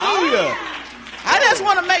good. I just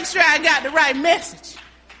want to make sure I got the right message.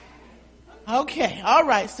 Okay, all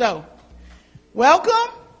right. So, welcome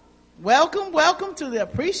to the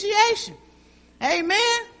appreciation.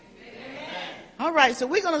 Amen. All right, so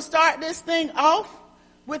we're going to start this thing off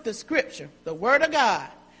with the scripture, the word of God.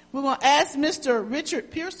 We're going to ask Mr. Richard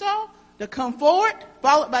Pearsall to come forward,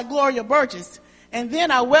 followed by Gloria Burgess. And then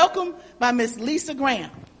I welcome by Miss Lisa Graham.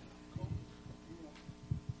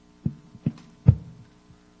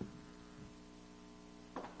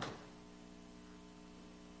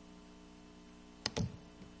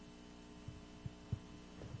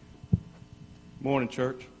 Morning,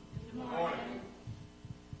 church. Good morning.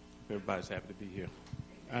 Everybody's happy to be here.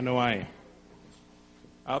 I know I am.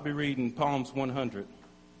 I'll be reading Psalms 100.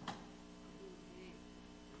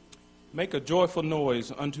 Make a joyful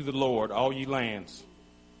noise unto the Lord, all ye lands.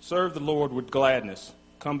 Serve the Lord with gladness.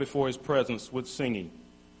 Come before his presence with singing.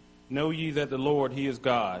 Know ye that the Lord, he is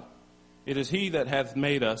God. It is he that hath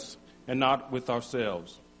made us, and not with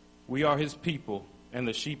ourselves. We are his people, and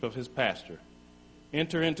the sheep of his pasture.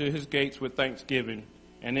 Enter into his gates with thanksgiving,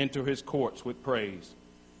 and enter his courts with praise.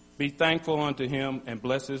 Be thankful unto him, and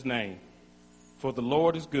bless his name. For the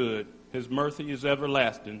Lord is good, his mercy is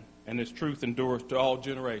everlasting, and his truth endureth to all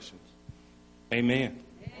generations. Amen.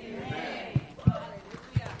 Amen.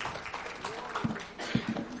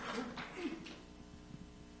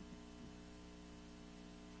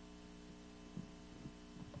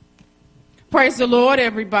 Praise the Lord,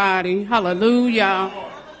 everybody. Hallelujah.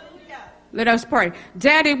 Let us pray.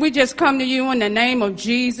 Daddy, we just come to you in the name of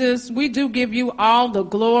Jesus. We do give you all the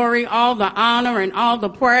glory, all the honor, and all the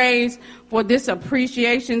praise for this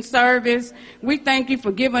appreciation service. We thank you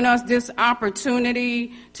for giving us this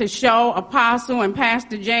opportunity to show Apostle and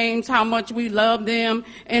Pastor James how much we love them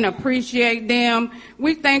and appreciate them.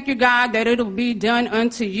 We thank you, God, that it'll be done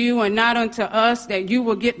unto you and not unto us, that you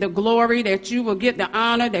will get the glory, that you will get the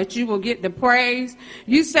honor, that you will get the praise.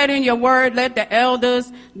 You said in your word, let the elders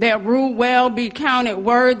that rule well be counted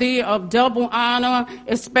worthy of double honor,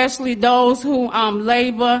 especially those who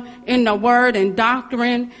labor in the word and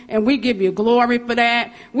doctrine, and we give you glory for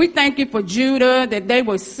that. We thank you for Judah, that they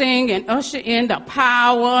will sing and usher in the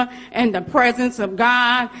power and the presence of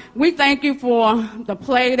God. We thank you for the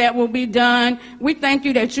play that will be done. We thank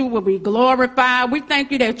you that you will be glorified. We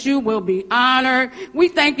thank you that you will be honored. We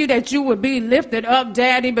thank you that you will be lifted up,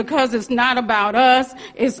 Daddy, because it's not about us.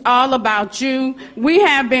 It's all about you. We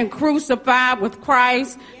have been crucified with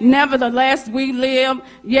Christ. Nevertheless, we live,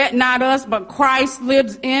 yet not us, but Christ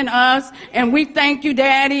lives in us. And we thank you,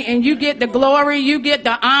 Daddy, and you get the glory, you get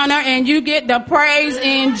the honor, and you get the praise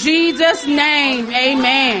in Jesus' name.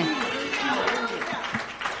 Amen.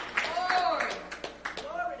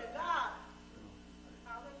 Glory to God.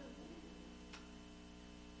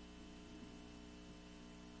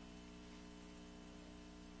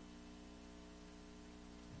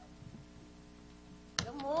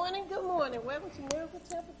 Good morning, good morning. Welcome to Miracle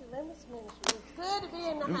Temple Deliverance Ministry. It's good to be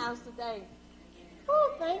in the house today.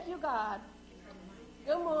 Oh, thank you, God.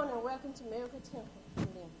 Good morning. Welcome to Miracle Temple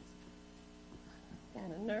Deliverance.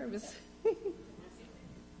 Kind of nervous. Thank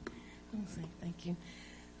you.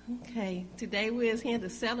 Okay, today we're here to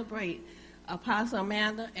celebrate Apostle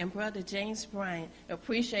Amanda and Brother James Bryant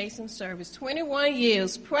appreciation service. 21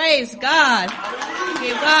 years. Praise God.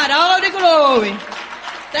 Give God all the glory.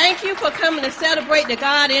 Thank you for coming to celebrate the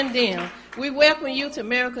God in them. We welcome you to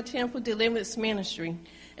Miracle Temple Deliverance Ministry,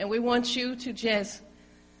 and we want you to just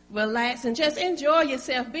relax and just enjoy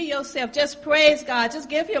yourself. Be yourself. Just praise God. Just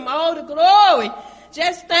give him all the glory.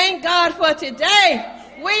 Just thank God for today.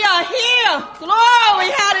 We are here. Glory.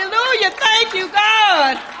 Hallelujah. Thank you,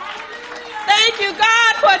 God. Thank you,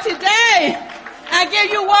 God, for today. I give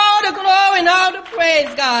you all the glory and all the praise,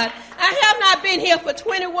 God. I have not been here for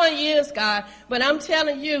 21 years, God, but I'm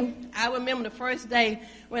telling you, I remember the first day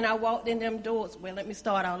when I walked in them doors. Well, let me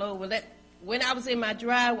start all over. When I was in my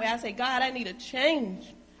driveway, I said, God, I need a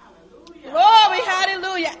change. Hallelujah. Glory,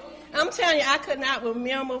 hallelujah. I'm telling you, I could not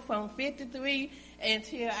remember from 53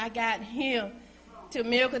 until I got here to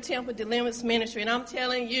Miracle Temple Deliverance Ministry. And I'm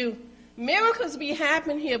telling you, miracles be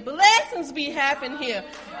happening here. Blessings be happening here.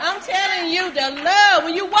 I'm telling you, the love.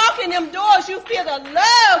 When you walk in them doors, you feel the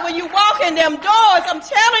love when you walk in them doors. I'm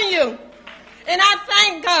telling you. And I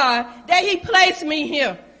thank God that he placed me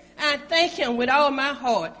here. I thank him with all my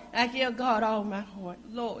heart. I give God all my heart.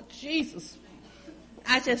 Lord Jesus,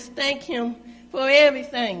 I just thank him for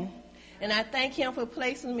everything. And I thank him for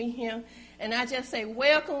placing me here. And I just say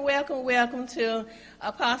welcome, welcome, welcome to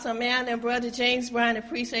Apostle Amanda and Brother James Bryant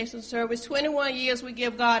Appreciation Service. 21 years, we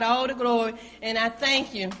give God all the glory. And I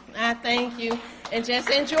thank you. I thank you. And just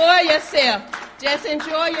enjoy yourself. Just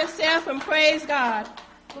enjoy yourself and praise God.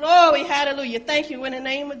 Glory, hallelujah. Thank you in the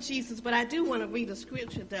name of Jesus. But I do want to read a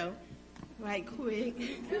scripture, though, right quick.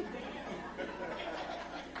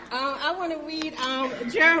 I want to read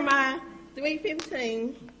Jeremiah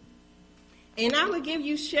 3:15. And I will give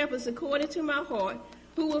you shepherds according to my heart,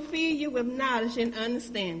 who will feed you with knowledge and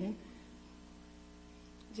understanding.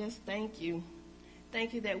 Just thank you.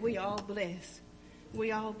 Thank you that we all blessed.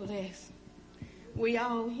 We all blessed. We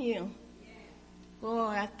all here.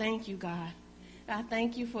 Lord, I thank you, God. I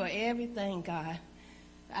thank you for everything, God.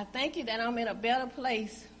 I thank you that I'm in a better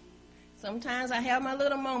place. Sometimes I have my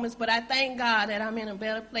little moments, but I thank God that I'm in a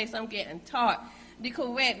better place. I'm getting taught the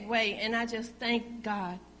correct way, and I just thank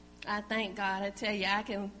God. I thank God. I tell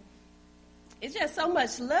you, it's just so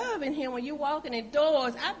much love in here when you walk in the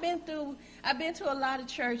doors. I've been to a lot of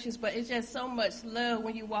churches, but it's just so much love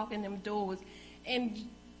when you walk in them doors. And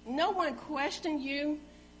no one questions you.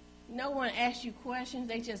 No one asks you questions.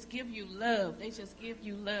 They just give you love. They just give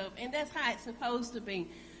you love. And that's how it's supposed to be,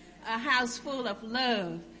 a house full of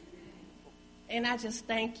love. And I just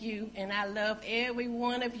thank you, and I love every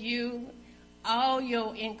one of you. All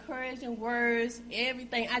your encouraging words,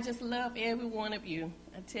 everything. I just love every one of you.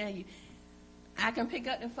 I tell you, I can pick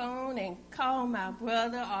up the phone and call my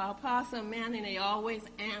brother or Apostle Amanda, and they always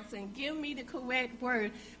answer and give me the correct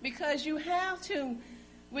word, because you have to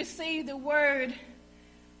receive the word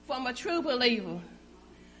from a true believer.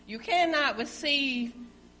 You cannot receive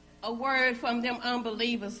a word from them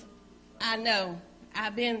unbelievers. I know.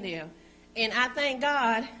 I've been there. And I thank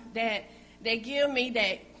God that they give me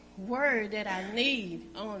that word that I need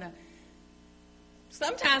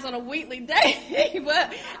sometimes on a weekly day.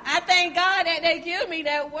 But I thank God that they give me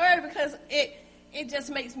that word, because it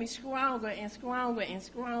just makes me stronger and stronger and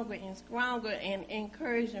stronger and stronger and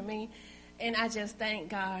encouraging me. And I just thank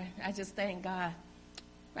God. I just thank God.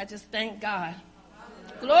 I just thank God.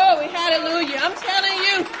 Glory, hallelujah. I'm telling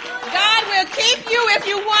you, God will keep you if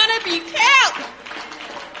you want to be kept.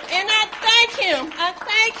 And I thank him. I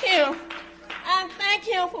thank him. I thank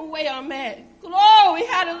him for where I'm at. Glory,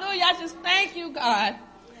 hallelujah. I just thank you, God.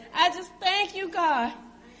 I just thank you, God.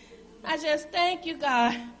 I just thank you,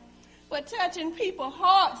 God, for touching people's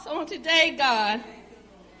hearts on today, God.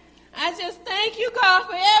 I just thank you, God,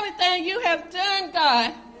 for everything you have done,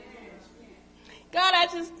 God. God, I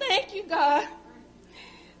just thank you, God.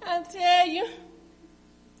 I tell you,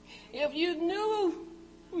 if you knew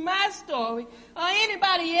my story or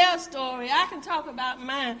anybody else's story, I can talk about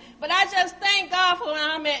mine. But I just thank God for where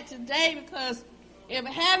I'm at today, because if it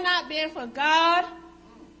had not been for God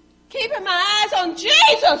keeping my eyes on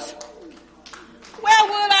Jesus, where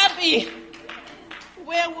would I be?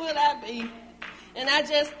 Where would I be? And I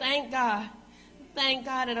just thank God. Thank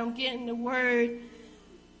God that I'm getting the word.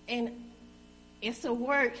 And it's a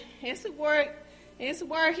work. It's a work. It's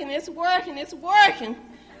working. It's working. It's working.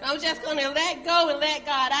 I'm just going to let go and let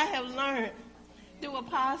God. I have learned through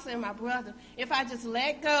Apostle and my brother, if I just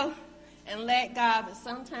let go and let God, but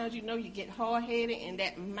sometimes, you get hard-headed and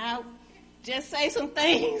that mouth just say some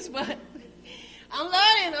things, but I'm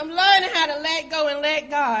learning how to let go and let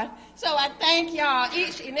God. So I thank y'all,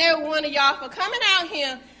 each and every one of y'all, for coming out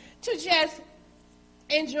here to just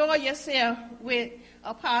enjoy yourself with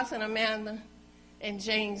Apostle Amanda and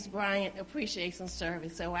James Bryant Appreciation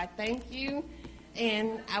Service. So I thank you.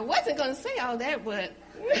 And I wasn't going to say all that, but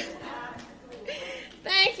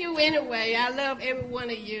thank you anyway. I love every one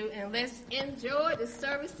of you. And let's enjoy the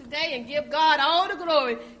service today and give God all the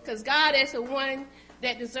glory, because God is the one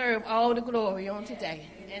that deserves all the glory on today.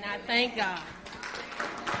 And I thank God.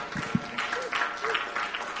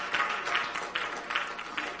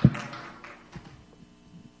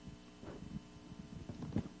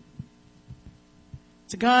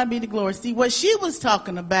 To God be the glory. See, what she was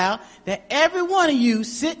talking about, that every one of you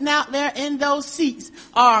sitting out there in those seats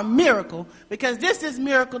are a miracle, because this is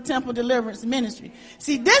Miracle Temple Deliverance Ministry.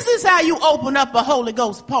 See, this is how you open up a Holy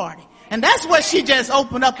Ghost party. And that's what she just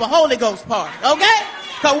opened up, a Holy Ghost party. Okay?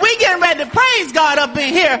 Because we getting ready to praise God up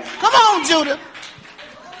in here. Come on, Judah.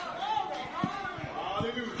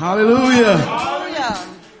 Hallelujah.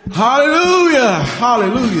 Hallelujah.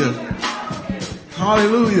 Hallelujah.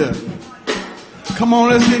 Hallelujah. Come on,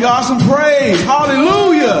 let's give God some praise.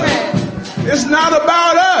 Hallelujah. It's not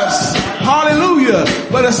about us. Hallelujah.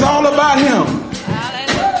 But it's all about him.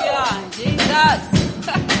 Hallelujah. Jesus.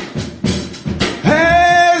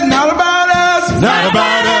 Hey, it's not about us. Not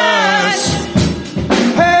about us.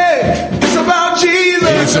 Hey,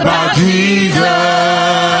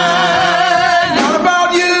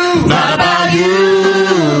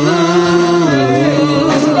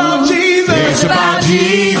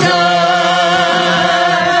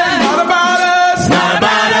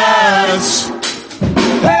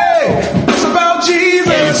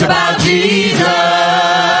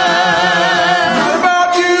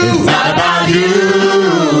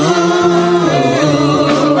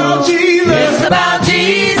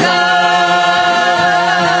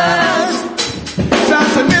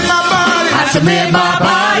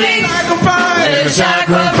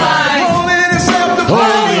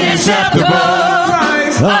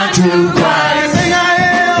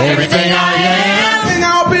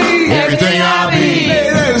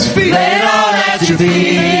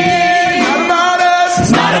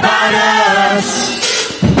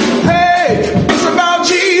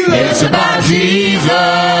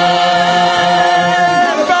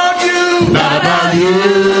 not about you.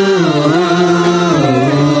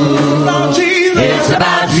 It's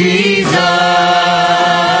about Jesus.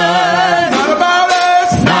 Not about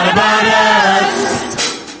us. Not about us.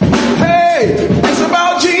 Hey, it's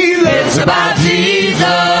about Jesus. It's about Jesus.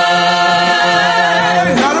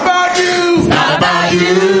 Not about you. Not about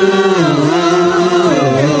you.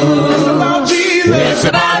 It's about Jesus. It's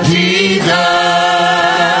about Jesus.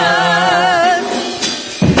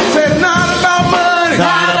 Say not about money.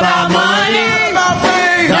 Not about money. Not about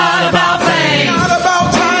fame. Not about fame. Not about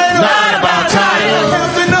title. Not about title.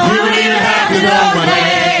 Have to know. You don't even have to know my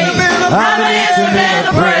name. I'm an instrument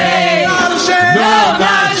of praise. Not ashamed. No, I'm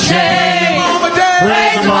not ashamed. Mama, Dad.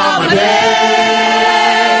 Praise Him all my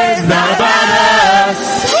days. Not about us.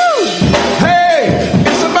 Hey,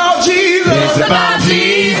 it's about Jesus. It's about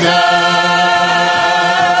Jesus.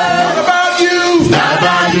 Not about you. Not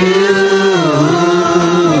about you.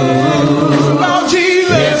 It's about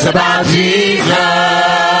Jesus. It's about Jesus.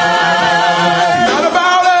 Not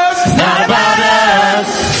about us. Not about us.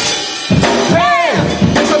 Hey,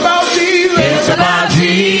 it's about Jesus. It's about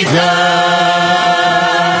Jesus.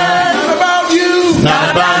 Not about you. Not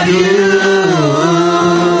about you.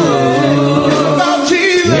 It's about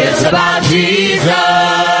Jesus. It's about Jesus.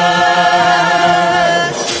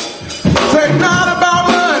 Say not about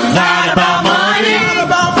money. Not about money. Not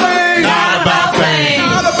about fame. Not about fame.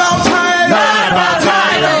 Not about title. Not about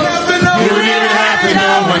title. Have to know. You don't even have to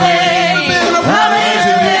know my name. I'm an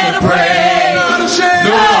instrument of praise. Not ashamed.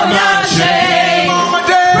 No, I'm not ashamed. Mama,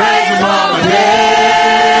 Dad. Praise Him all my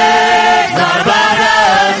days. Not about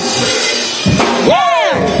us.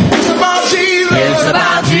 It's about Jesus. It's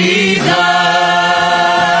about Jesus.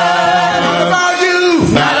 Not about you.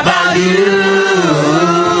 Not about you.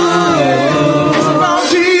 It's about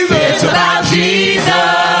Jesus. It's about Jesus.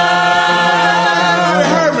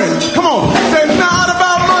 Herman, come on. Say not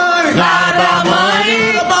about money. Not about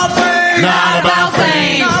money. Not about fame. Not about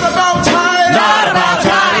fame. Not about title. Not about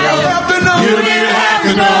title. Have to know. You don't even have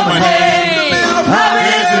to know my name. I'm an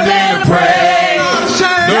instrument of praise. Not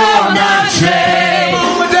ashamed. No, I'm not ashamed.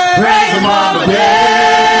 Mama, Dad. Praise Him all my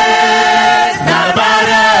days. Not about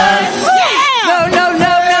us. No, no,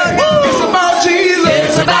 no, no. It's about Jesus.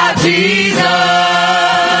 It's about Jesus.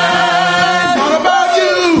 Not about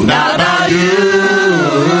you. Not about you.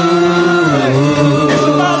 It's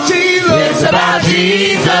about Jesus. It's about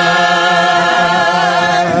Jesus.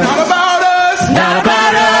 Not about us. Not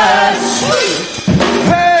about us.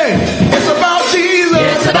 Hey, it's about Jesus.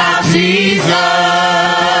 It's about Jesus.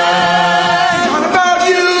 Not about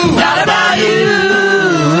you. Not about you.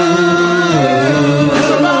 It's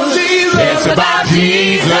about Jesus. It's about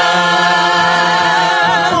Jesus.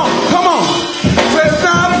 Come on. Say it's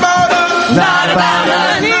not about us. Not about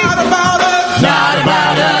us. Not about us. Not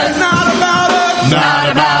about us. Not about us. Not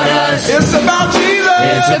about us. It's about Jesus.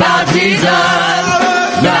 It's about Jesus.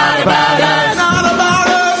 Not about us. Not about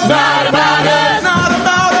us. Not about us. Not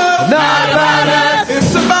about us. Not about us.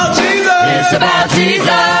 It's about Jesus. It's about Jesus.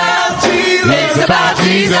 It's about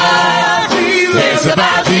Jesus. It's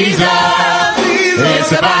about Jesus.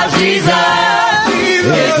 It's about Jesus.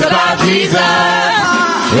 It's about Jesus.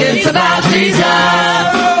 It's about Jesus.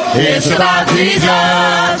 It's about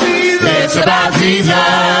Jesus. It's about Jesus.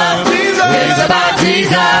 It's about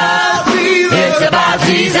Jesus. It's about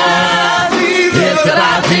Jesus. It's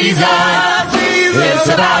about Jesus. It's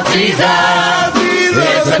about Jesus.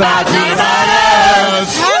 It's about Jesus.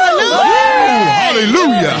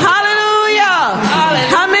 Hallelujah. Hallelujah.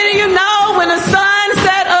 How many of you know when the Son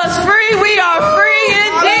set us free, we are free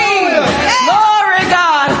indeed? Glory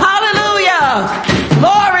God. Hallelujah.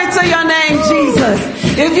 Glory to your name, Jesus.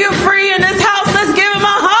 If you're free in this house, let's give Him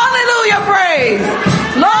a hallelujah praise.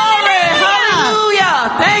 Glory. Hallelujah.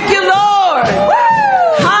 Thank you, Lord.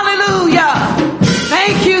 Hallelujah.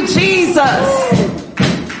 Thank you, Jesus.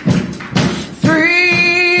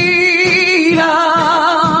 Freedom.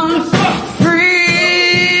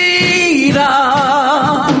 Freedom.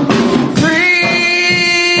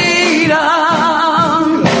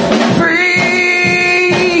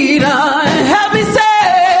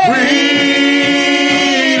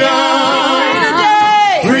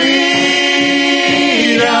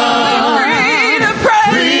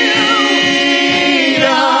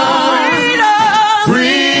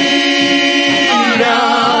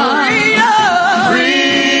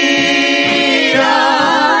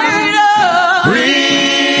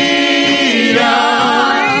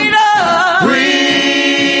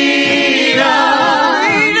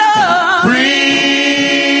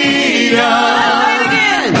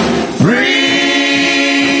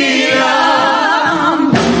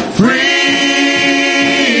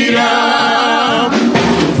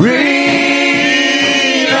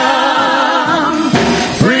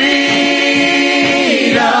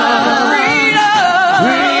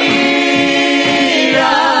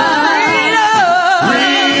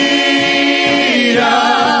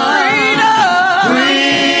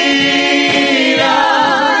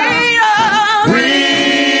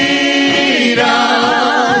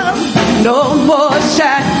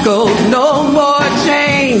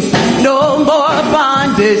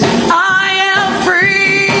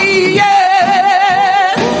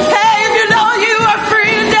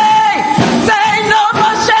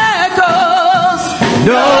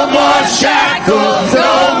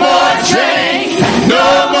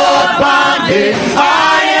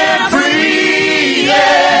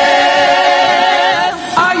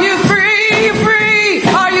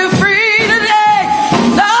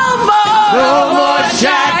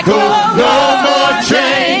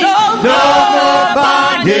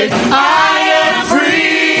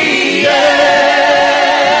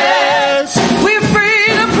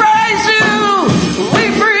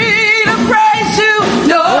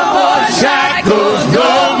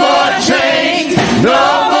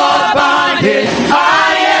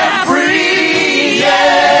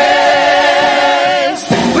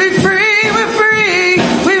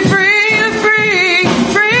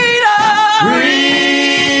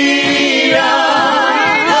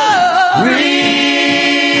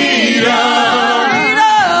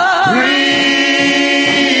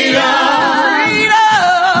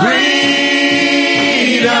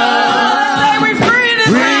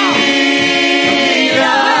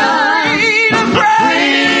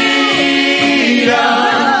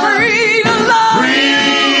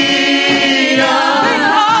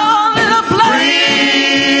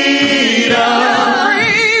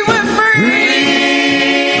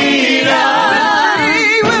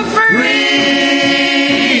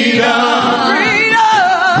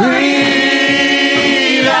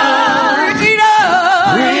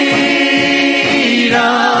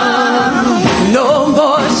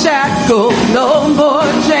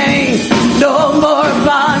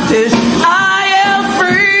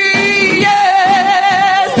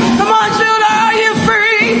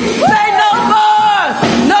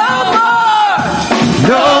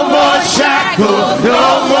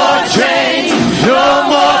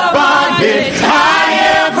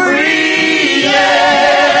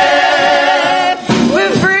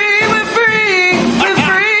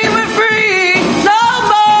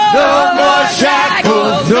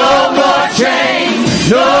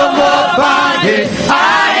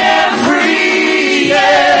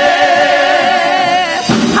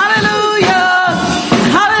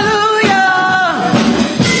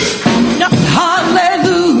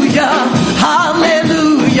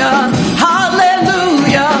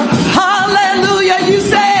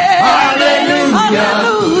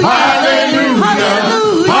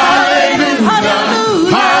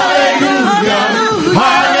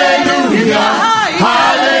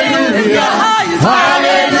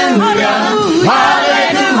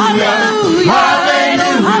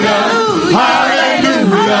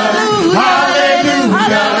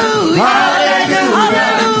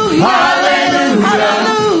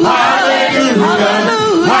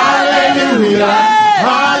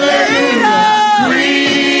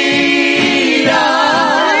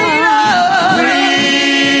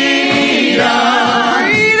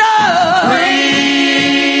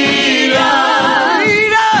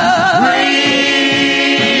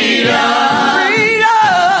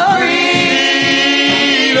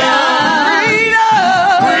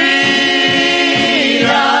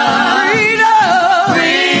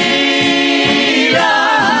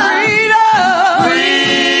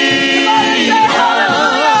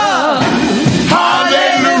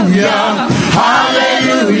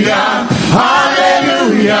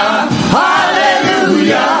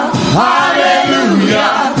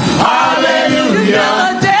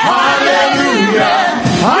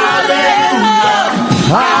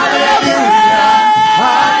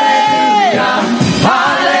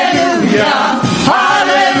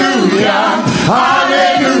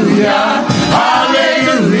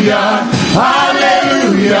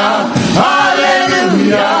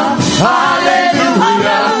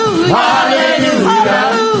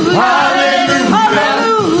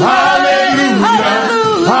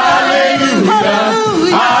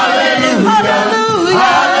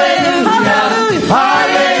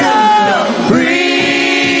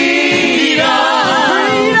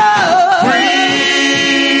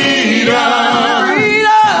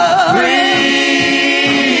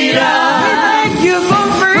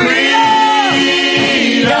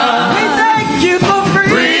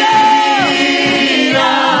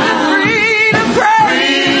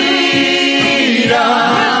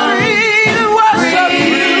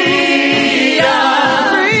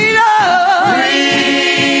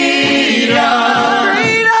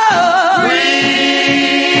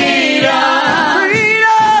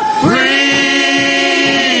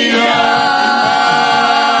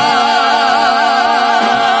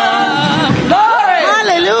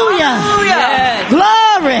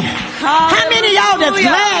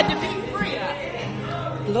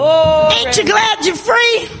 Ain't you glad you're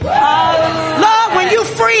free? Lord, when you're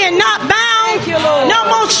free and not bound, no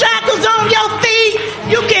more shackles on your feet.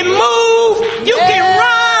 You can move, you can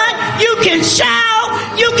run, you can shout,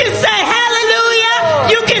 you can say hallelujah,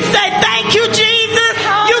 you can say thank you, Jesus,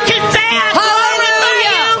 you can say I glorify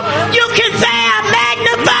you, you can say I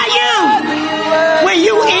magnify you. When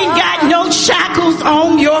you ain't got no shackles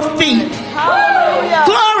on your feet.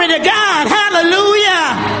 Glory to God,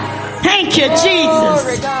 hallelujah. Thank you,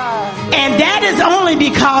 Jesus. And that is only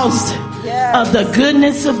because of the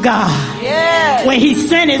goodness of God. When he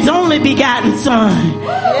sent his only begotten son,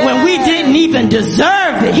 when we didn't even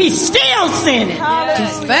deserve it, he still sent it.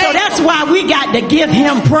 So that's why we got to give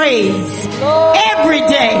him praise every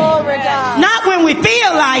day. Not when we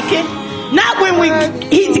feel like it, not when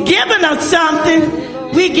he's giving us something.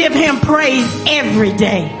 We give him praise every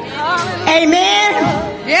day. Amen.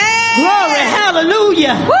 Glory,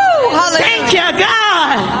 hallelujah. Thank you,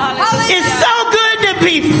 God. It's so good to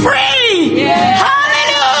be free.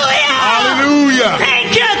 Hallelujah. Hallelujah.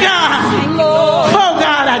 Thank you, God. Oh,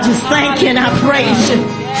 God, I just thank you and I praise you.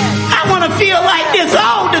 I want to feel like this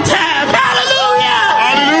all the time. Hallelujah.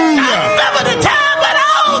 Hallelujah. Not some of the time, but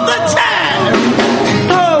all the time.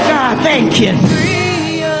 Oh, God, thank you.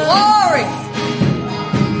 Glory.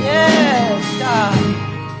 Yes, God.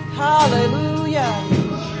 Hallelujah.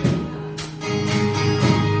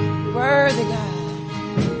 Worthy God.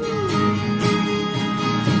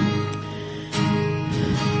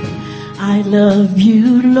 I love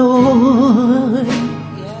you, Lord,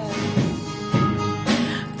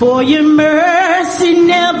 for your mercy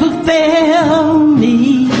never failed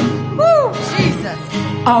me. Woo, Jesus.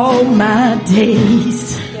 All my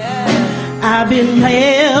days I've been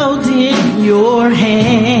held in your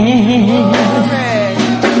hand.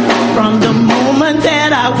 From the moment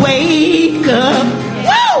that I wake up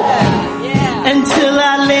until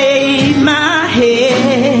I lay my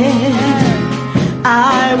head,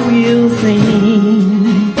 I will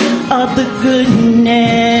think of the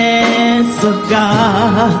goodness of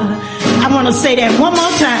God. I want to say that one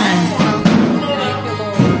more time.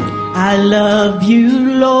 I love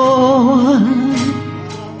you, Lord,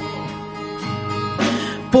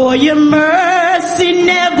 for your mercy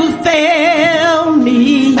never failed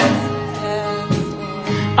me.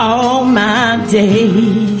 All my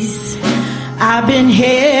days I've been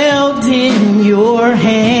held in your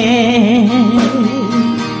hand.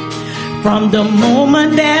 From the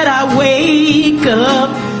moment that I wake up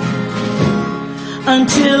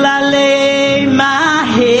until I lay my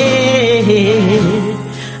head,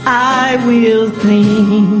 I will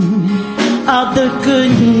think of the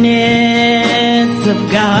goodness of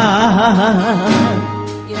God.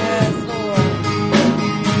 Yes, Lord.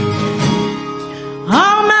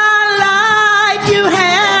 All my life you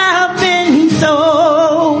have been so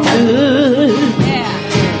good.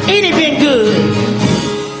 Ain't it been good?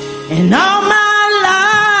 And all my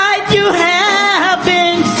life you have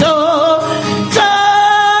been so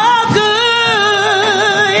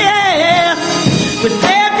good, yeah. With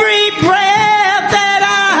every breath that I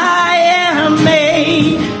am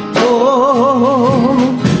made,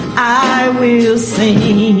 oh, I will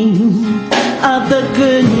sing of the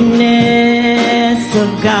goodness of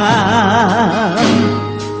God.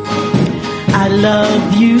 I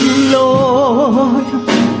love you, Lord.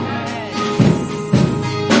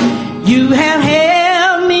 You have held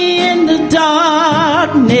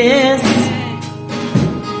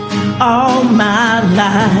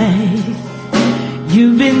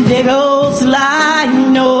There goes like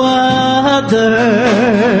no other.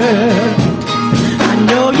 I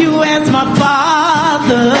know you as my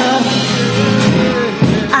father.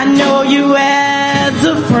 I know you as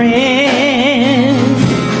a friend.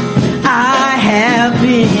 I have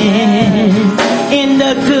been in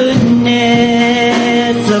the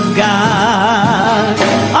goodness of God.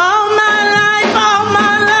 All my life, all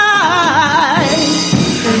my life.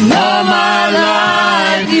 All my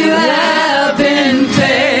life you have been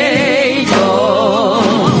faithful.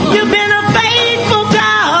 You've been a faithful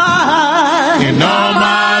God. In all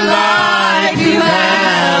my life you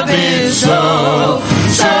have been so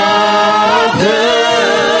good.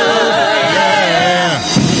 Yeah.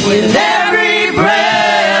 With every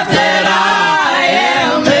breath that I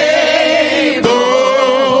am able,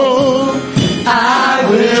 I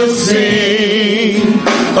will sing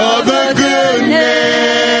of the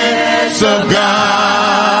goodness of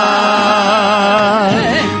God.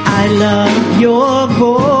 I love your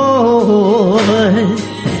voice.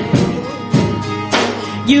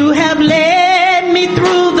 You have led me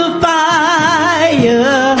through the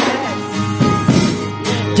fire,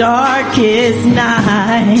 darkest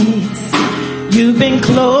nights. You've been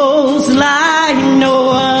close like no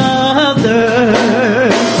other.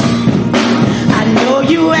 I know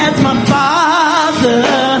you as my father.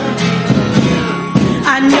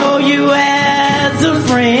 I know you as a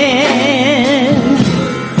friend.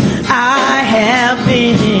 I have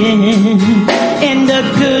been in the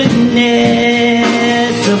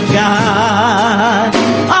goodness of God.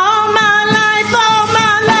 All my life, all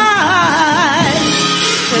my life.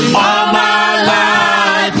 All my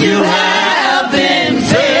life you have been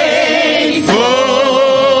faithful.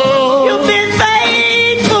 You've been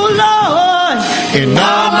faithful, Lord. In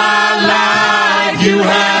all my life you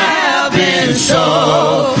have been so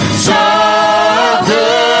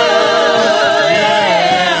good.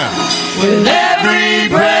 Yeah. With every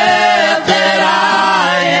breath that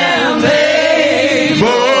I am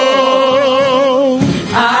able,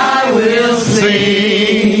 I will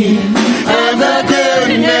sing of the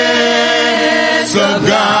goodness of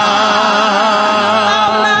God.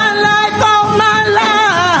 All my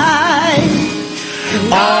life.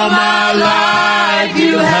 All my life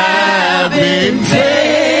you have been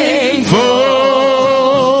faithful.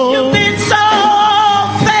 You've been so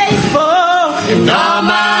faithful. In all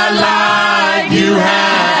my life you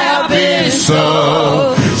have been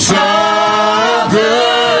so good.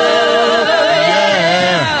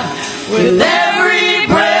 Yeah. With every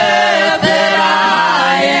breath that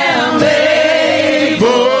I am able,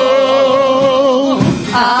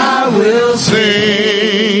 I will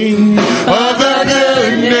sing of the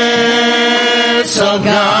goodness of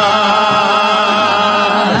God.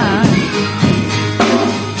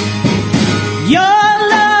 Your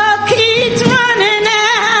love keeps running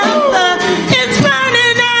after, it's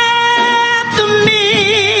running after me.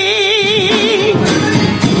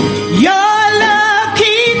 Your love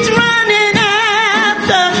keeps running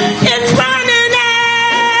after, it's running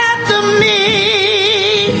after me.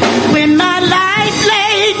 When my life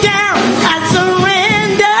laid down, I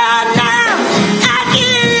surrender now. I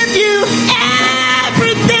give you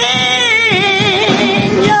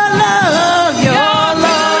everything. Your love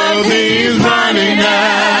He's running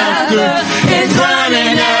after, it's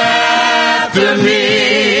running after me.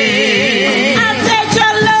 I said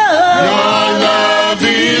your love. Your love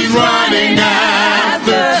is running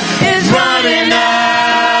after, it's running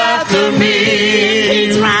after me.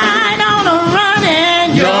 He's right on a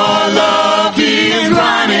running. Your love is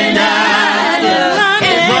running after,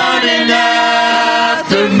 it's running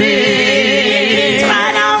after me. He's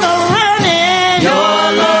right on a running. Your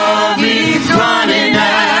love is running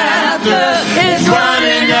after, it's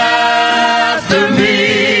running after me.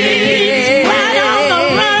 Right on a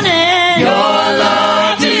running. Your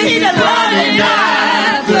love is running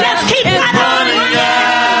after, Just keep it's running. running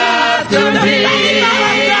after me.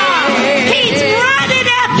 He's running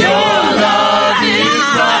after Your you. love is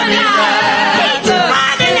running after,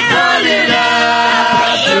 running it's running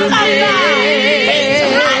after me.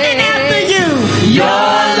 He's running after you.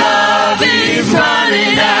 Your love is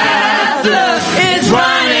running after, it's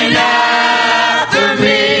running after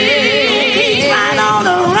me. He's right on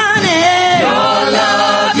a running. Your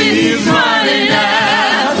love is running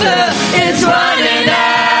after, it's running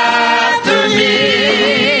after me.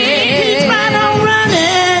 He's right on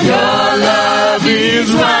running. Your love is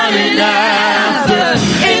running after,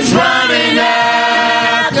 it's running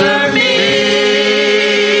after me.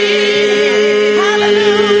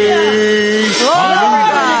 Hallelujah. Glory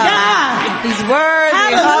to God. He's worthy.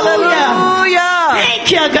 Hallelujah. Hallelujah.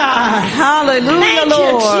 Thank you, God. Hallelujah, Thank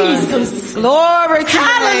Lord. you, Jesus. Jesus. Glory to your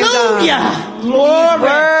name, Hallelujah. God. Glory.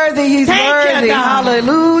 Worthy, he's Thank you, worthy. God.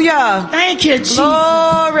 Hallelujah. Thank you, Jesus.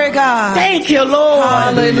 Glory, God. Thank you, Lord.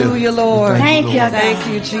 Hallelujah, Lord. Thank you, God. Thank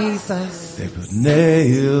you, Jesus. They put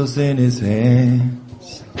nails in his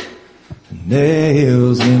hands,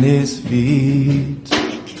 nails in his feet.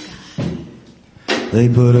 They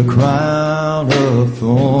put a crown of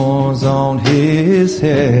thorns on his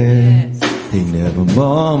head. He never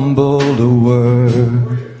mumbled a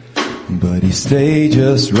word, but he stayed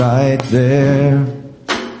just right there.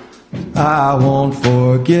 I won't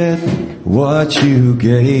forget what you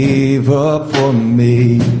gave up for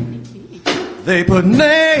me. They put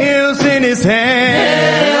nails in his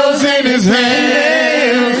hands, nails in his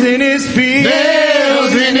hands, nails in his feet,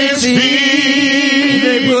 nails in his feet.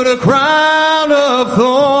 They put a crown of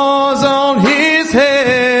thorns on his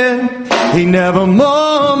head. He never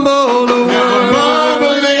mumbled a word.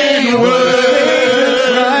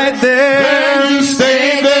 Right there, you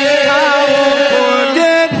stay there. I won't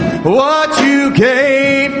forget what you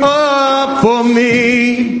gave up for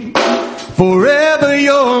me. Forever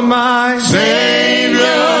you're my Savior,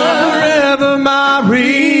 forever my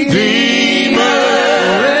Redeemer.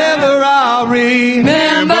 Forever I'll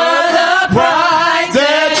remember the price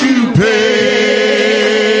that you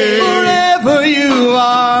paid. Forever you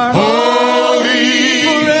are holy,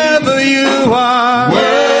 forever you are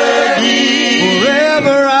worthy.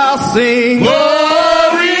 Forever I'll sing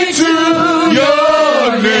glory to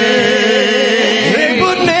your name. They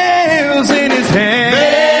put nails in his hands,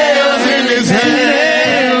 nails in his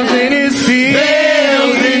hands, nails in his feet,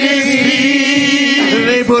 nails in his feet.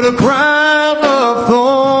 They put a crown of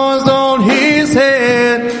thorns on his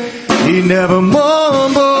head. He never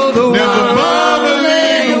mumbled a word. Never mumbled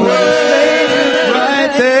a word.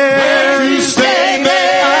 Right there, you stay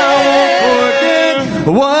there. I won't forget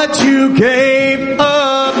what you gave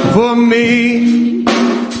up for me.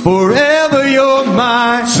 Forever you're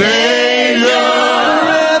my Savior,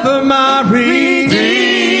 forever my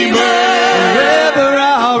Redeemer. Forever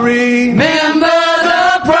I'll remember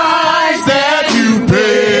the price that you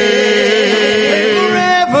paid.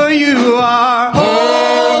 Forever you are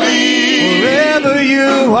holy, forever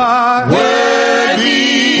you are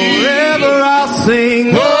worthy. Forever I'll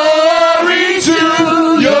sing glory to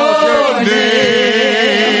your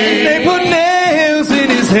name. They put nails in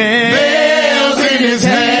his hands, nails in his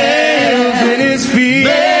hands, nails in his feet,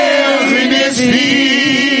 nails in his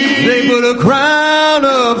feet. They put a crown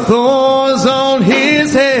of thorns on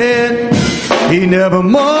his head. He never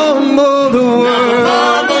mumbled a word.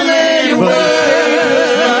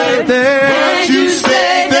 Right there, but you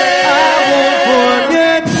stay there. I won't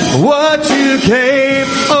forget what you gave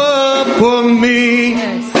up for me.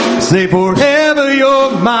 Say forever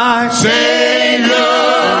you're my Savior,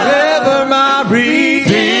 forever my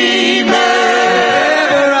Redeemer.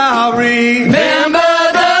 Forever I'll remember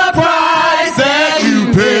the price that you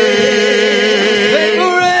paid. Say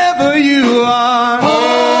forever you are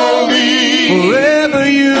holy, forever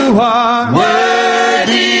you are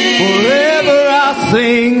worthy. Forever I'll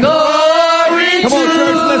sing glory. Come on,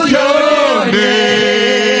 church, let's go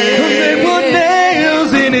again. 'Cause they put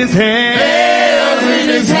nails in his hands, nails in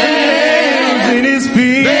his hands, nails in his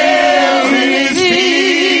feet, nails in his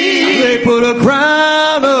feet. They put a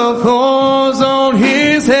crown of thorns on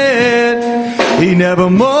his head. He never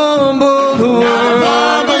mumbled a word.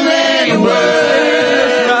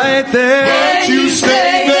 Right there, but you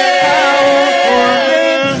stay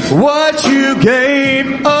there. What you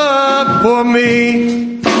gave up for me.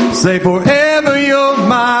 Say forever you're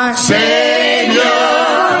my Savior,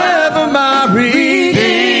 forever my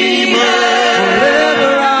Redeemer.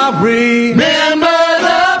 Forever I'll remember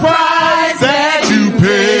the price that you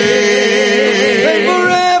paid. Say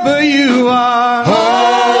forever you are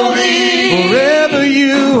holy, forever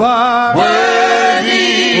you are worthy.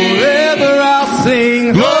 Forever I'll sing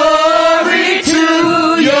glory to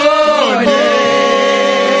your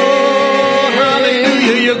name.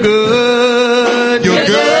 Hallelujah, you're good. You're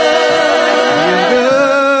good.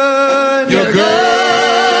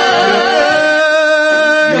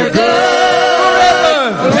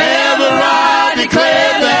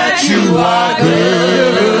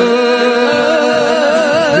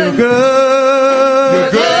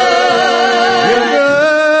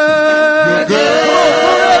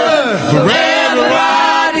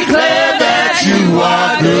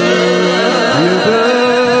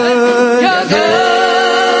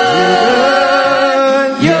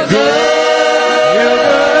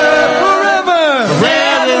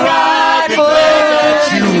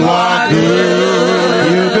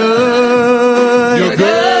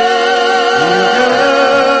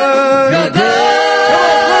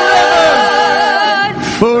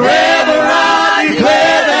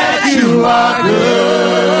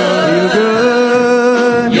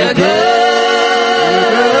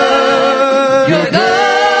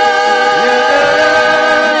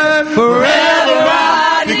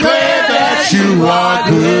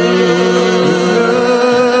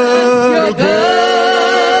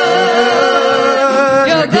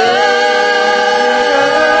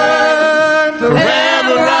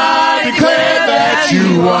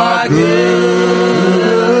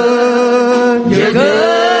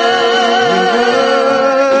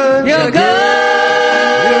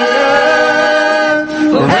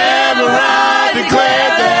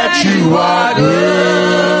 that you are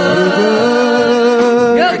good.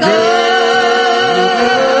 You're good.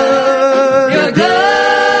 You're good.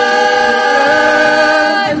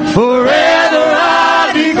 Forever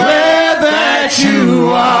I declare that you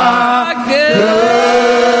are good.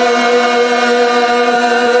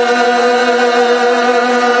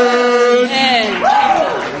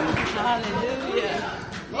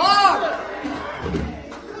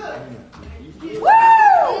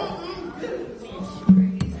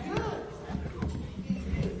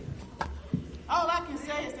 All I can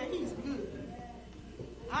say is that he's good.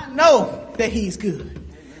 I know that he's good.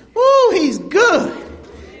 Woo, he's good.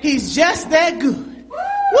 He's just that good.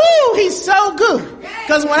 Woo, he's so good.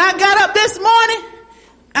 Because when I got up this morning,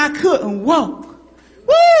 I couldn't walk.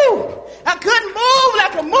 Woo, I couldn't move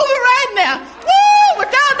like I'm moving right now. Woo,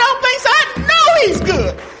 without no things, I know he's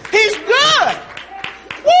good. He's good.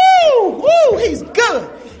 Woo, woo, he's good.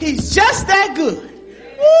 He's just that good.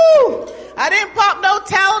 Woo. I didn't pop no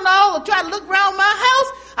Tylenol or try to look around my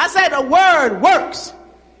house. I said the word works.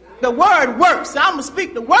 The word works. So I'm going to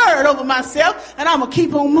speak the word over myself, and I'm going to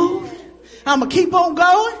keep on moving. I'm going to keep on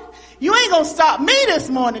going. You ain't going to stop me this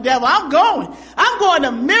morning, devil. I'm going. I'm going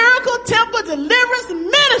to Miracle Temple Deliverance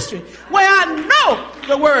Ministry, where I know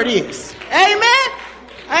the word is. Amen?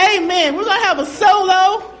 Amen. We're going to have a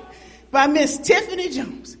solo by Miss Tiffany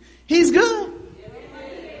Jones. He's good.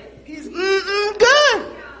 He's good.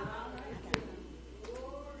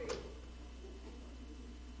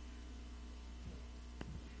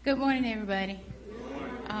 Good morning, everybody.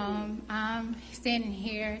 I'm standing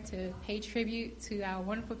here to pay tribute to our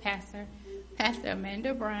wonderful pastor, Pastor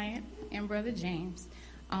Amanda Bryant and Brother James,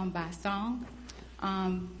 by song.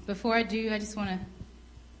 Before I do, I just want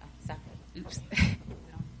to,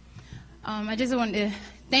 I just want to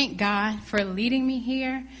thank God for leading me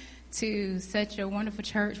here to such a wonderful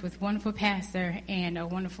church with wonderful pastor and a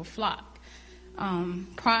wonderful flock.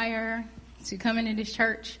 Prior to coming to this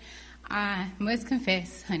church, I must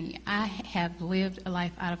confess, honey, I have lived a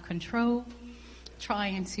life out of control,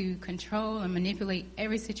 trying to control and manipulate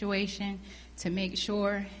every situation to make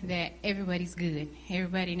sure that everybody's good.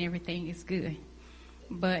 Everybody and everything is good.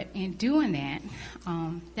 But in doing that,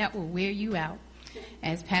 that will wear you out.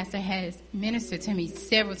 As Pastor has ministered to me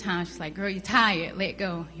several times, she's like, girl, you're tired, let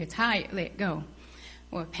go. You're tired, let go.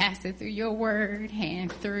 Well, Pastor, through your word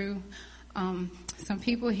and through some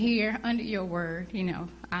people here under your word, you know,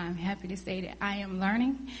 I'm happy to say that I am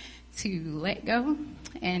learning to let go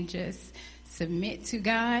and just submit to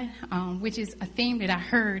God, which is a theme that I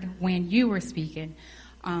heard when you were speaking,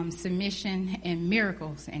 submission and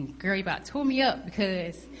miracles. And girl, you about tore me up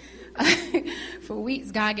because for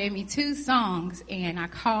weeks God gave me 2 songs, and I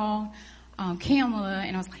called Kamala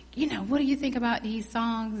and I was like, you know, what do you think about these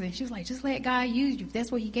songs? And she was like, just let God use you. If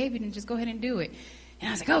that's what he gave you, then just go ahead and do it. And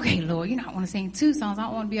I was like, okay, Lord, you know, I want to sing 2 songs. I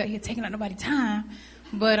don't want to be out here taking up nobody's time.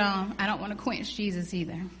 But I don't want to quench Jesus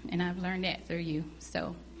either. And I've learned that through you.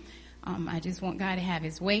 So I just want God to have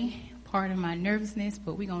his way. Part of my nervousness,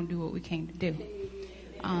 but we're going to do what we came to do.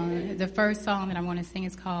 The first song that I want to sing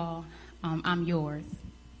is called I'm Yours.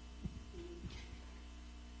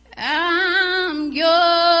 I'm yours,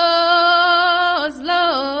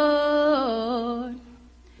 Lord.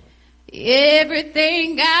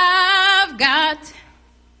 Everything I've got,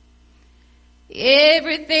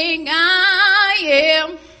 everything I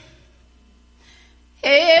am,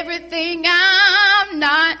 everything I'm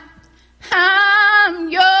not, I'm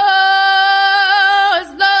yours,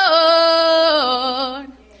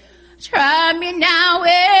 Lord. Try me now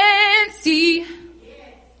and see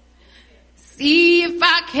if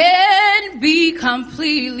I can be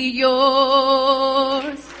completely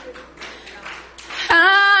yours.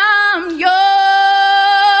 I'm yours,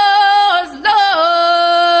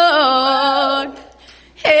 Lord.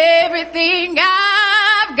 Everything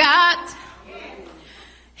I've got,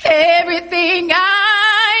 everything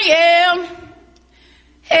I am,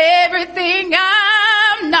 everything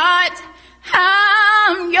I'm not,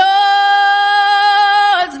 I'm yours,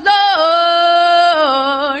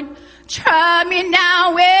 Lord. Try me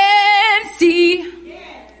now and see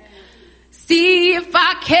if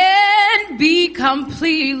I can be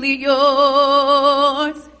completely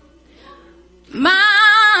yours.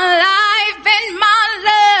 My life and my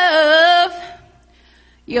love,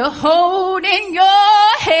 you're holding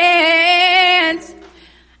your hands.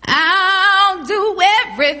 I'll do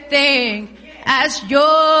everything as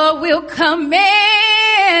your will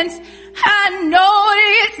commands. I know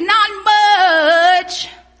it's not much,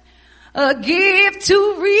 a gift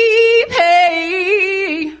to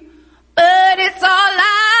repay, but it's all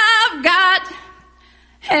I've got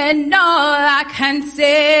and all I can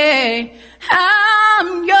say.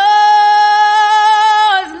 I'm yours.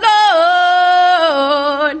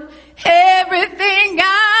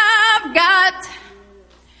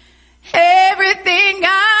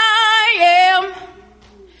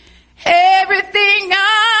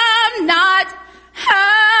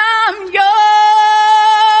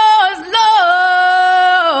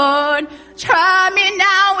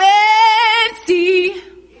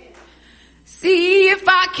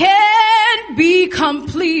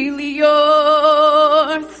 completely yours.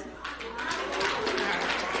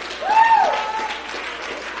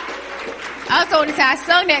 I also want to say I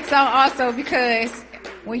sung that song also because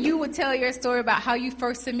when you would tell your story about how you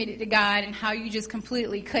first submitted to God and how you just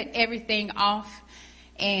completely cut everything off,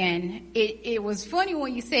 and it was funny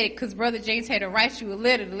when you said it because Brother James had to write you a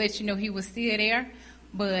letter to let you know he was still there,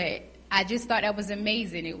 but I just thought that was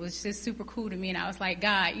amazing. It was just super cool to me, and I was like,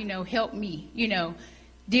 God, help me,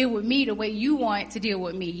 deal with me the way you want to deal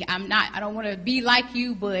with me. I don't want to be like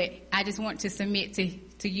you, but I just want to submit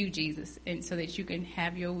to you, Jesus, and so that you can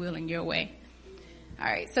have your will and your way. All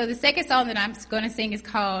right, so the second song that I'm going to sing is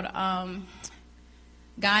called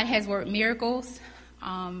God Has Worked Miracles.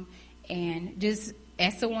 And just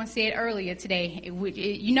as someone said earlier today,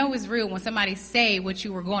 it's real when somebody say what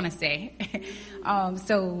you were going to say.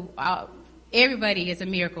 Everybody is a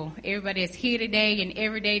miracle. Everybody is here today, and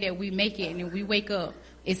every day that we make it and we wake up,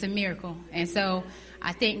 it's a miracle. And so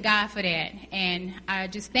I thank God for that. And I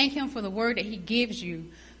just thank him for the word that he gives you,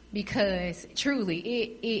 because truly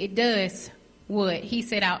it does what he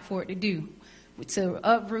set out for it to do, to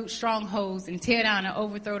uproot strongholds and tear down and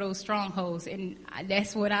overthrow those strongholds. And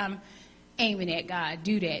that's what I'm aiming at, God.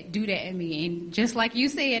 Do that in me. And just like you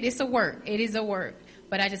said, it's a work. It is a work.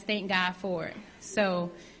 But I just thank God for it.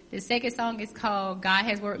 So the second song is called God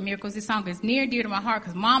Has Worked Miracles. This song is near and dear to my heart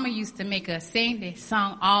because Mama used to make us sing this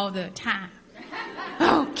song all the time.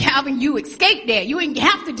 Oh, Calvin, you escaped that. You didn't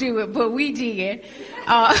have to do it, but we did.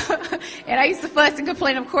 And I used to fuss and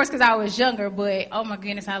complain, of course, because I was younger. But, oh, my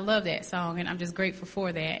goodness, I love that song, and I'm just grateful for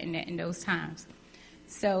that in those times.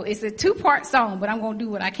 So it's a two-part song, but I'm going to do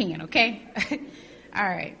what I can, okay? All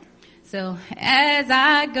right. So as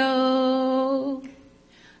I go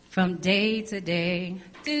from day to day,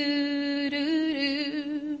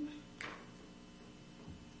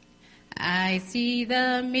 I see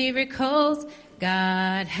the miracles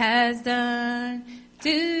God has done.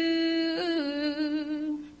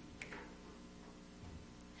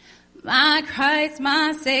 My Christ,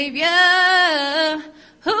 my Savior,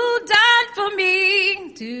 who died for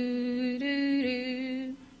me.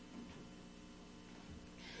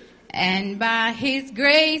 And by his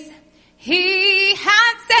grace, he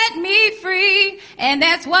has set me free. And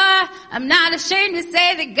that's why I'm not ashamed to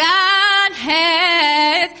say that God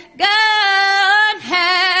has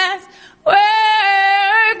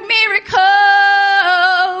worked miracles.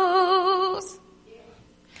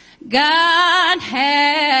 God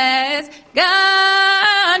has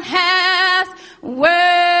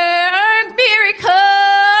worked miracles.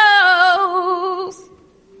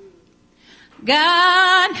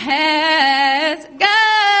 God has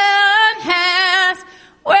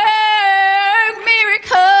worked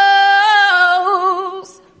miracles.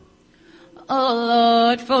 Oh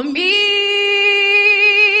Lord, for me.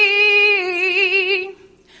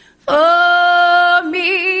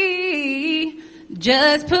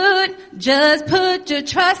 Just put your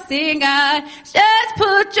trust in God. Just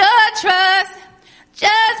put your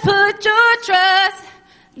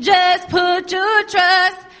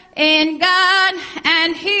trust in God,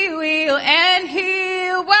 and He'll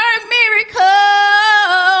work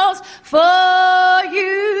miracles for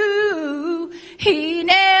you. He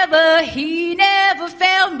never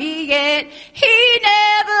failed me yet. He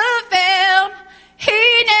never failed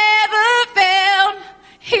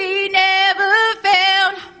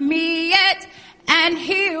me yet, and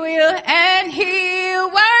He'll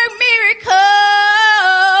work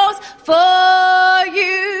miracles for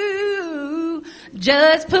you.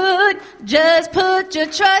 Just put your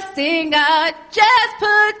trust in God. Just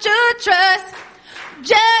put your trust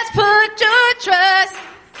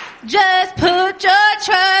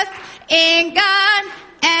in God,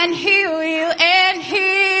 and He'll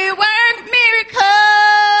work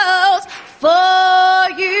miracles for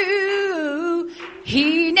you.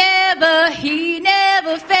 He never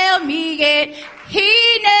failed me yet.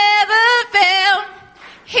 He never failed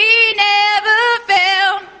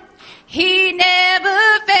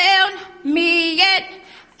me yet,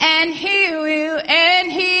 and He'll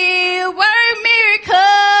work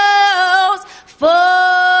miracles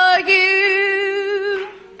for you.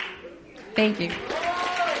 Thank you.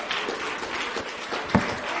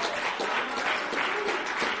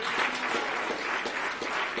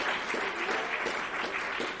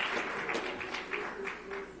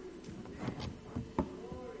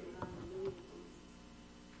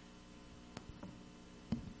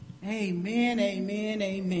 Amen, amen,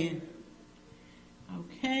 amen.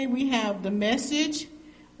 Okay, we have the message,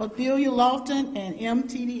 Othelia Lofton and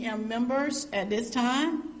MTDM members at this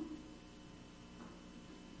time.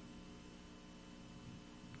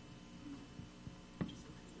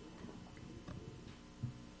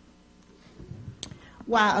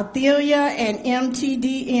 while Athelia and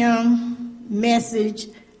MTDM message,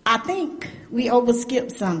 I think we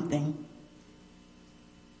overskipped something.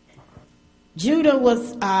 Judah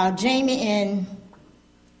was, Jamie and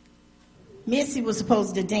Missy was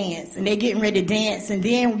supposed to dance, and they're getting ready to dance, and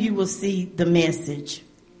then you will see the message.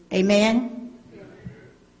 Amen?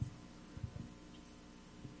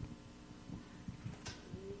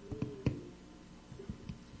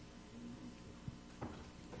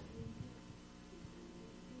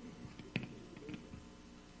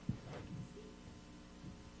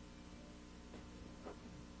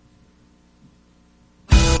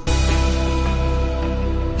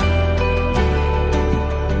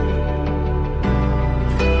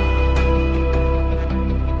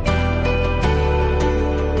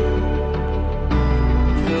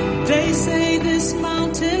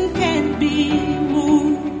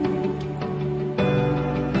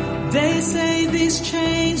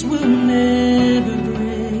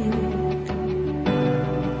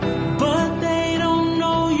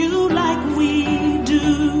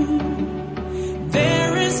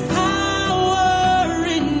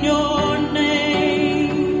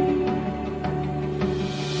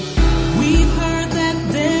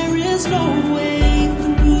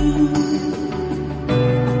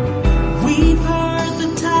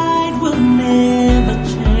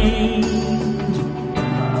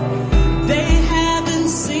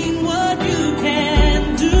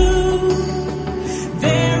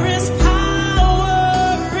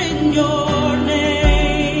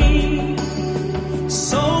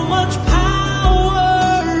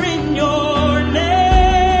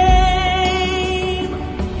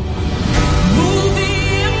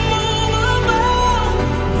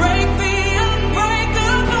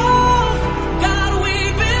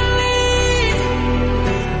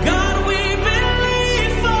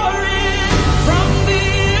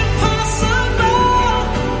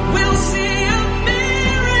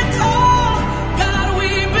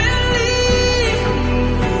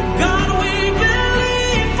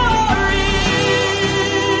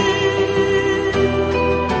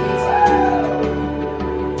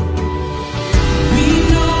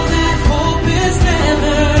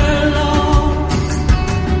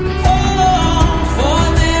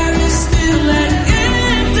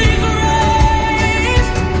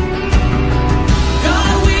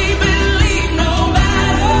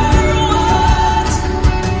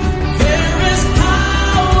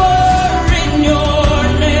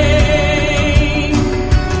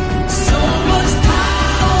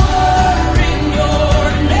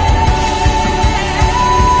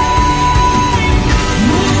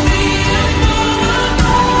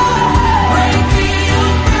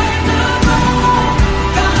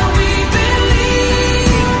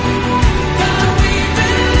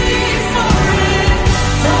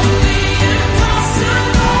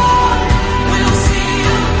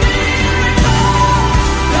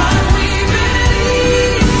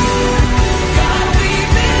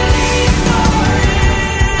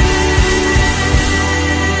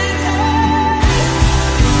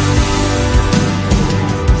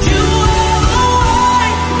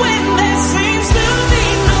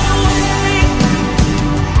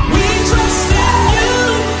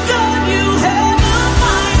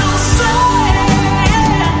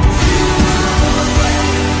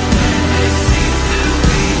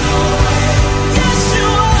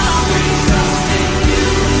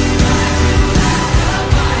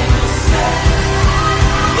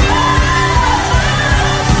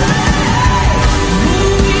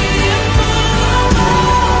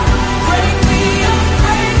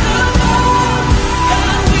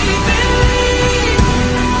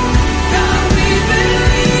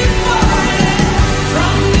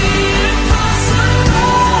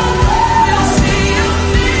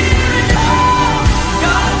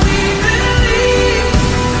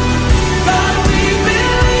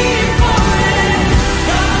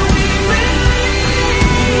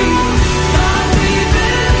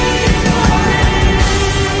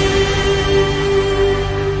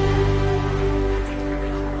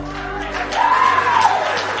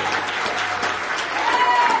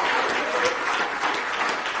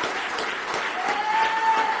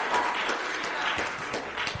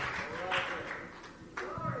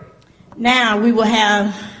 Now we will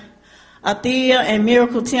have Athea and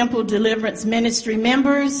Miracle Temple Deliverance Ministry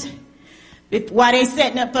members. While they're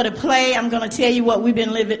setting up for the play, I'm going to tell you what we've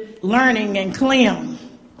been learning in Clem.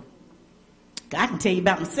 I can tell you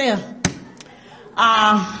about myself.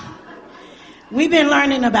 We've been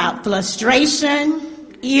learning about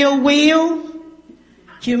frustration, ill will,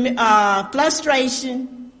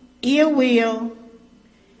 frustration, ill will,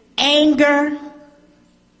 anger,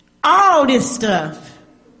 all this stuff.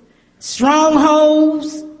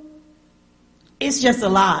 strongholds. It's just a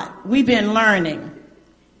lot. We've been learning.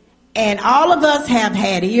 And all of us have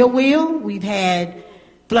had ill will. We've had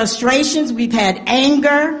frustrations. We've had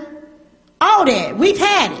anger. All that. We've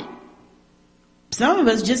had it. Some of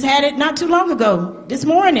us just had it not too long ago, this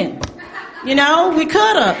morning. You know, we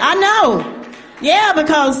could have. I know. Yeah,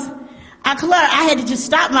 because I had to just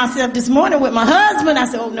stop myself this morning with my husband. I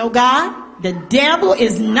said, oh, no, God, the devil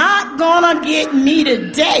is not going to get me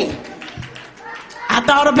today. I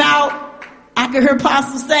thought about, I could hear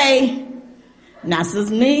Apostle say, now,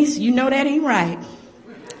 Sister Niece, you know that ain't right.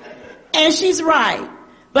 And she's right.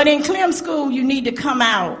 But in Clem School, you need to come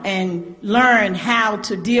out and learn how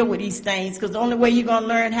to deal with these things, because the only way you're going to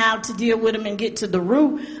learn how to deal with them and get to the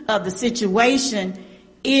root of the situation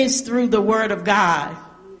is through the Word of God.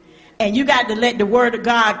 And you got to let the Word of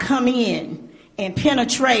God come in and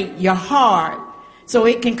penetrate your heart so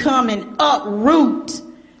it can come and uproot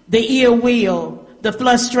the ill will, the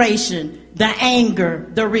frustration, the anger,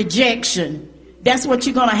 the rejection. That's what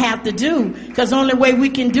you're going to have to do, because the only way we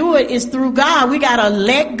can do it is through God. We got to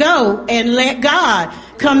let go and let God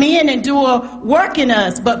come in and do a work in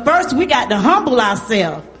us. But first, we got to humble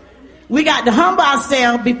ourselves. We got to humble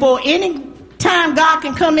ourselves before any time God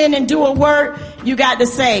can come in and do a work. You got to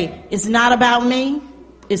say, it's not about me.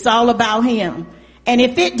 It's all about Him. And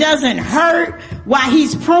if it doesn't hurt while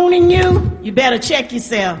He's pruning you, you better check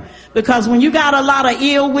yourself. Because when you got a lot of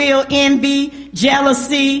ill will, envy,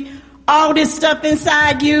 jealousy, all this stuff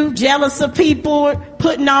inside you, jealous of people,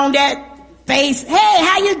 putting on that face, hey,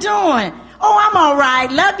 how you doing? Oh, I'm all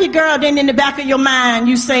right. Love you, girl. Then in the back of your mind,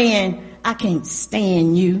 you saying, I can't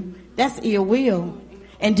stand you. That's ill will.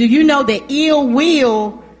 And do you know that ill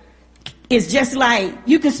will is just like,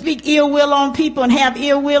 you can speak ill will on people and have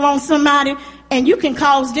ill will on somebody, and you can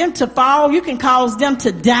cause them to fall. You can cause them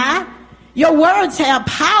to die. Your words have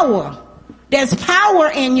power. There's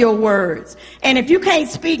power in your words. And if you can't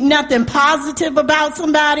speak nothing positive about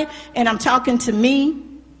somebody, and I'm talking to me,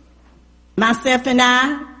 myself and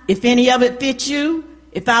I, if any of it fits you,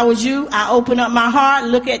 if I was you, I open up my heart,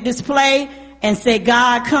 look at this play, and say,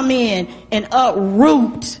 God, come in and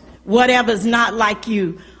uproot whatever's not like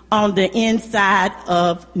you on the inside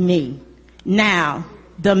of me. Now,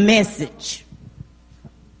 the message.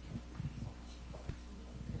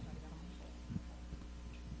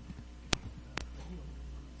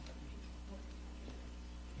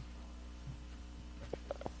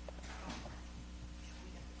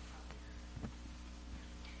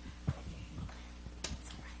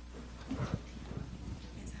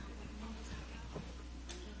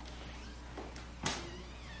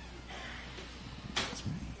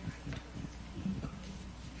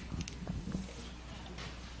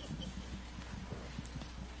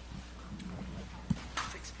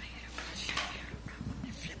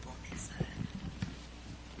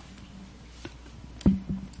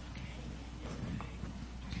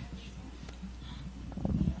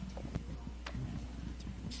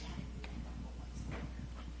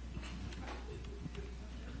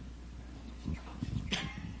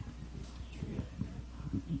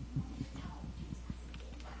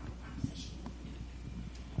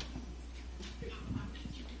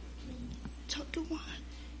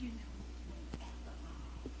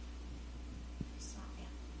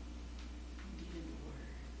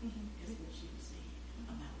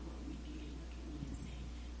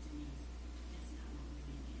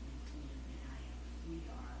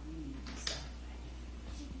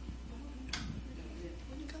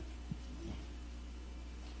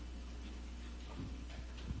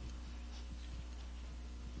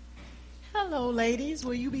 Hello, ladies.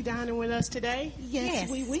 Will you be dining with us today? Yes,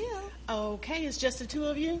 we will. Okay, it's just the two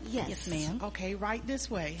of you? Yes, ma'am. Okay, right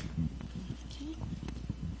this way.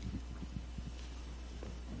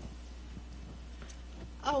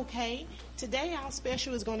 Okay, today our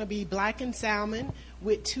special is going to be blackened salmon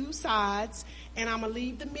with 2 sides, and I'm going to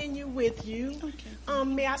leave the menu with you. Okay.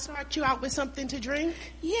 May I start you out with something to drink?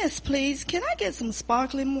 Yes, please. Can I get some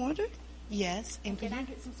sparkling water? Yes. And can I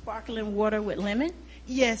get some sparkling water with lemon?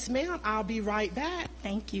 Yes, ma'am. I'll be right back.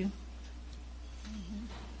 Thank you.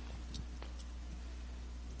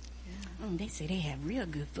 They say they have real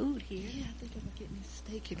good food here. Yeah, I think I'm getting a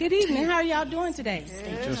steak. Good evening. How are y'all doing today?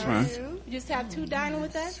 Just fine. You just have 2 dining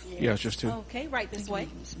with us? Yeah, it's just 2. Okay, right this way.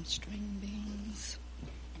 Some string beans.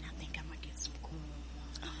 And I think I'm going to get some corn.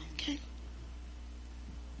 Okay.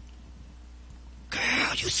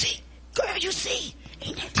 Girl, you see.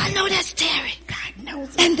 I know that's Terry. God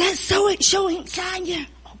knows. And that's showing Tanya.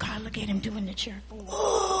 Oh, God, look at him doing the chair.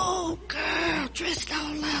 Oh, girl, dressed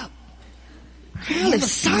all up. Girl, if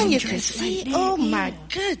Sonya could see it, oh my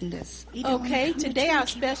goodness. Okay, today our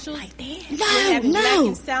specials, we're No, having black no.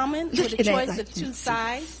 and salmon Look with at a that choice like of two you.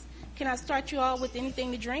 sides. Can I start you all with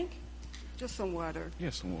anything to drink? Just some water.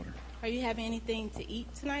 Yes, some water. Are you having anything to eat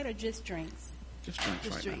tonight or just drinks? Just drinks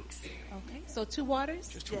Just right drinks. Okay, so 2 waters?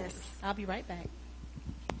 Yes. I'll be right back.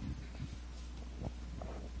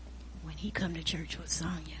 When he come to church with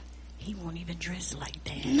Sonya, he won't even dress like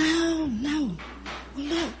that. No, no.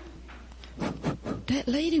 Look. That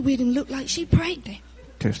lady with him look like she pregnant. now.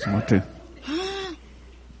 Testament too. Huh?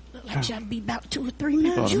 Look like she'll be about 2 or 3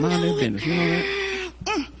 People months. ought to You mind their know it. business. You know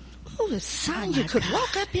that? Oh, if Sonya could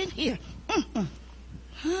walk up in here.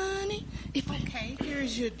 Honey, if I... Okay,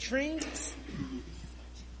 here's your drinks.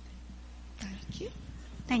 Thank you.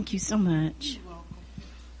 Thank you so much.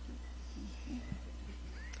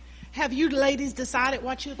 Have you ladies decided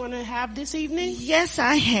what you're going to have this evening? Yes,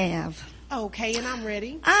 I have. Okay, and I'm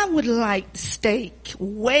ready. I would like steak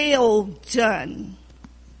well done.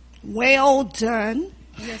 Well done.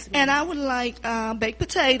 Yes, ma'am. And I would like baked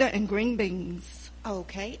potato and green beans.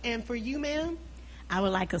 Okay, and for you, ma'am? I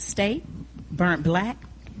would like a steak, burnt black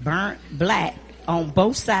on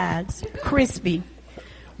both sides, crispy,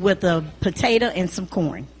 with a potato and some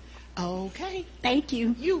corn. Okay, Thank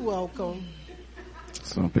you. you're welcome.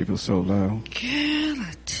 Some people so loud. Girl,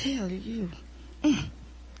 I tell you.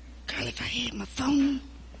 Girl, if I had my phone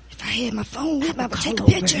with me, I would take a call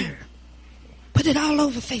picture. over. Put it all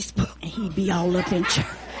over Facebook. And he'd be all up in church.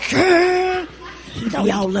 Girl, He'd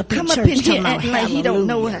be all up in come church. up in here talking about acting like he don't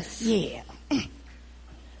know hallelujah. us. Yeah.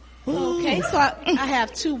 Okay, so I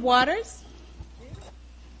have 2 waters.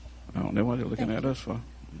 I don't know what they're looking at us for.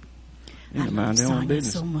 Need I to love mind their own Sonya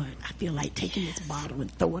business. so much. I feel like taking this bottle and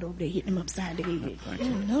throw it over there, hitting him upside the head. Thank you.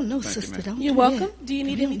 No, Thank you, sister, ma'am. don't You're do welcome. that. Do you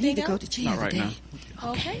need don't anything need to go else? to jail Not right today.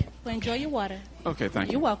 now. Okay, well, enjoy your water. Okay,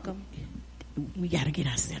 thank You're you. welcome. We got to get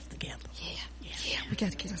ourselves together. Yeah, we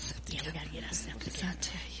got to get ourselves Yeah, together. we got to get ourselves Because together. I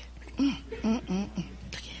tell you. Look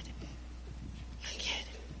at it. Look at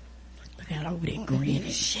it. Look out over there grinning.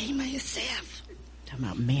 Shame of yourself. Talking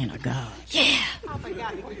about man of God. Yeah. I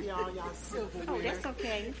forgot to give y'all y'all silverware. Oh, that's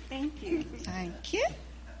okay. Thank you. Thank you.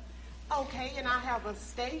 Okay, and I have a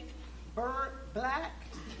steak, burnt black,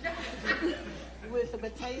 with a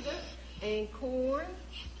potato and corn.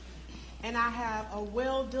 And I have a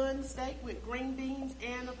well-done steak with green beans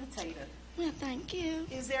and a potato. Well, thank you.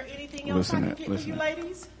 Is there anything else I can get for you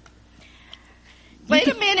ladies? Wait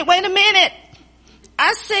a minute.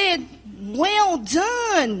 I said, well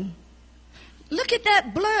done. Look at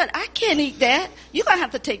that blood. I can't eat that. You're going to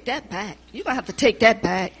have to take that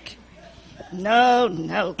back.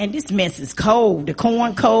 No. And this mess is cold. The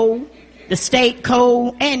corn cold, the steak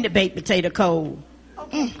cold, and the baked potato cold.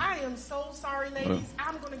 Okay, I am so sorry, ladies.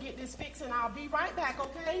 I'm going to get this fixed and I'll be right back,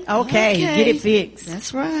 okay? Okay, get it fixed.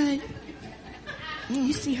 That's right.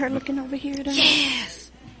 You see her looking over here, though? Yes.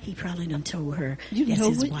 He probably done told her You that's know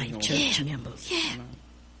his it. wife, church Yeah. member. Yeah.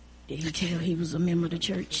 Did he tell he was a member of the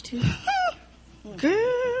church, too?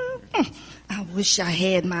 Girl, I wish I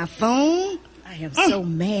had my phone. I am so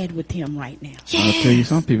mad with him right now. I'll tell you,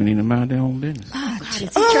 some people need to mind their own business.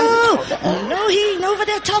 No, he ain't over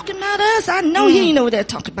there talking about us. I know he ain't over there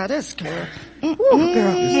talking about us, girl.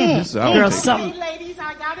 This is our Girl, take. something. Hey, ladies,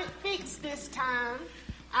 I got it fixed this time.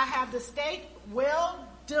 I have the steak well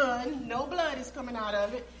done. No blood is coming out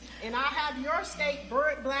of it. And I have your steak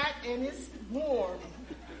burnt black and it's warm.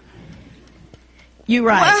 You're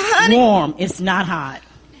right. Well, honey- Warm. It's not hot.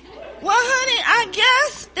 Well, honey, I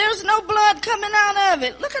guess there's no blood coming out of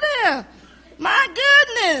it. Look at there. My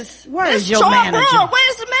goodness. Where's It's your tore manager? up.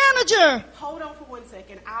 Where's the manager? Hold on for 1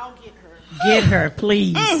 second. I'll get her. Get her,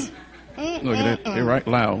 please. Look at that. They're right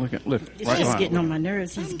loud. Look, It's right just loud. getting on my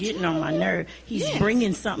nerves. He's getting on my nerve. He's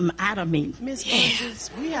bringing something out of me. Miss Burgess,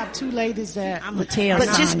 we have 2 ladies that I'm going to tell But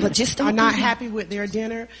Sonya. just are don't not do that. happy with their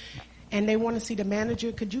dinner and they want to see the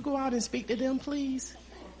manager. Could you go out and speak to them, please?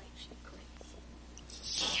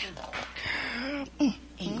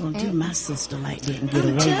 Ain't going to do my sister like that and get I'm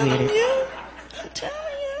away with telling it. you. I'm telling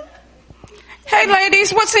you. Hey,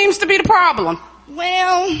 ladies, what seems to be the problem?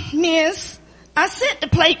 Well, miss, I sent the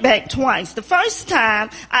plate back twice. The first time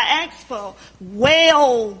I asked for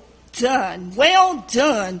well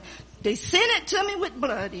done. They sent it to me with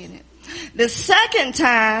blood in it. The second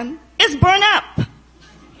time, it's burnt up.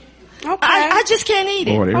 Okay. I just can't eat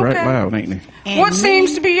it. Boy, they right Okay. loud, ain't they? And What me,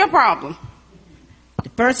 seems to be your problem? The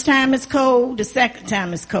first time is cold. The second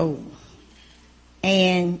time is cold.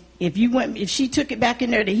 And if she took it back in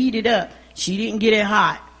there to heat it up, she didn't get it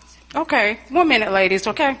hot. Okay. 1 minute, ladies,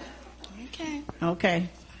 okay? Okay. Okay.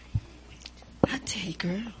 I tell you,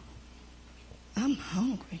 girl. I'm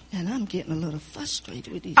hungry, and I'm getting a little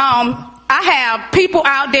frustrated with these. I have people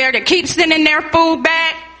out there that keep sending their food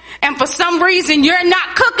back, and for some reason you're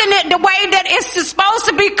not cooking it the way that it's supposed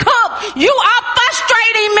to be cooked. You are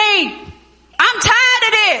frustrating me. I'm tired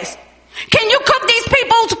of this. Can you cook these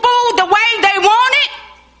people's food the way they want it?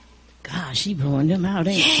 God, she blowing them out,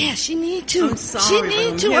 ain't she? Yeah, she need to. I'm sorry, she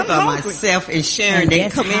need but to. I'm here I'm by hungry. myself, and Sharon And didn't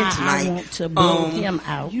that's come in how tonight. I want to blow him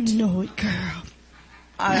out. You know it, girl.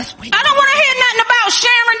 I don't want to hear nothing about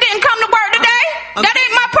Sharon didn't come to work today. That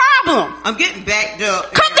ain't my problem. I'm getting backed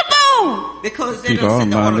up. Cook the food. Because they People don't all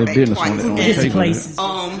send the mind order their back business twice. on This paper. place is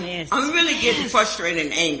I'm really getting frustrated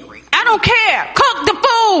and angry. I don't care. Cook the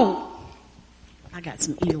food. I got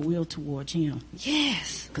some ill will towards him.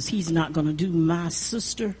 Yes. Because he's not going to do my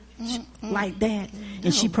sister like that.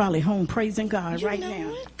 And she probably home praising God right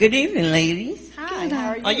now. Good evening, ladies. Hi, how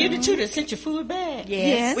are you? Are you the two that sent your food back?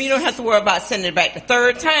 Yes. Well, you don't have to worry about sending it back the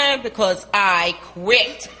third time because I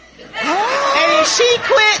quit. And if she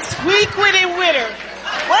quits, we quit it with her.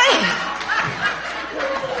 Wait.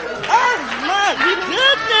 Oh, my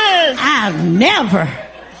goodness. I've never.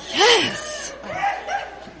 Yes.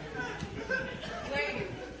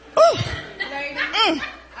 Ladies,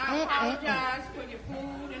 I apologize for your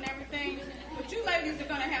food and everything, but you ladies are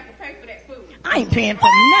going to have to pay for that food. I ain't paying for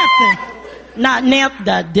nothing. Not now.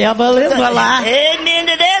 The devil is a lie. Amen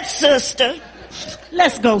to that, sister.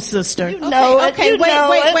 Let's go, sister. You know it. Okay, You wait, know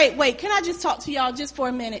wait, it. wait, wait. Can I just talk to y'all just for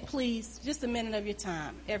a minute, please? Just a minute of your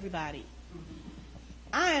time, everybody.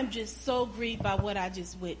 I am just so grieved by what I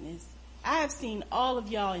just witnessed. I have seen all of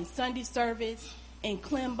y'all in Sunday service, in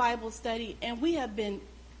Clem Bible study, and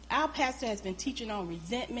our pastor has been teaching on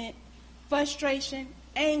resentment, frustration,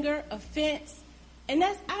 anger, offense, and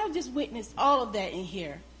I've just witnessed all of that in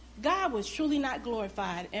here. God was truly not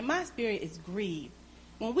glorified, and my spirit is grieved.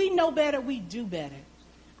 When we know better, we do better.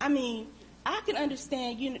 I mean, I can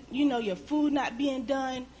understand, you know, your food not being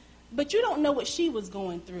done, but you don't know what she was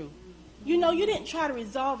going through. You know, you didn't try to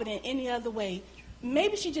resolve it in any other way.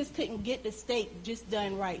 Maybe she just couldn't get the steak just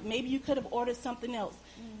done right. Maybe you could have ordered something else.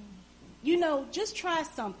 You know, just try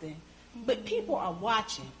something. But people are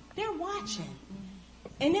watching. They're watching.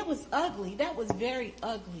 And it was ugly. That was very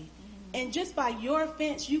ugly. And just by your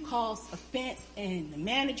offense, you caused offense in the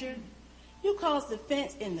manager. You caused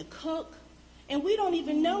offense in the cook. And we don't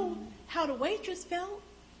even know how the waitress felt.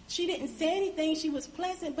 She didn't say anything. She was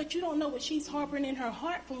pleasant, but you don't know what she's harboring in her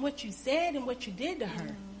heart from what you said and what you did to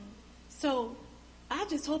her. So I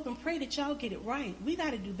just hope and pray that y'all get it right. We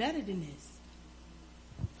got to do better than this.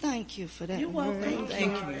 Thank you for that. You're welcome.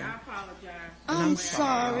 Thank you. I apologize. I'm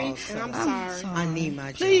sorry. And I'm sorry. I need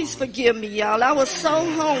my job. Please forgive me, y'all. I was so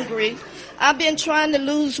hungry. I've been trying to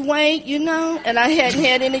lose weight, you know, and I hadn't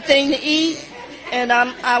had anything to eat. And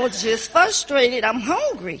I was just frustrated. I'm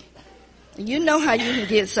hungry. You know how you can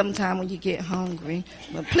get sometime when you get hungry.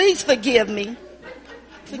 But please forgive me.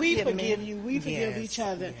 We forgive you. We forgive each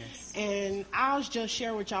other. Yes. And I'll just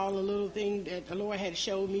share with y'all a little thing that the Lord had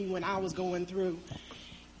showed me when I was going through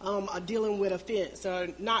dealing with offense or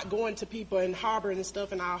not going to people and harboring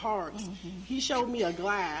stuff in our hearts. He showed me a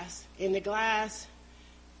glass. In the glass,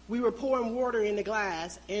 we were pouring water in the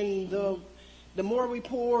glass, and the more we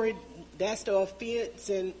poured, that's the offense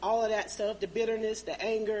and all of that stuff, the bitterness, the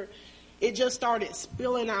anger, it just started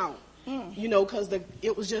spilling out, you know, because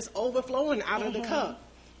it was just overflowing out of the cup.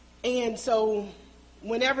 And so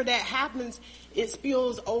whenever that happens, it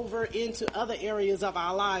spills over into other areas of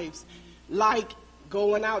our lives, like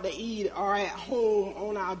going out to eat or at home,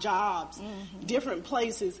 on our jobs, different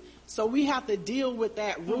places. So we have to deal with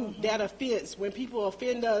that root, that offense. When people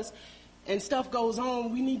offend us and stuff goes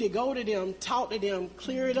on, we need to go to them, talk to them,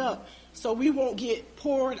 clear it up so we won't get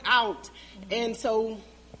poured out. And so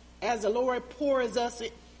as the Lord pours us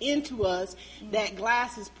into us, that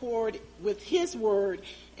glass is poured with His word,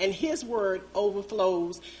 and His word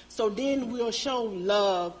overflows. So then we'll show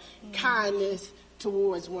love, kindness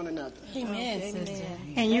towards one another. Amen, sister.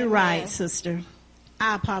 And you're right, sister.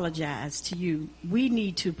 I apologize to you. We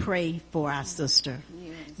need to pray for our sister.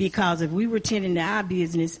 Because if we were tending to our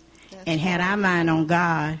business and had our mind on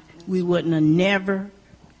God, we wouldn't have never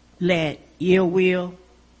let ill will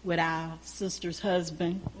with our sister's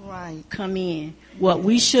husband come in. What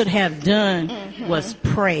we should have done was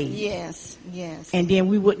pray. Yes, yes. And then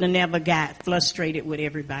we wouldn't have never got frustrated with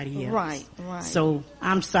everybody else. Right, right. So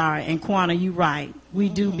I'm sorry. And Quana, you're right. We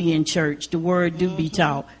do be in church. The word do be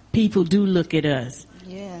taught. People do look at us.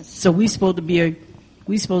 Yes. So we supposed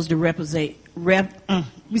to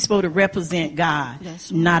represent God,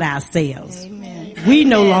 not ourselves. Amen. We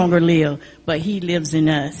no longer live, but He lives in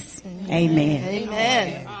us. Amen.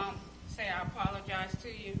 Amen. Say I apologize to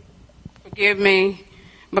you. forgive me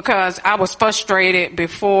because I was frustrated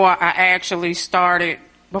before I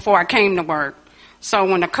came to work. So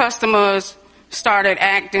when the customers started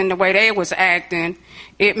acting the way they was acting,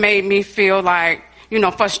 it made me feel like,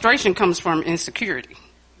 frustration comes from insecurity.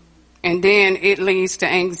 And then it leads to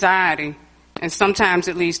anxiety, and sometimes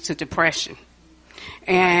it leads to depression.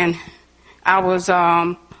 And I was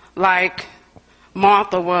like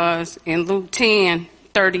Martha was in Luke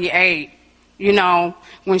 10:38.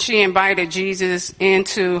 When she invited Jesus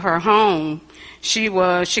into her home, she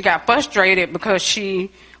got frustrated because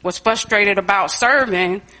she was frustrated about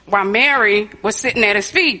serving while Mary was sitting at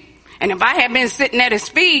his feet. And if I had been sitting at his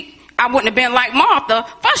feet, I wouldn't have been like Martha,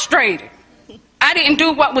 frustrated. I didn't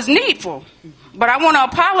do what was needful. But I want to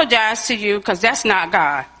apologize to you because that's not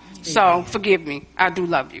God. So forgive me. I do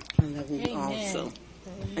love you. I love you also.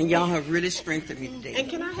 And y'all have really strengthened me today. And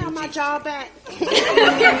can I have my job back?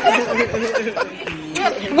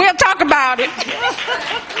 We'll talk about it.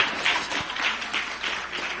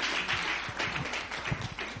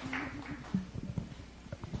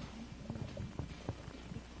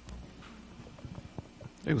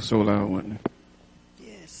 They were so loud, wasn't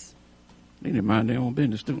they? Yes. They didn't mind their own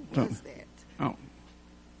business, too. What's that? Oh,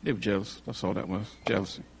 they were jealous. That's all that was.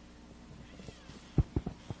 Jealousy.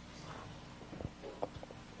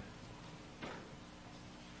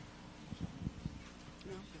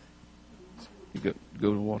 You go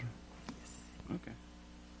to the water? Yes. Okay.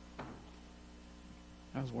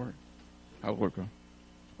 How's work? How's work going?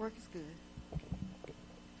 Work is good.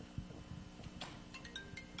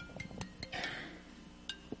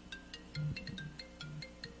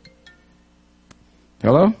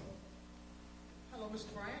 Hello? Hello,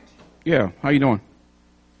 Mr. Bryant. Yeah, how you doing?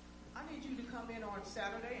 I need you to come in on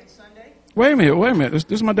Saturday and Sunday. Wait a minute. This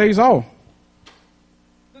is my days off.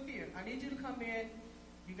 Look here, I need you to come in.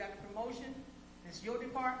 You got the promotion. It's your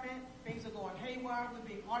department. Things are going haywire. We're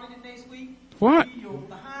being audited next week. What? You're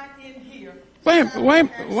behind in here. Wait a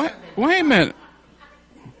minute.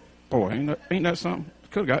 Boy, ain't that something?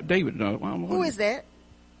 Could have got David done. Who is that?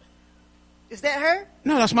 Is that her?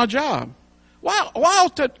 No, that's my job. Why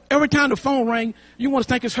every time the phone rings, you want to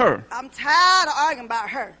think it's her? I'm tired of arguing about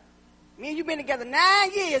her. Me and you been together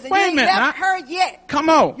 9 years, and Wait you a ain't minute, left her yet. Come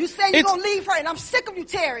on. You say you're going to leave her, and I'm sick of you,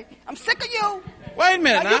 Terry. I'm sick of you. Wait a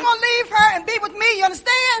minute now. You're going to leave her and be with me, you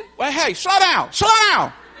understand? Well, hey, slow down.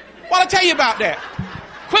 What'd I tell you about that?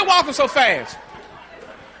 Quit walking so fast.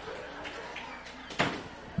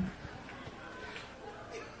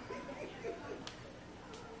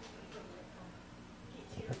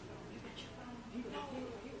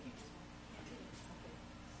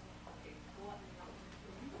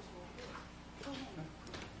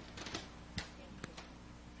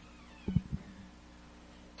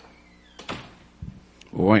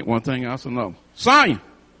 Well, ain't one thing else another. Sonya!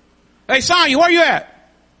 Hey, Sonya, where you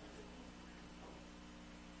at?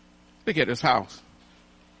 Look at this house.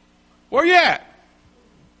 Where you at?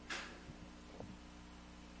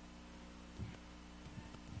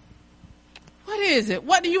 What is it?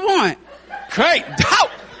 What do you want? Great.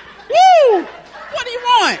 Woo! What do you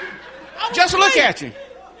want? Just look at you.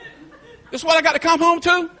 This what I got to come home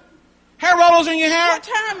to? Hair rollers in your hair? What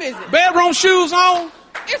time is it? Bedroom shoes on?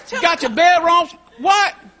 It's 10 You got your bedroom?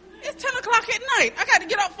 What? It's 10 o'clock at night. I got to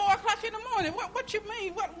get up 4 o'clock in the morning. What you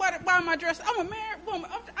mean? Why am I dressed? I'm a married woman.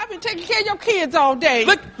 I've been taking care of your kids all day.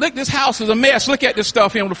 Look, this house is a mess. Look at this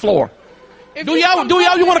stuff here on the floor. Do you ever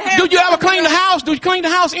clean the house? Do you clean the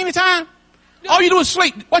house anytime? All you do is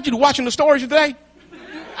sleep. What you do, watching the stories today?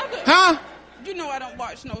 Huh? You know I don't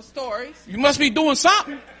watch no stories. You must be doing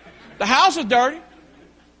something. The house is dirty.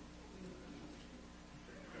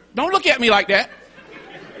 Don't look at me like that.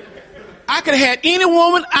 I could have had any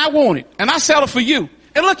woman I wanted, and I settled for you.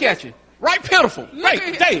 And look at you. Right pitiful.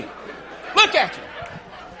 Right, Dave. Look at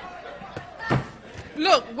you.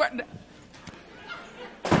 Look,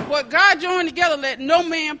 what God joined together, let no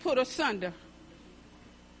man put asunder.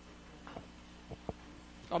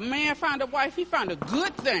 A man found a wife, he found a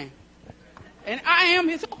good thing. And I am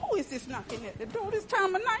his. Who is this knocking at the door this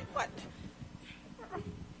time of night? What?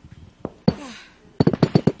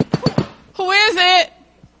 Who is it?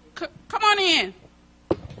 Come on in.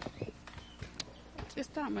 This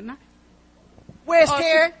time of night. Where's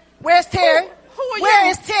Terry? Where's Terry? Who are you? Where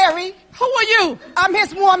is Terry? Who are you? I'm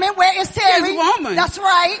his woman. Where is Terry? His woman? That's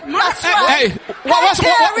right. That's right. Hey, what's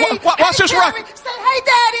this right? Say hey,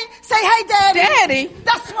 Daddy. Say hey, Daddy. Daddy?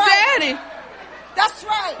 That's right. Daddy. That's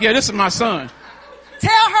right. Yeah, this is my son.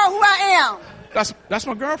 Tell her who I am. That's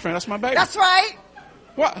my girlfriend. That's my baby. That's right.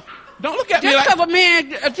 What? Don't look at me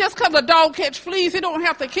like... Just because a dog catch fleas, he don't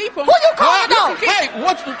have to keep them. Who you calling a dog? Hey,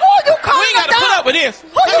 what? Who you calling We ain't got to put up with this. Who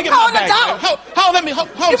you calling a dog?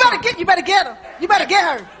 You better get her. You better get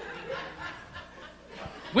her.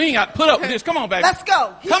 We ain't got to put up with this. Come on, baby. Let's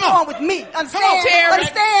go. He's Come on. going with me. Understand? Come on, Terry.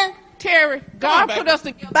 Understand? Terry, God on, put us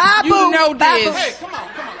together. Bye, You boo. know Bye, this. boo. Hey, come on.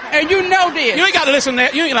 And you know this. You ain't got to listen to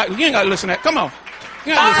that. You ain't got to listen to that. Come on.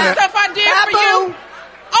 You ain't All got to listen the to that. stuff I did Bye, for you. boo.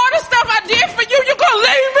 All the stuff I did for you, you gonna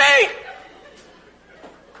leave me?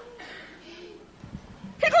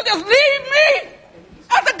 He gonna just leave me?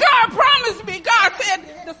 After God promised me, God said,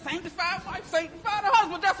 the sanctified wife, sanctified the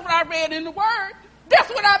husband. That's what I read in the Word. That's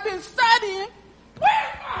what I've been studying.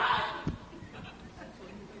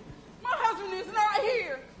 My husband is not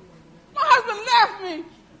here. My husband left me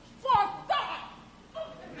for a thought.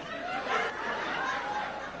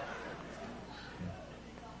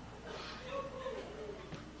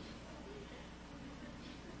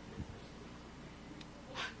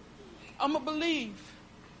 I'm going to believe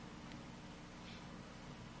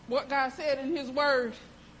what God said in his word,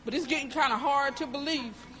 but it's getting kind of hard to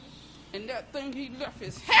believe. And that thing he left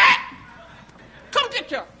his hat. Come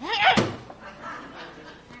get your hat.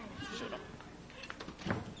 Shut up.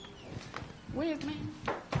 Where's man?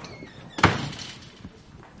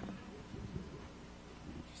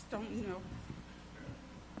 Just don't know.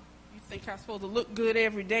 You think I'm supposed to look good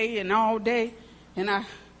every day and all day, and I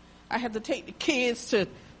have to take the kids to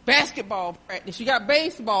basketball practice, you got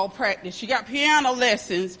baseball practice, you got piano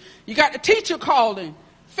lessons, you got the teacher calling,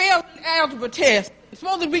 failed an algebra test, you're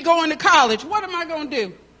supposed to be going to college. What am I going to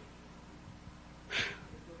do?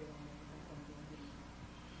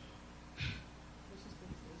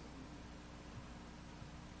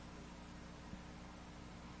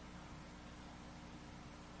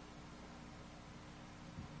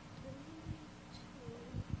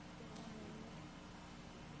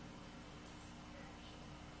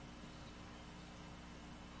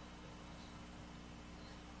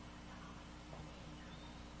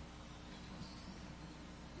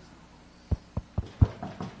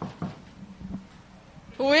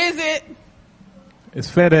 Who is it?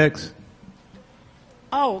 It's FedEx.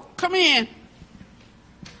 Oh, come in.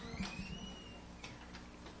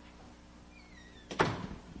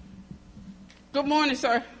 Good morning,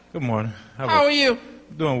 sir. Good morning. How are you?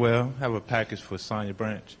 Doing well. Have a package for Sonia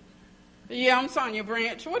Branch. Yeah, I'm Sonia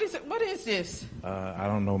Branch. What is it? What is this? I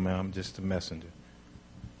don't know, ma'am. I'm just a messenger.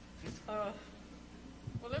 Well,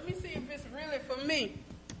 let me see if it's really for me.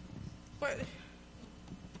 What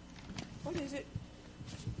is it?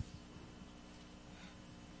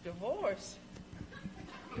 Divorce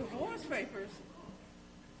papers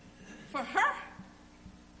for her.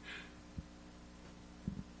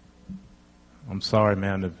 I'm sorry,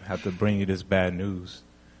 ma'am, to have to bring you this bad news.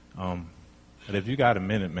 But if you got a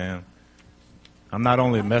minute, ma'am, I'm not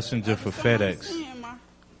only a messenger for FedEx.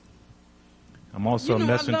 I'm also a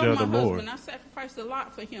messenger of the Lord. I sacrificed a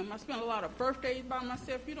lot for him. I spent a lot of birthdays by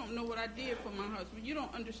myself. You don't know what I did for my husband. You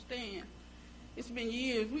don't understand. It's been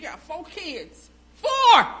years. We got 4 kids.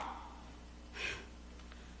 4!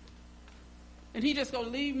 And he just gonna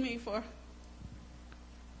leave me for...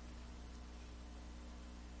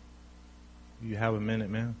 You have a minute,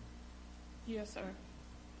 ma'am? Yes, sir.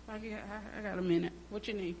 I got a minute. What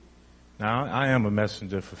you need? Now, I am a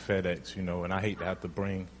messenger for FedEx, you know, and I hate to have to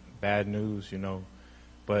bring bad news, you know,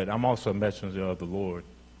 but I'm also a messenger of the Lord,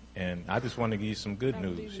 and I just want to give you some good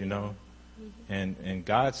news, you know. And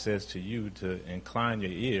God says to you to incline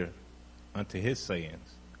your ear unto his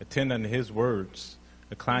sayings, attend unto his words,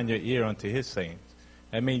 incline your ear unto his sayings.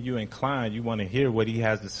 That means you incline, you want to hear what he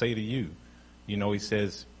has to say to you. You know, he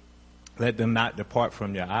says, let them not depart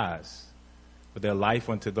from your eyes, but their life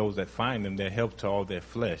unto those that find them, their help to all their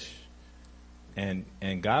flesh. And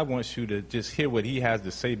God wants you to just hear what he has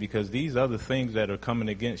to say, because these other things that are coming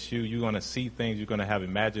against you, you're going to see things, you're going to have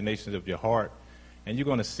imaginations of your heart, and you're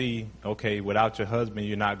going to see, okay, without your husband,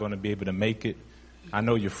 you're not going to be able to make it. I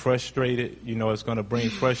know you're frustrated. You know, it's going to bring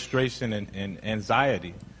frustration and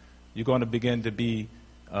anxiety. You're going to begin to be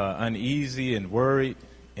uneasy and worried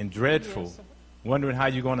and dreadful, wondering how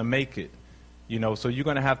you're going to make it. You know, so you're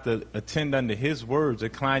going to have to attend unto his words,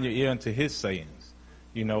 incline your ear unto his sayings.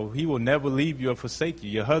 You know, he will never leave you or forsake you.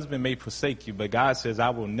 Your husband may forsake you, but God says, I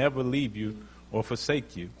will never leave you or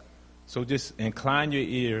forsake you. So just incline your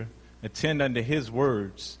ear, attend unto his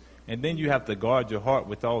words, and then you have to guard your heart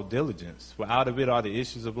with all diligence, for out of it are the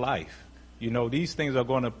issues of life. You know, these things are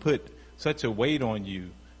going to put such a weight on you,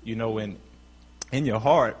 you know, in your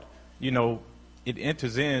heart. You know, it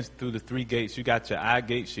enters in through the 3 gates. You got your eye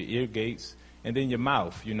gates, your ear gates, and then your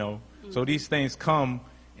mouth, you know. So these things come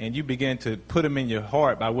and you begin to put them in your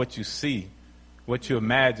heart by what you see, what you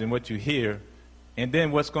imagine, what you hear, and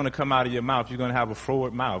then what's going to come out of your mouth? You're going to have a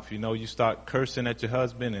forward mouth. You know, you start cursing at your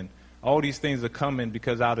husband, and all these things are coming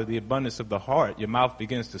because out of the abundance of the heart, your mouth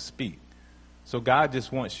begins to speak. So God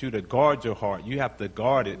just wants you to guard your heart. You have to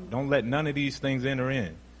guard it. Don't let none of these things enter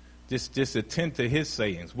in. Just attend to his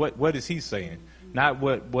sayings. What is he saying? Not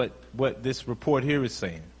what this report here is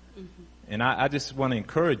saying. And I just want to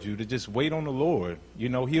encourage you to just wait on the Lord. You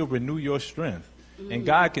know, he'll renew your strength. And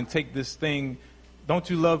God can take this thing. Don't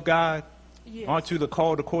you love God? Yes. Aren't you the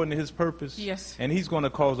called according to his purpose? Yes. And he's going to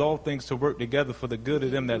cause all things to work together for the good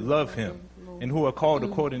of them that love him and who are called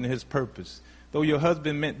according to his purpose. Though your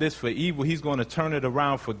husband meant this for evil, he's going to turn it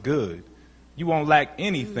around for good. You won't lack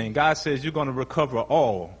anything. God says you're going to recover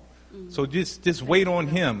all. So just wait on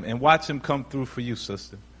him and watch him come through for you,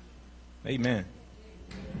 sister. Amen.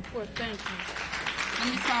 Well, thank you. Let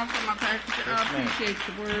me sign for my package. I appreciate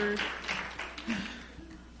the word.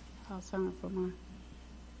 I'll sign for my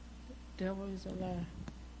devil is a lie.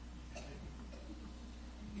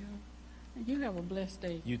 Yeah. You have a blessed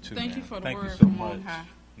day. You too. Thank man. you for the Thank word you so from much. on high.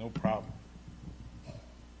 No problem.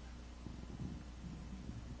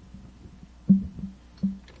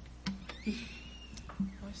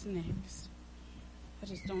 What's next? I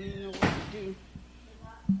just don't even know what to do.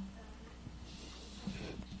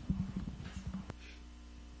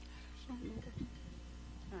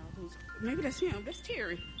 Maybe that's him. That's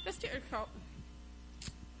Terry. That's Terry Carlton.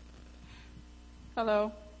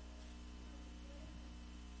 Hello.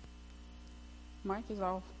 Mic is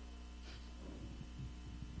off.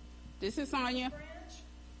 This is Sonia.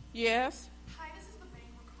 Yes. Hi, this is the bank.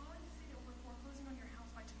 We're calling to say that we're foreclosing on your house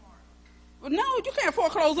by tomorrow. Well, no, you can't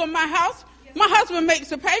foreclose on my house. Yes, my husband makes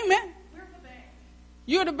the payment. We're the bank.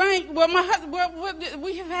 You're the bank. Well, my husband.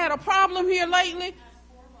 We have had a problem here lately.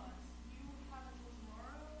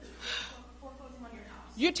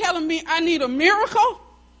 You're telling me I need a miracle?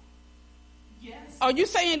 Yes. Are you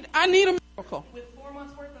saying I need a miracle? With 4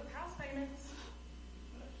 months worth of house payments.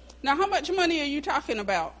 Now, how much money are you talking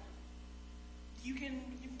about? You can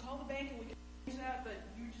call the bank and we can change that, but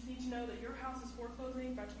you just need to know that your house is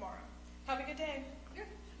foreclosing by tomorrow. Have a good day.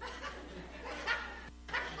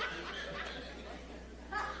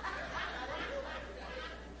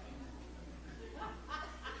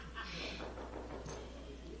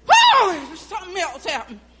 Oh, something else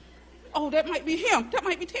happened. Oh, that might be him. That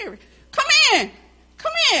might be Terry. Come in.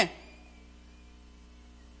 Come in.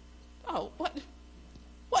 Oh, what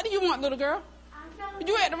do you want, little girl?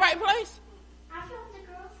 You at the right place? I found the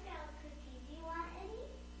Girl Scout cookie. Do you want any?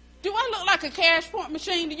 Do I look like a cash point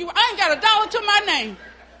machine to you? I ain't got $1 to my name.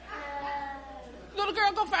 Little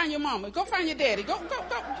girl, go find your mama. Go find your daddy. Go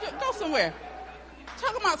somewhere.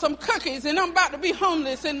 Talking about some cookies, and I'm about to be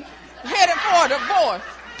homeless and headed for a divorce.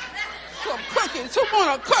 Some cookies. Who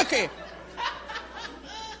want a cookie?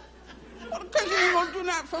 What a cookie ain't gonna do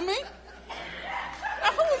nothing for me.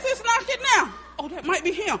 Now, who is this knocking now? Oh, that might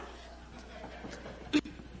be him.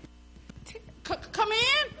 Come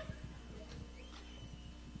in.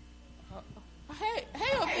 Hey,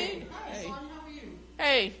 Opie. Hi, Sonia, how are you?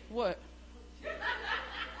 Hey, what?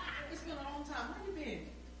 It's been a long time. Where you been?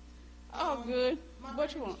 Oh, good.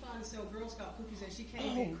 What you want? My daughter was trying to sell Girl Scout cookies, and she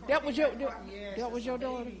came in. That was your Yes, that was your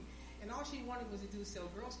daughter. Baby. And all she wanted was to do sell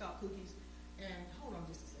Girl Scout cookies. And hold on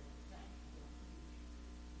just a second.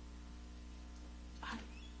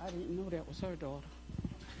 I didn't know that was her daughter.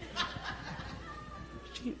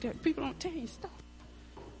 People don't tell you stuff.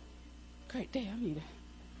 Great day, I need it.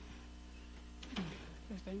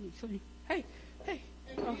 First I need clean. Hey.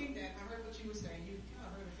 And reading that, I heard what you were saying. You kind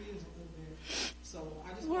of hurt her feelings a little bit. So I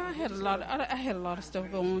just I had a lot of stuff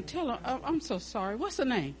going on. Tell her I'm so sorry. What's her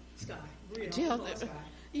name? Sky. Brielle. Sky.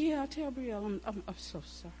 Yeah, tell Brielle I'm so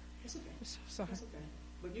sorry. It's okay. I'm so sorry. It's okay.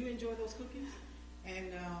 But you enjoy those cookies,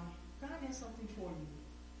 and God has something for you.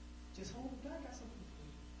 Just hold it. God got something for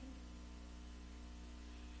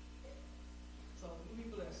you. So you be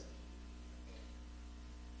blessed.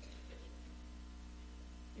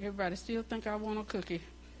 Everybody still think I want a cookie.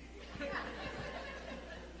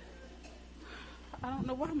 I don't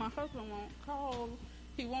know why my husband won't call.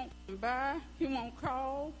 He won't buy. He won't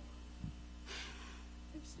call.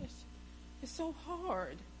 It's so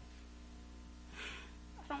hard.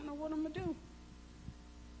 I don't know what I'm going to do.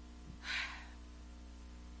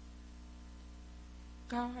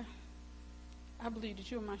 God, I believe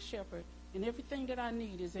that you're my shepherd, and everything that I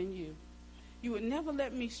need is in you. You would never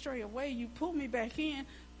let me stray away. You pull me back in,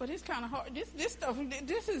 but it's kind of hard. This stuff,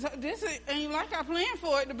 this ain't like I planned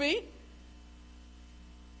for it to be.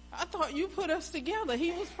 I thought you put us together.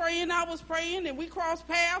 He was praying, I was praying, and we crossed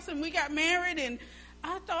paths, and we got married, and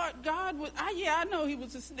I thought God was, I know he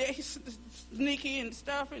was sneaky and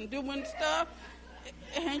stuff and doing stuff.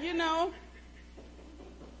 And, you know.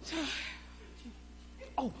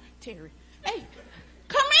 Oh, Terry. Hey,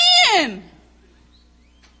 come in.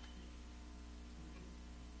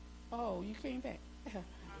 Oh, you came back.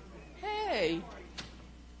 Hey.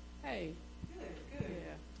 Hey. Good.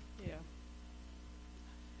 Yeah.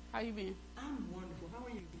 How you been? I'm wonderful. How are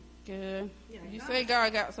you? Good. Yeah, You say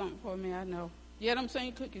God got something for me, I know. Yeah, them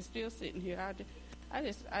same cookies still sitting here.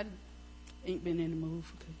 I ain't been in the mood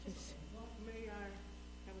for cookies. Well, may I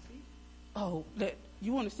have a seat? Oh,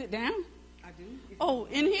 you want to sit down? I do. Oh,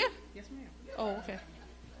 in here? Yes, ma'am. Oh, okay.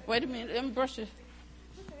 Wait a minute. Let me brush it.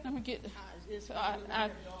 Let me get.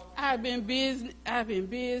 I've been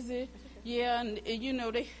busy. Yeah, and you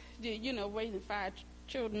know they raising 5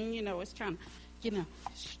 children. You know it's trying to,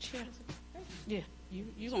 Yeah,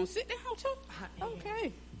 you gonna sit down too?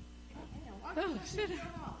 Okay. Oh, sit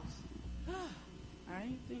down. I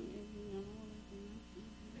ain't thinking.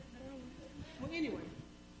 Well, anyway,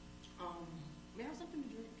 may I have something to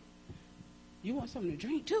drink? You want something to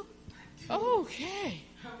drink too? Okay.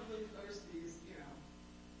 I'm really thirsty, you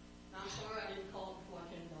know. I'm sorry I didn't call before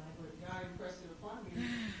I came by, but God impressed it upon me.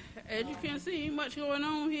 As you can see, ain't much going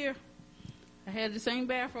on here. I had the same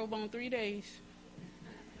bathrobe on 3 days.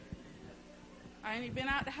 I ain't even been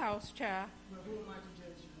out the house, child. But who am I to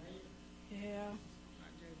judge you, right? Yeah.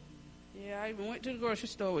 Yeah, I even went to the grocery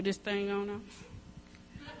store with this thing on.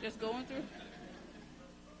 Just going through.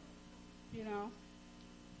 You know.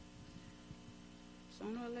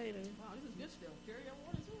 Sooner or later. Wow, this is good stuff. Carry your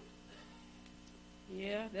water too.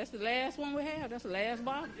 Yeah, that's the last one we have. That's the last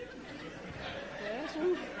bottle. Last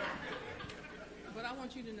one. But I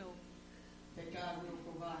want you to know that God will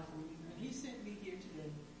provide for you. And he sent me here today.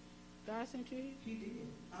 God sent you here? He did.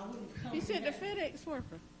 I wouldn't come. He sent the FedEx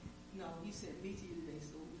worker. No, he sent me to you today.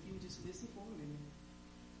 So if you would just listen for a minute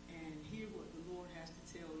and hear what the Lord has to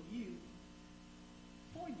tell you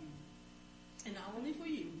for you. And not only for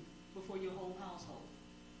you, but for your whole household.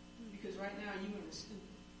 Because right now you're in a stoop.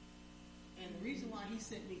 And the reason why he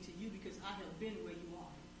sent me to you, because I have been where you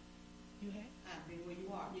are. You have? I've been where you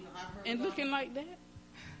are. You know, I've heard and about looking like that?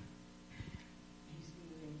 He's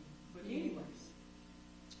good. But anyways,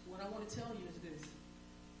 what I want to tell you is this.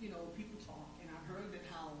 You know, people talk, and I've heard that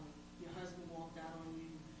how your husband walked out on you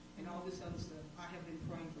and all this other stuff. I have been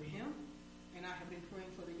praying for him, and I have been praying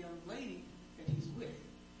for the young lady that he's with.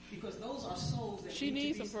 Because those are souls that she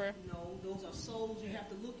need needs to be, some prayer. No, those are souls. You have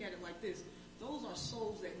to look at it like this. Those are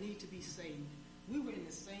souls that need to be saved. We were in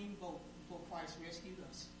the same boat before Christ rescued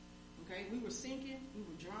us. Okay? We were sinking. We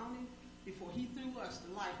were drowning before he threw us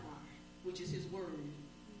the lifeline, which is his word.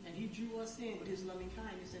 And he drew us in with his loving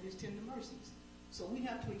kindness and his tender mercies. So we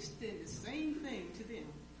have to extend the same thing to them.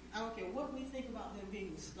 I don't care what we think about them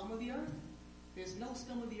being the scum of the earth. There's no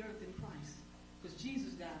scum of the earth in Christ. Because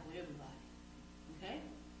Jesus died for everybody. Okay?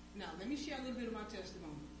 Now, let me share a little bit of my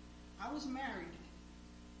testimony. I was married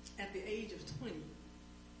at the age of 20.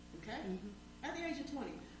 Okay? Mm-hmm. At the age of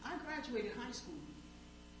 20. I graduated high school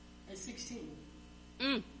at 16.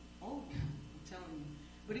 Oh, I'm telling you.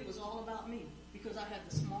 But it was all about me. Because I had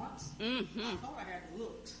the smarts. Mm-hmm. I thought I had the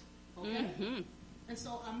looks. Okay? Mm-hmm. And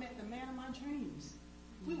so I met the man of my dreams.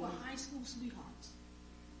 We were high school sweethearts.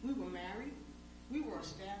 We were married. We were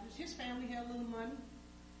established. His family had a little money.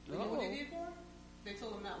 You know what they did for him? They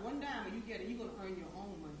told him, not one dime when you get it, you're going to earn your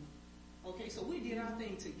own money. Okay, so we did our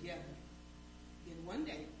thing together. Then one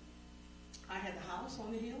day, I had the house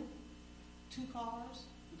on the hill, 2 cars.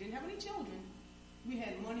 We didn't have any children. We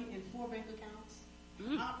had money in 4 bank accounts.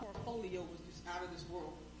 Our portfolio was just out of this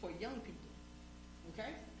world for young people.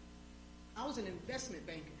 Okay? I was an investment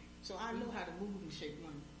banker, so I know how to move and shape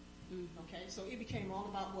money. Okay? So it became all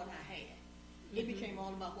about what I had. It became all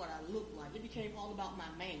about what I looked like. It became all about my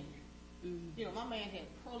man. You know, my man had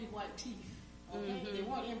pearly white teeth. Okay? They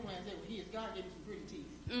weren't implants, they were his. God gave him some pretty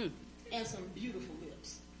teeth. And some beautiful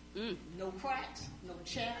lips. No cracks, no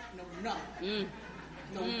chaff, no nothing.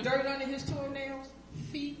 No dirt under his toenails,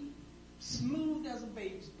 feet smooth as a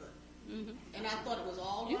baby's butt. And I thought it was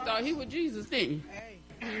all You right. thought he was Jesus, didn't you? Hey,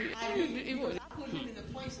 I put him in the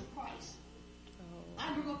place of Christ.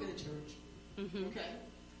 I grew up in the church. Okay?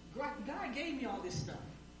 God gave me all this stuff.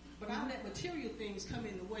 But I let material things come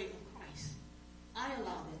in the way of Christ. I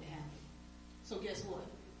allowed that to happen. So guess what?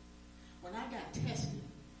 When I got tested,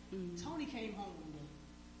 Tony came home one day.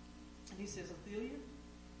 And he says, Ophelia,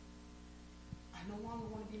 I no longer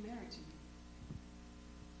want to be married to you.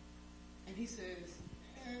 And he says,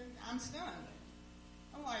 I'm stunned.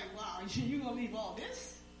 I'm like, wow, you going to leave all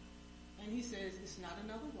this? And he says, it's not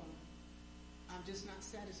another woman. I'm just not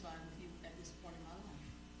satisfied with you at this point in my life.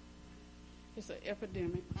 It's an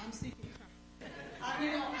epidemic. I'm seeking.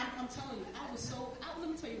 I'm telling you, I was so. Let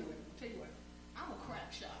me tell you what. I'm a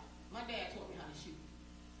crack shot. My dad taught me how to shoot.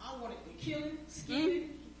 I wanted to kill him, skin him,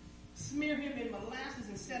 smear him in molasses,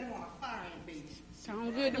 and set him on a fire ant bait.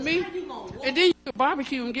 Sounds good to me. And then you can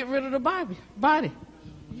barbecue and get rid of the body.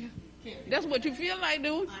 Yeah. That's what you feel like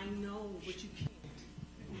doing. I know, but you can't.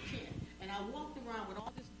 You can't. And I walked around with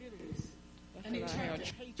all this bitterness, and it turned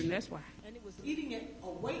to hatred. And that's why. And it was eating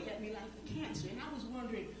away at me like cancer. And I was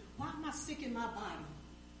wondering, why am I sick in my body?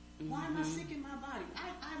 Why am I sick in my body?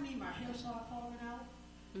 I mean, my hair started falling out.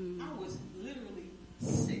 I was literally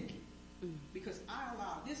sick because I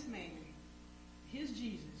allowed this man, his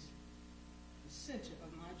Jesus, the center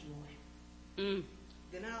of my joy.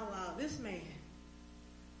 Then I allowed this man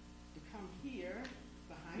to come here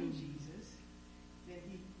behind Jesus. Then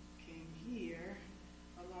he came here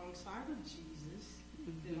alongside of Jesus.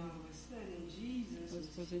 Then all of a sudden,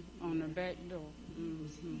 Jesus was on the back door. He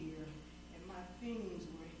was here, and my things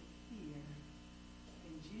were here,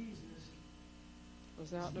 and Jesus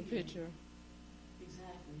was out the picture.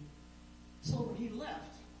 Exactly. So when he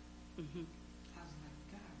left, I was like,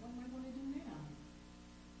 God, what am I going to do now?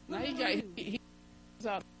 Now he was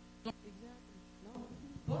out. Exactly. No,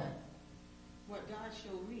 but what God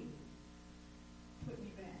showed me put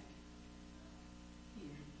me back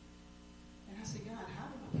here. And I said, God, how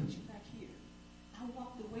did I put you back here? I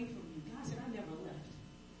walked away from you. God said, I never left.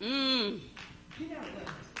 He never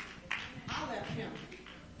left. I left him.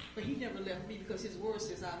 But he never left me because his word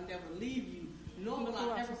says, I'll never leave you, nor will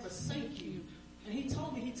I ever forsake you. And he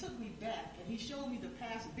told me, he took me back, and he showed me the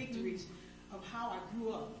past victories of how I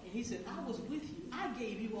grew up. And he said, I was with you. I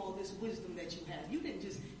gave you all this wisdom that you have. You didn't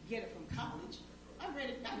just get it from college. I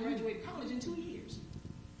graduated college in 2 years.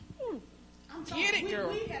 I'm talking, get it, girl.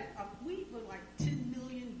 We were like 10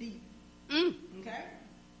 million deep. Okay?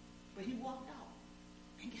 But he walked out.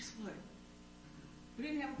 And guess what? We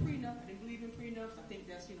didn't have a prenup. I didn't believe in prenups. I think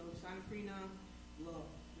that's, sign a prenup. Love.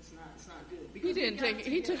 It's not good. Because he didn't take it.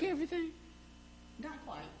 He took everything? Not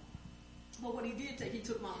quite. But what he did take, he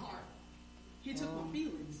took my heart. He took my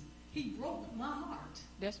feelings. He broke my heart.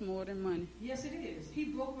 That's more than money. Yes, it is. He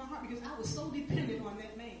broke my heart because I was so dependent on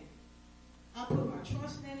that man. I put my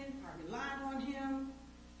trust in him. I relied on him.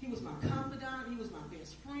 He was my confidant. He was my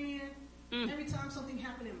best friend. Every time something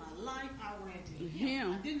happened in my life, I ran to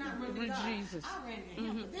him. I did not run to God. Jesus. I ran to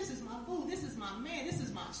him. But this is my boo. This is my man. This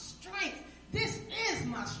is my strength. This is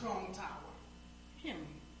my strong tower. Him.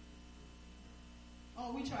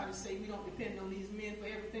 Oh, we try to say we don't depend on these men for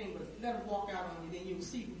everything, but let them walk out on you, then you'll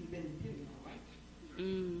see who you've been depending on, right?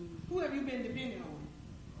 Who have you been depending on?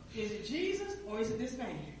 Is it Jesus or is it this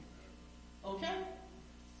man? Okay?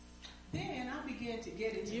 Then I began to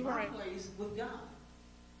get into my place with God.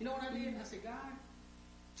 You know what I did? I said, God,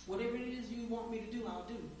 whatever it is you want me to do, I'll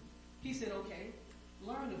do. He said, okay,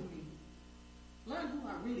 learn of me. Learn who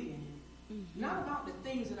I really am. Not about the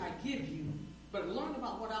things that I give you, but learn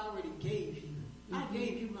about what I already gave you. I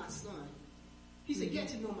gave you my son. He said, get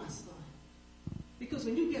to know my son. Because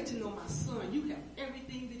when you get to know my son, you have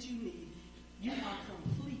everything that you need. You are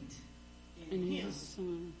complete in him.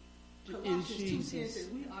 Son. Colossians 2:10 says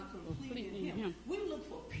we are complete in him. We look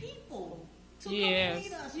for people to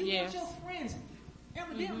complete us. You want your friends.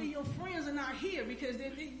 Evidently, your friends are not here because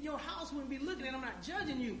your house wouldn't be looking at them. I'm not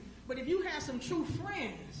judging you. But if you have some true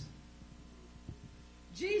friends,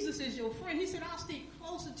 Jesus is your friend. He said, I'll stick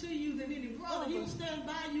closer to you than any brother. He'll stand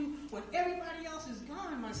by you when everybody else is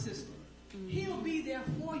gone, my sister. He'll be there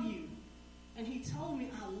for you. And he told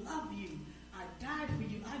me, I love you. I died for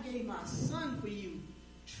you. I gave my son for you.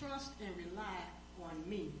 Trust and rely on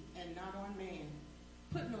me and not on man.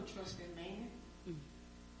 Put no trust in man.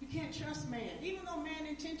 You can't trust man. Even though man's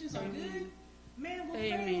intentions are good, man will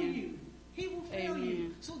fail you. He will fail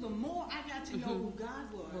you. So the more I got to know who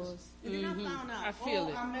God was, and then I found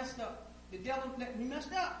out, I messed up. The devil let me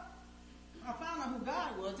messed up. I found out who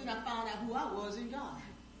God was, then I found out who I was in God.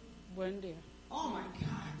 One day. Oh my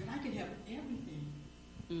God, that I could have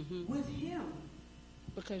everything with him.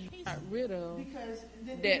 Because you got rid of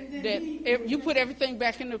that you put everything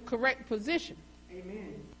back in the correct position.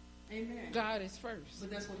 Amen. Amen. God is first. But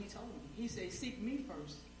that's what he told me. He said, seek me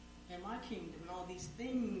first and my kingdom, and all these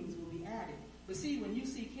things will be added. But see, when you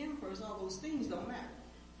seek him first, all those things don't matter.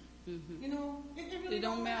 You know, it really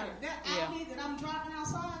don't matter. That Audi that I'm driving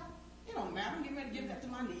outside, it don't matter. I'm getting ready to give that to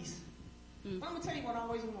my niece. But I'm going to tell you what I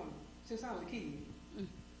always wanted since I was a kid.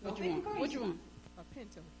 What you want? What you want? A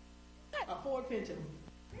Pinto. A Ford Pinto.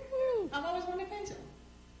 I've always wanted a Pinto.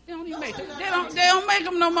 They don't make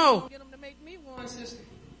them no more. Get them to make me one, sister.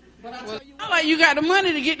 But I well, tell you I like you got the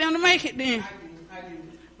money to get them to make it then. I do.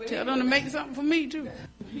 But Tell them to make something for me too.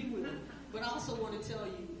 He will. But I also want to tell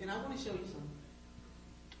you, and I want to show you something.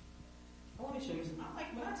 I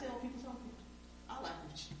when I tell people something, I like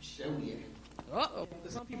to show you. Uh-oh.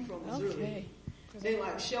 Because some people from Missouri, they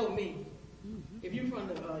like show me. If you're from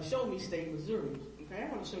the show me state, Missouri, okay, I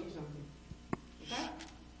want to show you something. Okay?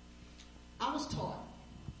 I was taught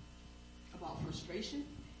about frustration,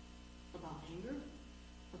 about anger,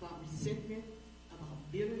 about resentment,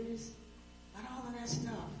 about bitterness, about all of that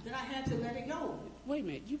stuff. That I had to let it go. Wait a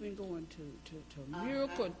minute, you've been going to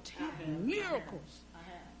miracles. I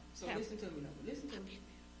have. So listen to me now. Listen to me.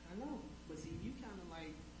 I know. But see, you kind of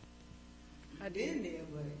like, I've been there,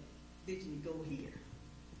 but did you go here?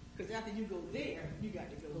 Because after you go there, you got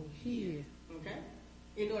to go here. Okay?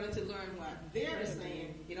 In order to learn what they're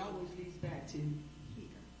saying, it always leads back to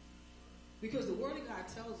here. Because the Word of God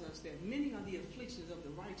tells us that many are the afflictions of the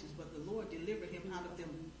righteous, but the Lord delivered him out of them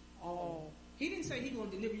all. He didn't say he's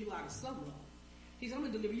going to deliver you out of some of them. He's going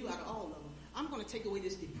to deliver you out of all of them. I'm going to take away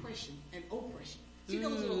this depression and oppression. See,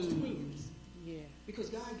 those are those twins. Yeah. Because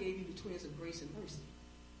God gave you the twins of grace and mercy.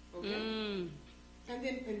 Okay? And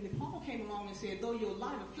then Paul came along and said, though your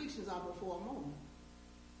light afflictions are but for a moment.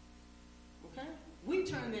 Okay? We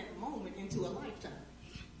turn that moment into a lifetime.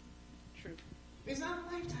 True. It's not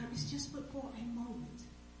a lifetime. It's just but for a moment.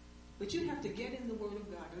 But you have to get in the Word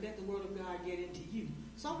of God and let the Word of God get into you.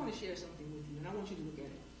 So I want to share something with you, and I want you to look at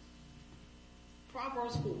it.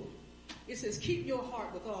 Proverbs 4. It says, keep your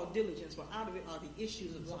heart with all diligence, for out of it are the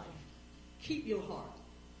issues of life. Keep your heart.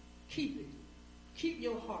 Keep it. Keep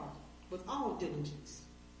your heart with all diligence.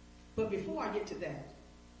 But before I get to that,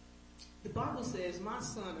 the Bible says, my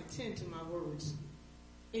son, attend to my words.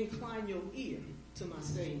 Incline your ear to my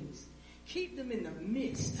sayings. Keep them in the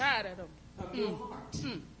midst of your heart.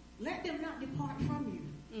 Let them not depart from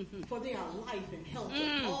you. For they are life and health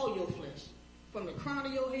of all your flesh. From the crown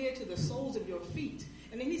of your head to the soles of your feet.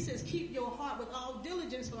 And then he says, keep your heart with all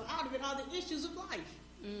diligence, for out of it are the issues of life.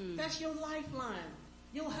 That's your lifeline.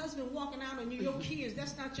 Your husband walking out on you, your kids,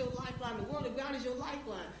 that's not your lifeline. The Word of God is your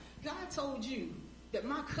lifeline. God told you that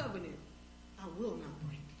my covenant I will not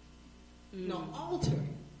break. Nor alter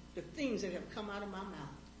the things that have come out of my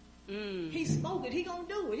mouth. He spoke it. He gonna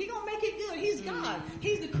do it. He gonna make it good. He's God.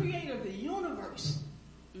 He's the creator of the universe.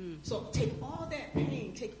 So take all that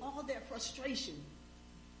pain, take all that frustration,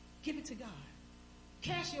 give it to God.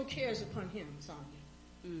 Cast your cares upon him,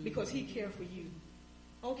 Sonia, because he cared for you.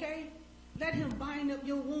 Okay? Let him bind up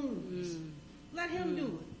your wounds. Let him do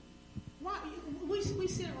it. Why we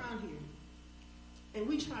sit around here and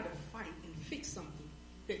we try to fight and fix something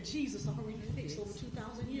that Jesus already fixed over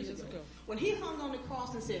 2,000 years ago. When he hung on the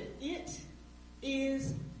cross and said, it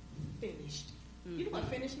is finished. You know what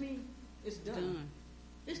finished means? It's done.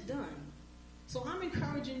 It's done. So I'm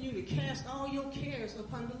encouraging you to cast all your cares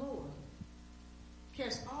upon the Lord.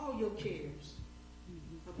 Cast all your cares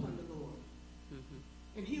upon the Lord.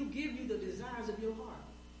 And he'll give you the desires of your heart.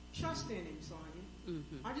 Trust in him, Sonia.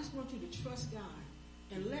 I just want you to trust God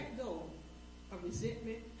and let go of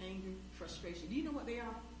resentment, anger, frustration. Do you know what they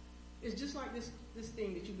are? It's just like this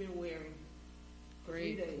thing that you've been wearing for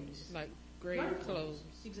 3 days. Like gray clothes.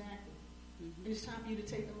 Exactly. And it's time for you to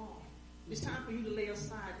take them off. It's time for you to lay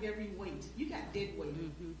aside every weight. You got dead weight.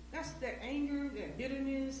 That's that anger, that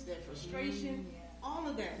bitterness, that frustration, all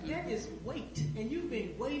of that. That is weight. And you've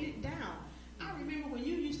been weighted down. I remember when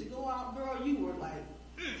you used to go out, girl, you were like,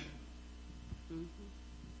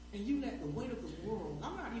 and you let the weight of the world.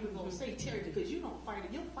 I'm not even going to say Terry because you don't fight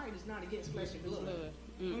it. Your fight is not against flesh and blood.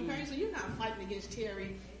 Okay, so you're not fighting against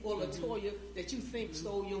Terry or LaToya that you think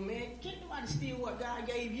stole your man. Can't nobody steal what God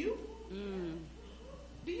gave you.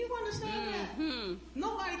 Do you understand that?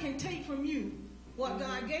 Nobody can take from you what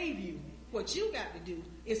God gave you. What you got to do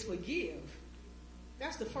is forgive.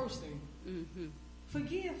 That's the first thing.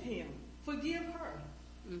 Forgive him. Forgive her.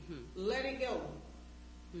 Let it go.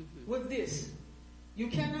 With this, you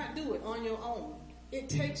cannot do it on your own. It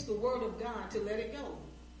takes the Word of God to let it go.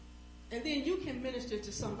 And then you can minister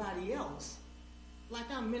to somebody else like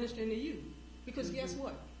I'm ministering to you. Because guess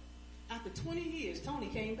what? After 20 years, Tony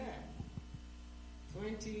came back.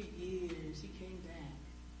 20 years, he came back.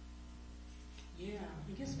 Yeah,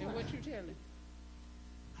 and guess what? And what you telling?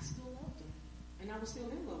 I still loved him. And I was still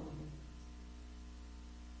in love with him.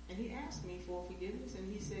 And he asked me for forgiveness,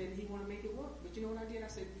 and he said he wanted to make it work. But you know what I did? I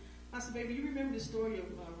said, baby, you remember the story of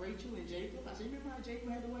Rachel and Jacob? I said, you remember how Jacob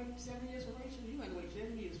had to wait 7 years for Rachel? You had to wait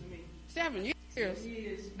 7 years for me. 7 years? 7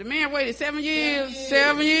 years. The man waited 7 years?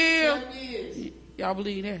 7 years? Y'all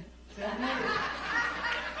believe that? 7 years.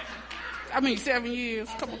 I mean, 7 years.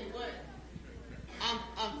 Come on.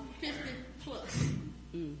 I'm 50 plus.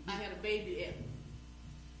 I had a baby at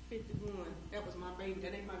 51. That was my baby.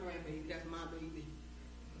 That ain't my grandbaby. That's my baby.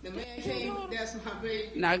 The man came. That's my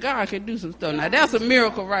baby. Now God can do some stuff. Now that's a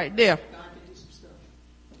miracle right there. God can do some stuff.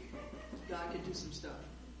 God can do some stuff.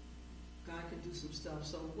 God can do some stuff.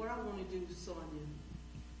 So what I want to do, Sonia,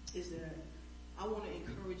 is that I want to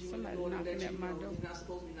encourage you in the Lord and let you know. You're not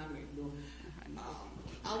supposed to be knocking at the door.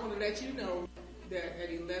 I want to let you know that at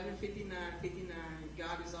 11:59,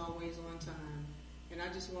 God is always on time. And I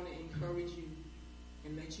just want to encourage you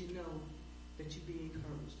and let you know that you be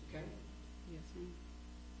encouraged, okay? Yes, ma'am.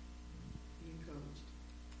 Be encouraged.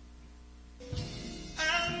 I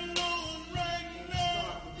know right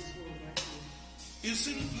now it's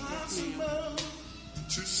impossible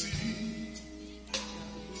to see.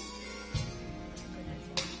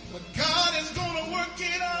 But God is going to work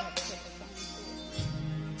it out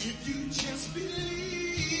if you just believe.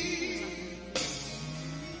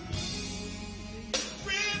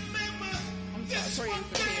 Remember, this one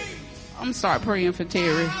thing. I'm sorry, praying for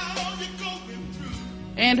Terry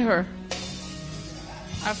and her.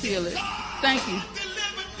 I feel it. Thank you.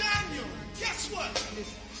 Deliver Daniel. Guess what?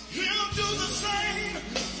 He'll do the same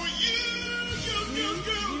for you.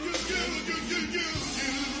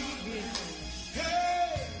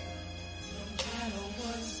 Hey. No matter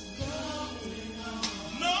what's going on.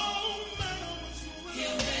 No matter what's going on.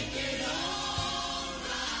 He'll make it all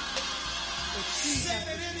right. Said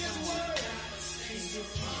it in his word.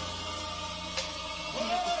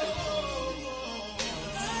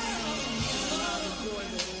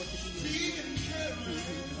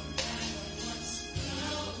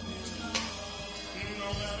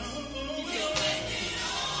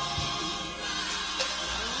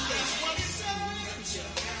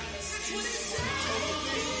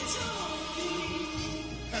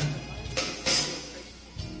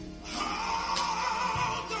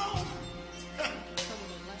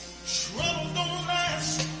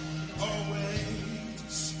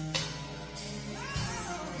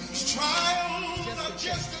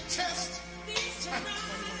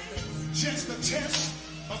 Just a test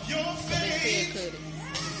of your faith.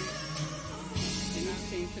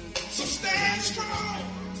 So stand strong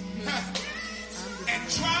and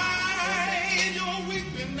dry your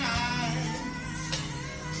weeping eyes.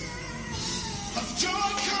 'Cause joy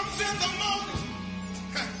comes in the morning,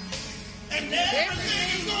 and everything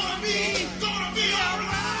is gonna be all right.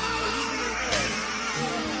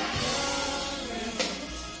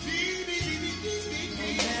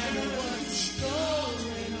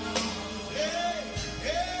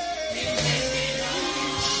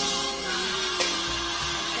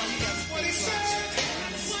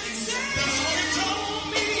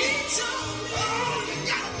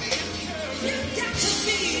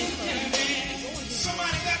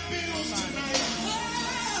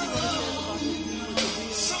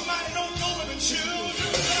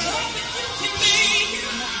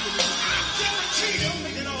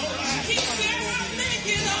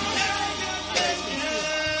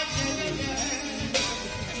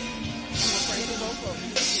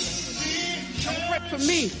 For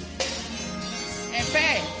me and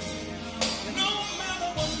fast. No matter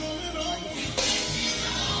what's going on,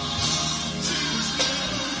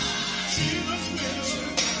 Jesus will.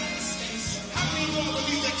 How many more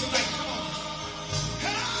believe that tonight? Come on.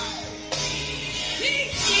 Hey! He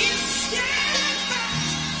is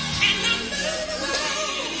steadfast and unmovable.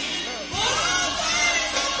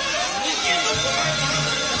 Always in the world.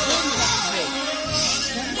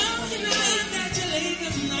 No denying that you lay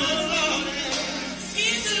the night.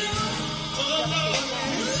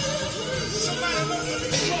 Somebody wants to be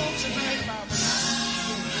strong tonight.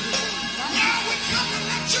 Now we come to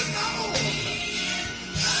let you know.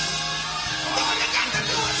 All you got to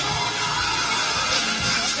do is hold on.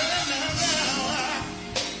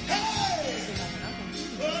 Hey!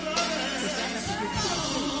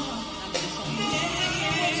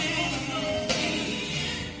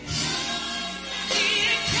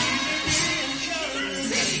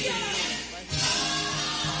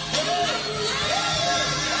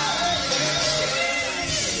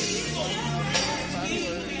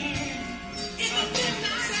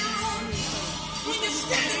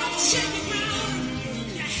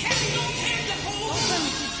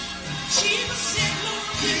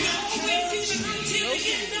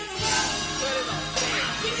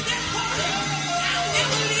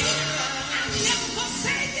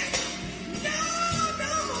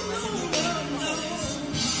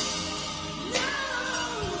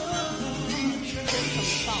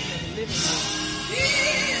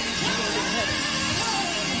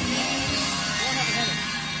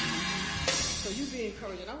 So you be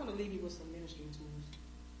encouraged. And I want to leave you with some ministering tools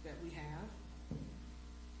that we have.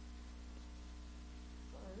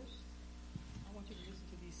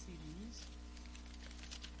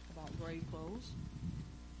 grave clothes.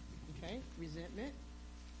 Okay, resentment.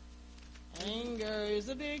 Anger is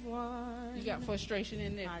a big one. You got frustration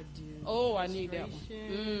in there? I do. Oh, I need that one.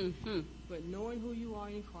 Frustration. But knowing who you are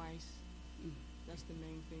in Christ, that's the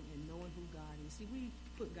main thing, and knowing who God is. See, we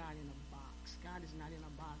put God in a box. God is not in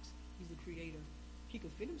a box. He's the creator. He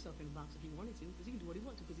could fit himself in a box if he wanted to, because he can do what he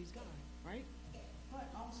wants to, because he's God, right? But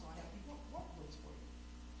also, I have to work words for you.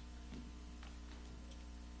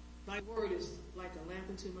 Thy word is like a lamp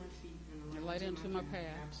unto my feet and a light unto my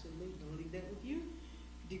path. Absolutely. I'll leave that with you.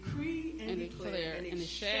 Decree and declare, and it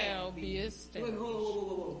shall be established. Wait,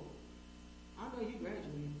 whoa. I know you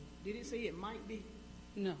graduated. Did it say it might be?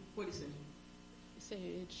 No. What did it say? It said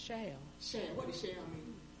it shall. Shall. What does shall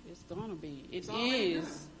mean? It's gonna be. It is.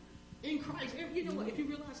 Done. In Christ. You know what? If you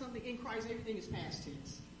realize something, in Christ, everything is past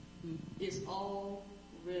tense. It's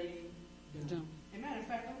already done. As a matter of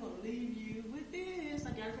fact, I'm going to leave you with this.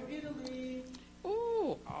 I got it from Italy.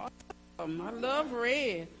 Ooh, awesome. I love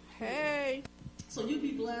red. Hey. So you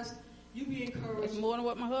be blessed. You be encouraged. It's more than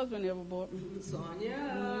what my husband ever bought me.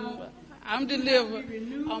 Sonia. I'm delivered.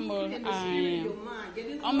 I'm going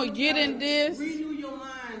to get in this. Renew your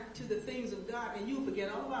mind to the things of God, and you'll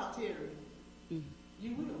forget all about Terry.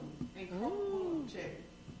 You will. And come check.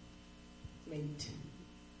 Late.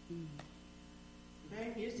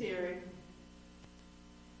 Okay, here's Terry.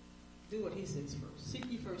 Do what he says first. Seek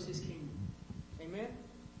ye first his kingdom. Amen?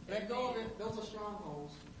 Let go of it. Those are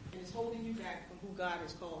strongholds. And it's holding you back from who God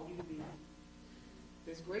has called you to be.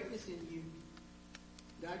 There's greatness in you.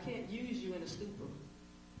 God can't use you in a stupor.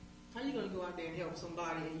 How are you going to go out there and help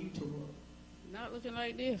somebody and you tore up? Not looking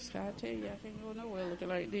like this. I tell you, I can't go nowhere looking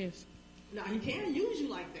like this. Now, he can use you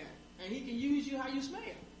like that. And he can use you how you smell.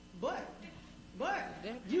 But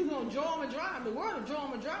you're going to draw them and drive them. The word will draw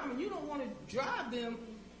them and drive them. And you don't want to drive them,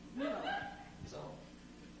 So,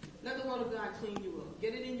 let the word of God clean you up.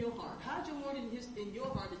 Get it in your heart. Hide your word in your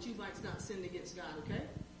heart that you might not sin against God, okay?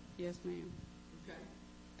 Yes, ma'am. Okay.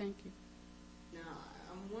 Thank you. Now,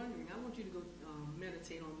 I'm wondering, I want you to go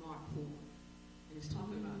meditate on Mark 4. And it's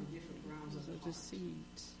talking about the different grounds of the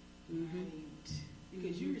seeds. Right.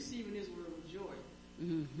 Because you're receiving this word with joy.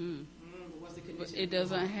 What's the condition? But it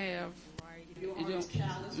doesn't have. Right. If your heart is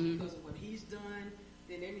callous because of what he's done,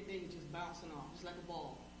 then everything is just bouncing off, just like a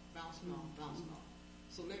ball, bouncing off.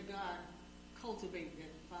 So let God cultivate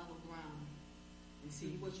that fallow ground. And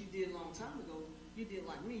see what you did a long time ago. You did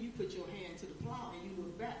like me. You put your hand to the plow and you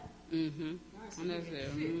look back. God said you can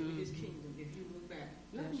fit with his kingdom if you look back.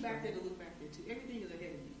 Nothing back there to look back there to. Everything is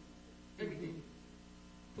ahead of you. Everything.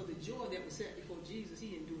 For the joy that was set before Jesus,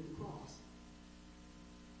 he endured the cross.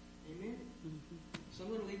 Amen? So I'm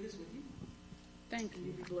going to leave this with you. Thank you.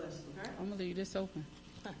 You be blessed, okay? I'm going to leave this open.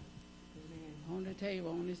 On the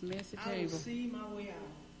table, on this messy table. I will see my way out.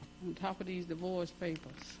 On top of these divorce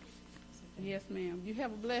papers. Yes, ma'am. You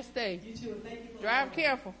have a blessed day. You too. Thank you for Drive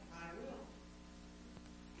careful. I will.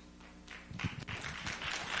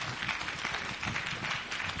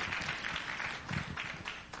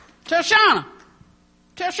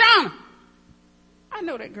 Tershana. I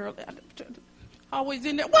know that girl. Always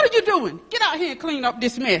in there. What are you doing? Get out here and clean up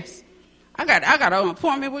this mess. I got an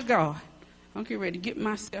appointment with God. I'm getting ready to get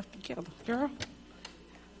myself together, girl.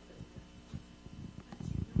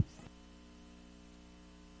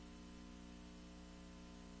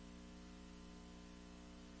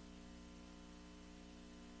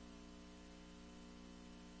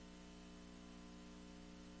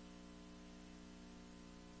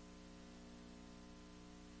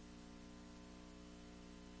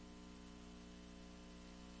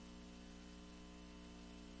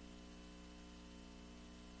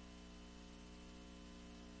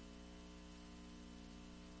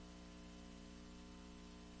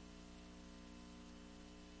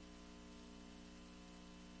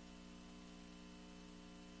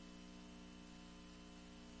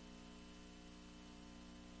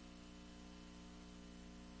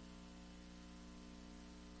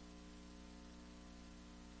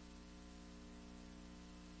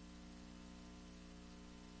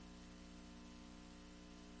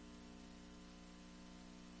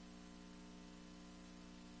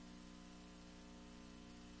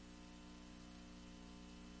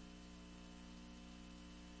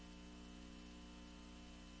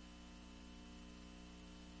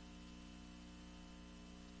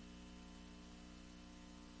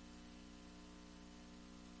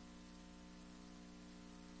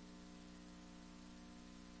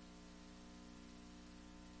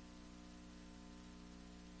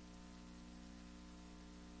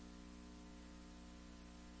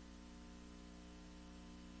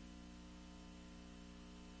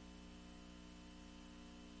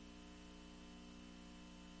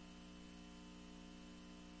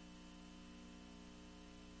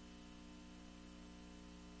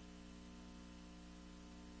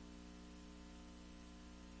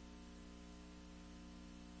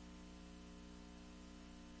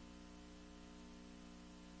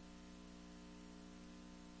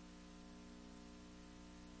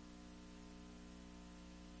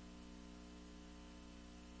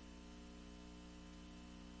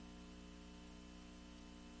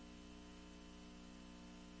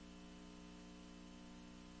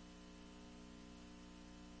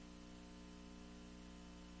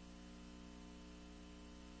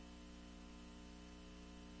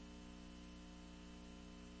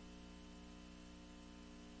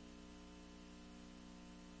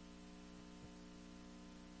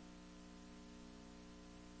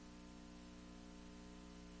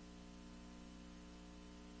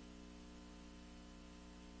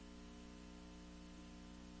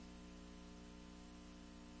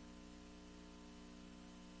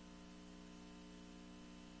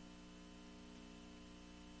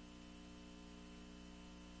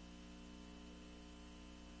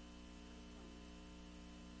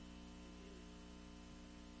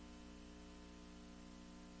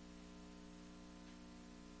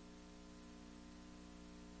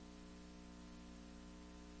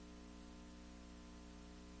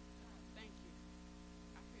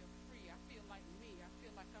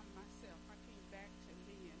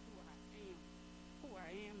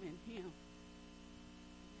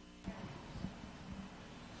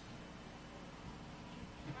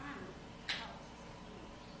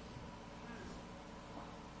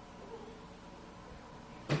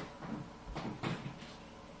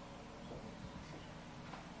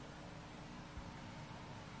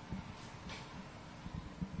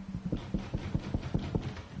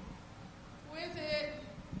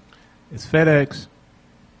 It's FedEx.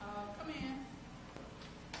 Come in.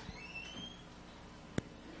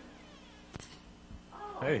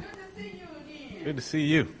 Hey. Good to see you again. Good to see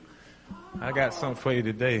you. I got something for you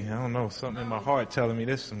today. I don't know, something in my heart telling me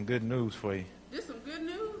there's some good news for you. This some good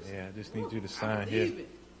news? Yeah, I just need you to sign I here. believe it.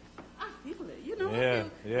 I feel it. You know, Yeah,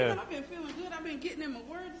 yeah. I've been feeling good. I've been getting in my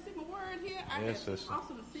word. You see my word here? I Yes, have sister.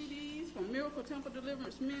 awesome CDs from Miracle Temple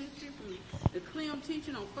Deliverance Ministry, from the Clem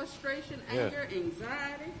teaching on frustration, Yeah. anger,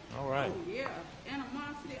 anxiety. All right. Oh, yeah.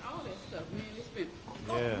 Animosity, all that stuff, man. It's been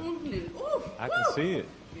Yeah. moving. Ooh, I can see it.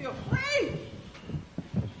 Feel free.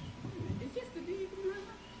 Is this the deed from her?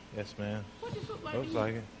 Yes, ma'am. What this look like? Looks to you?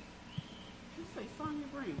 like it. You say Sonya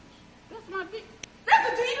Branch. That's my deed. That's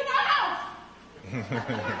the deed of my house.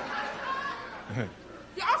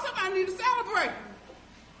 Y'all, somebody need to celebrate.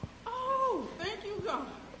 Oh, thank you, God.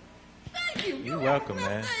 Thank you. You're welcome,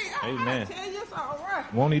 man. Amen. I tell you, it's all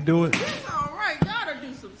right. Won't he do it? It's all right. God will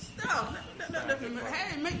do some stuff.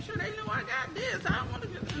 Hey, make sure they know I got this. I don't want to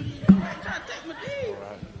just try to take my deed. All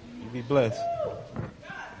right. You be blessed.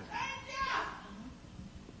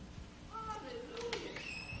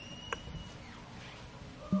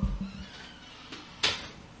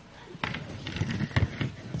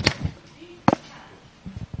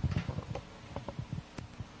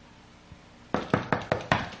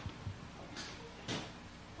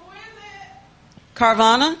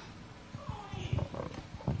 Carvana?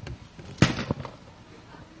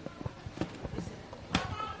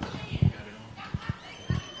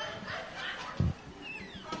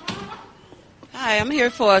 Hi, I'm here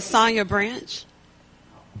for Sonya Branch.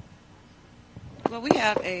 Well, we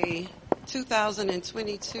have a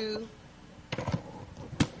 2022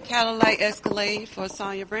 Cadillac Escalade for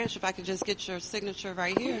Sonya Branch. If I could just get your signature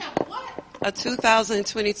right here. A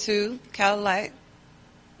 2022 Cadillac.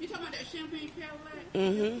 You talking about that champagne Cadillac?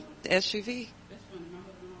 Mm-hmm. The SUV. That's funny. My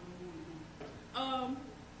husband always wanted one.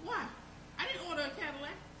 Why? I didn't order a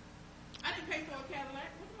Cadillac. I didn't pay for a Cadillac.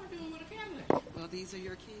 What am I doing with a Cadillac? Well, these are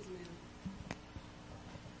your keys, ma'am.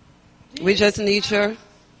 We just need your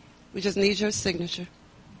signature.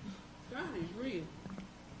 God is real.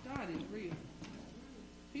 God is real.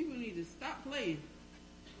 People need to stop playing.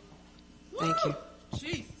 Thank you.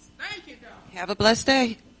 Jesus. Thank you, God. Have a blessed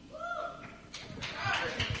day.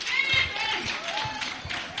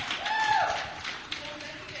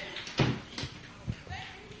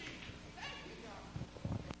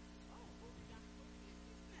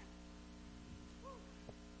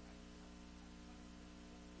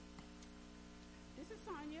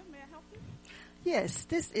 Yes,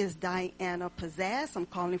 this is Diana Pizzazz. I'm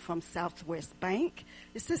calling from Southwest Bank.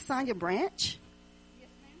 Is this Sonya Branch? Yes,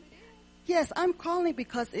 ma'am, it is. Yes, I'm calling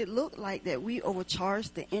because it looked like that we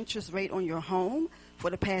overcharged the interest rate on your home for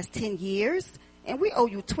the past 10 years, and we owe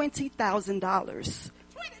you $20,000. $20,000?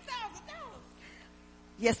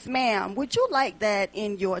 Yes, ma'am. Would you like that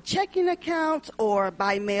in your checking account or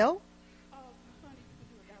by mail? Honey, you can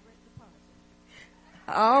do a direct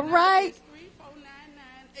deposit. All right.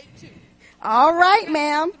 349982. All right,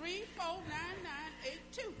 ma'am.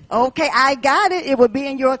 349982. Okay, I got it. It will be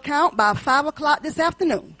in your account by 5 o'clock this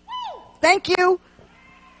afternoon. Woo! Thank you.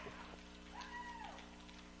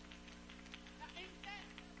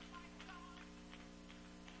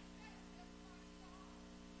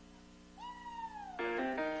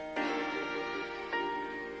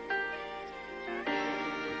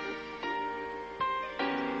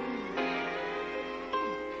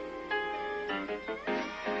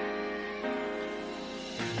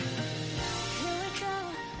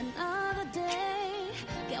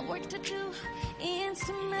 Work to do, ends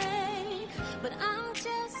to make, but I'm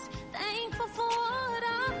just thankful for what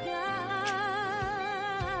I've got.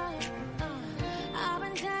 I've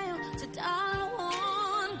been down to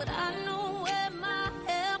 $1, but I know where my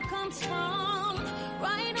help comes from.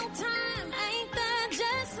 Right on time, ain't that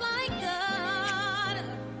just like God?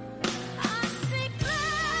 I see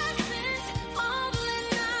blessings falling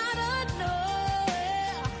out of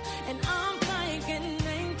nowhere, and I'm thinking,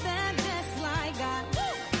 ain't that just like God?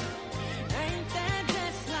 Ain't that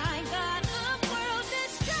just like God? A world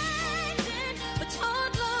that's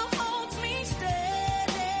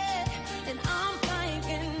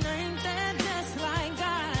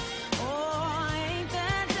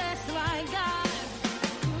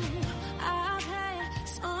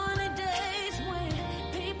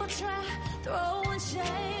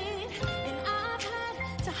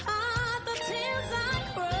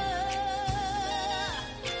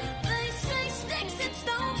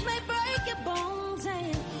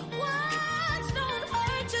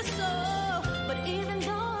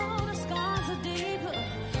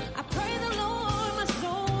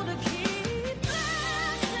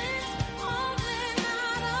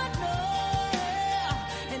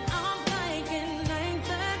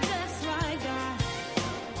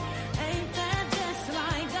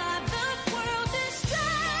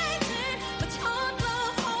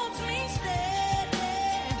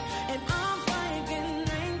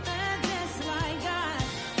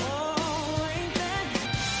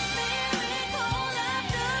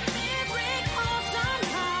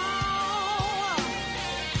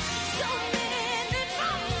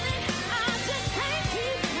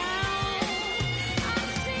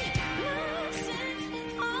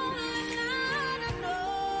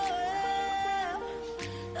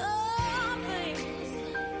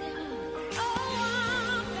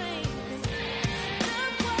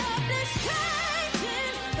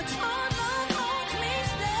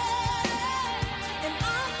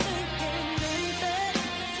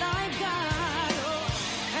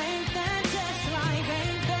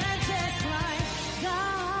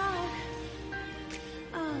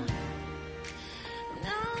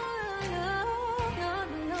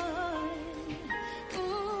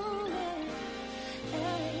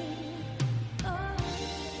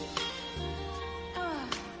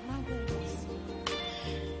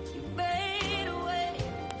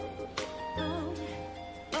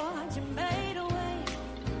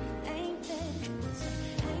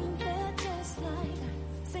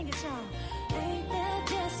song. Ain't that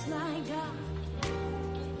just like God?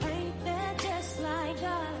 Ain't that just like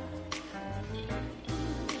God?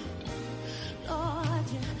 Lord,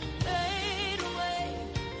 you fade away.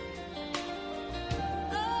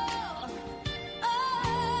 Oh, oh,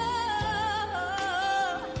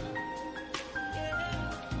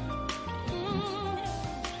 yeah.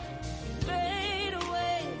 Fade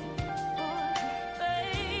away, Lord,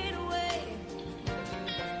 fade away.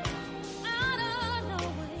 Out of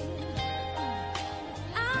nowhere,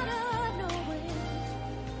 out of nowhere.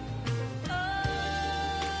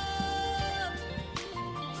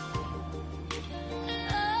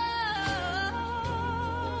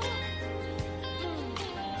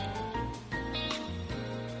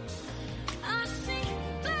 I see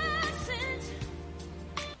blessings.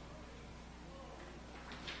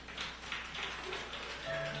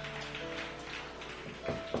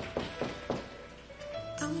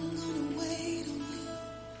 I'm gonna wait on you.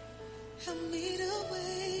 Help me to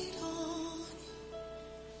wait on you.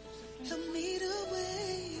 Help me to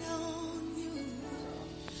wait on you.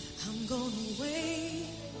 I'm gonna wait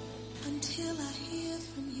until I hear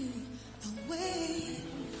from you. I'll wait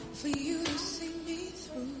for you to see me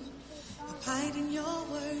through. Abide in your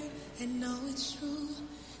word and know it's true.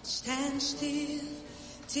 Stand still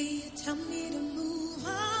till you tell me to move.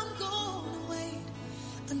 I'm gonna wait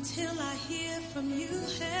until I hear from you.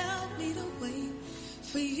 Help me to wait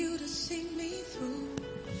for you to see me through.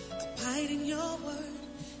 Abide in your word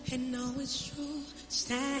and know it's true.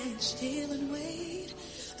 Stand still and wait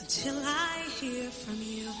until I hear from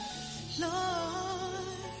you. Lord,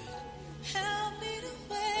 help me to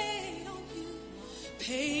wait on you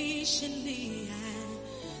patiently. And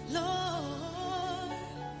Lord,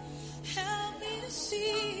 help me to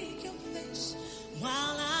seek your face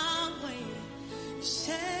while I'm waiting. You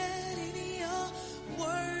said in your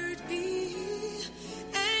word, be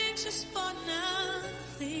anxious for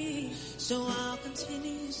nothing. So I'll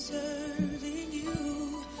continue serving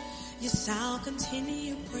you. Yes, I'll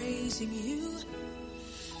continue praising you.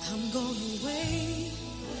 I'm gonna wait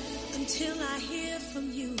until I hear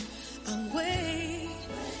from you. I'll wait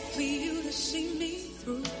for you to see me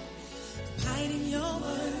through. Hide in your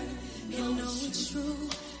word and know it's true.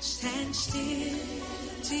 Stand still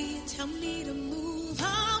till you tell me to move.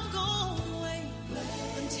 I'm gonna wait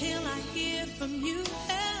until I hear from you.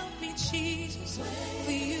 Help me, Jesus,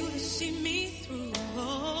 for you to see me through.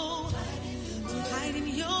 Oh, I'm hiding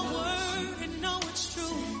your word and know it's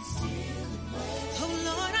true. Oh,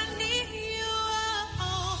 Lord, I need you.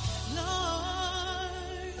 Oh,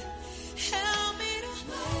 Lord, help me to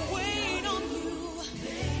wait on you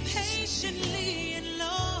patiently. And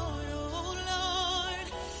Lord, oh, Lord,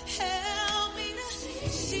 help me to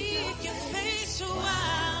seek your face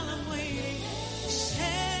while I'm waiting.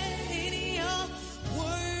 Said in your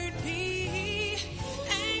word, be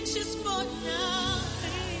anxious for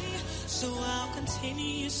nothing. So I'll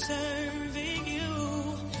continue serving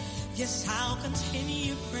you. Yes, I'll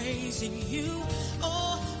continue praising you.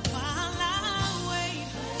 Oh, while I wait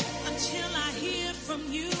until I hear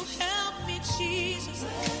from you. Help me, Jesus,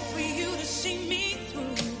 for you to see me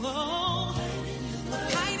through. Oh,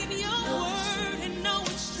 hide in your word and know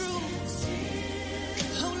it's true.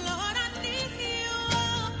 Oh, Lord, I need you.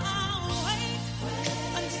 Oh, I'll wait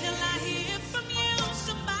until I hear from you.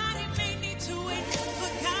 Somebody may need to wait for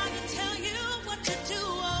God to tell you what to do.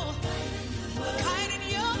 Oh, hide in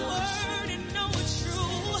your word and know it's true.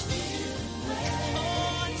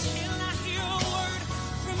 Oh, until I hear a word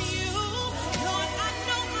from you. Lord, I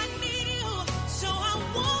know I need you, so I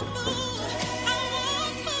won't move. I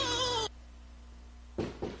won't move.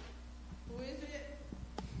 Who is it?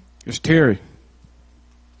 It's Terry.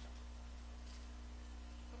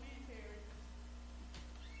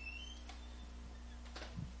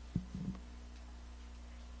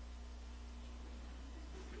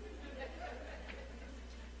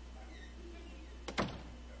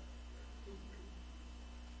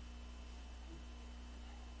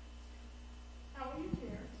 How are you,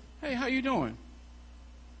 Terry? Hey, how you doing?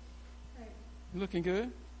 You looking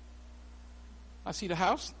good? I see the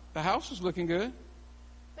house. The house is looking good.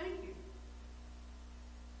 Thank you.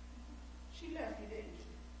 She left you, didn't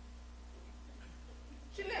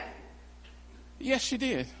she? She left you. Yes, she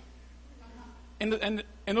did. And the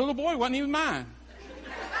little boy wasn't even mine.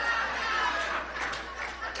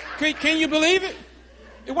 Can you believe it?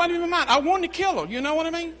 It wasn't even mine. I wanted to kill her. You know what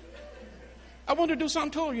I mean? I wanted to do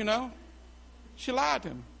something to her, you know. She lied to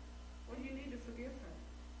me. Well, you need to forgive her.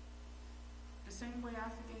 The same way I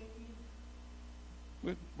forgave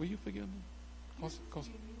you. Will you forgive me?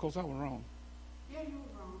 Because I was wrong. Yeah, you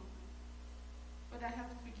were wrong. But I have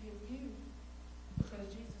to forgive you because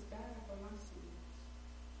Jesus died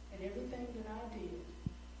did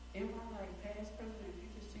in my life, past, present, and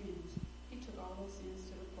future sins, he took all those sins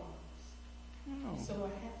to the cross. Oh. So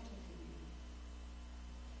I have to forgive.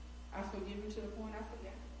 I forgive you to the point I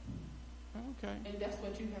forgot. Okay. And that's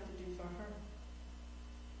what you have to do for her.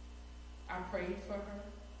 I prayed for her,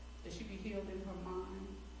 that she be healed in her mind,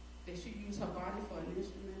 that she use her body for an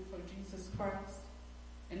instrument for Jesus Christ,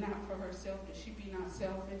 and not for herself, that she be not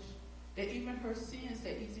selfish, that even her sins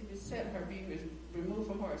that easily beset her be removed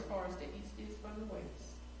from her as far as the east is from the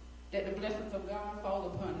west, that the blessings of God fall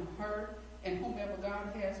upon her and whomever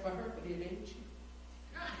God has for her, but it ain't you.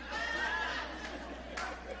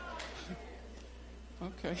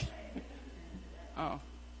 Okay. Oh.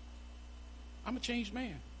 I'm a changed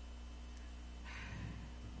man.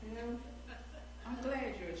 Well, I'm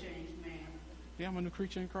glad you're a changed man. Yeah, I'm a new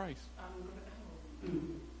creature in Christ.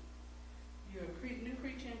 You're a new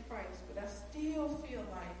creature in Christ, but I still feel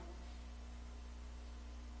like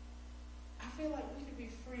we can be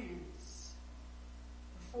friends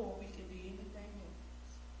before we can be anything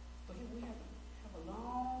else. But we have a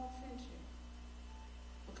long friendship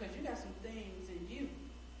because you got some things in you.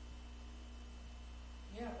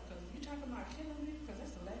 Yeah, because you talking about killing me, because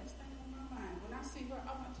that's the last thing on my mind. When I see her,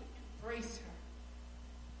 I want to embrace her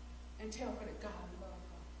and tell her that God loves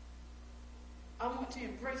her. I want to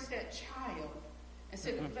embrace that child and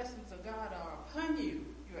say the blessings of God are upon you.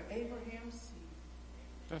 You're Abraham's seed.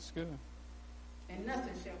 That's good. And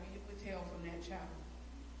nothing shall be withheld from that child.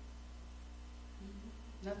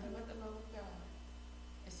 Nothing but the love of God.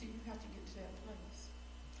 And see, you have to get to that place.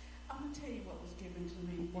 I'm going to tell you what was given to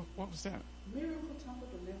me. What was that? Miracle Temple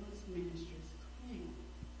Deliverance Ministries, Clean,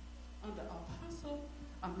 under Apostle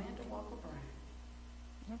Amanda Walker Brown.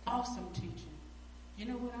 Okay. Awesome teaching. You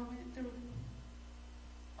know what I went through?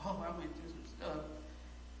 Oh, I went through some stuff.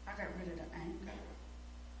 I got rid of the anger.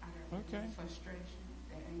 I got rid of the frustration,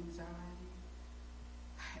 the anxiety,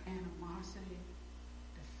 animosity,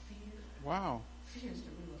 the fear. Wow. Fear is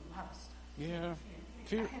the root of a lot of stuff. Yeah.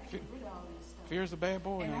 I had to get rid of all this stuff. Fear's a bad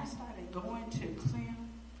boy. And now. I started going to Clem.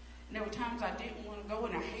 And there were times I didn't want to go,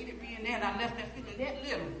 and I hated being there, and I left that feeling that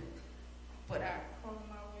little. But I crawled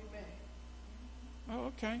my way back. Oh,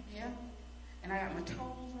 okay. Yeah. And I got my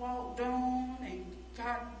toes walked on, and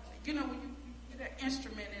God, you know, when you get that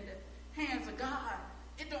instrument in the hands of God,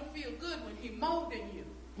 it don't feel good when He molding you.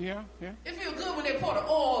 Yeah, yeah. It feels good when they pour the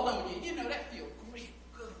oil on you. You know, that feels great,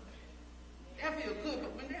 good. That feels good,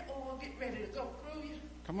 but when that oil get ready to go through you,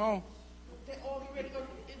 come on. That oil get ready to go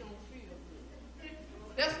through you, it don't feel good.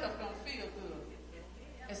 That stuff don't feel good.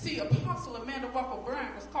 And see, Apostle Amanda Walker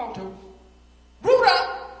Brown was called to root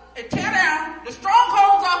up and tear down the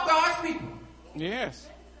strongholds of God's people. Yes.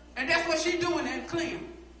 And that's what she's doing in Clem.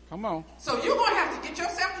 Come on. So you're going to have to get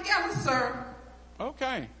yourself together, sir.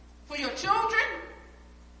 Okay. For your children,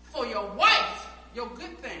 for your wife, your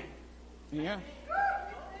good thing. Yeah.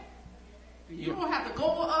 You're going to have to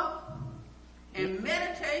go up and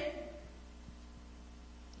meditate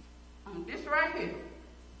on this right here.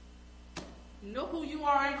 Know who you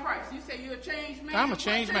are in Christ. You say you're a changed man. I'm a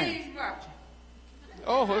changed man. Changed about you?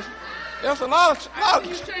 Oh, there's a lot of. I see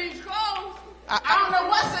you change clothes. I don't know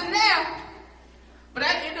what's in there, but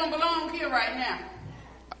it don't belong here right now.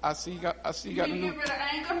 I see. You got the You need to new. get rid of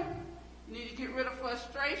anger. You need to get rid of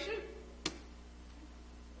frustration.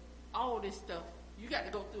 All this stuff. You got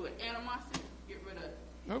to go through it. Animosity. Get rid of it.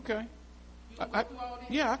 Okay. You gonna go through all this?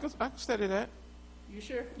 Yeah, I can study that. You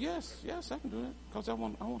sure? Yes, I can do that because I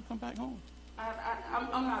want to come back home.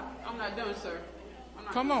 I'm not done, sir. I'm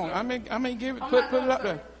not Come done, on, sir. I may give it. I'm Put not it done, up sir.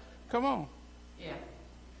 there. Come on. Yeah.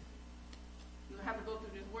 You have to go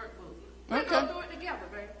through this workbook. Okay. We'll go through it together,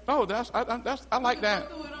 baby. Oh, I like that.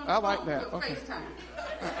 Go through it on I the like phone, that. do it Okay. FaceTime.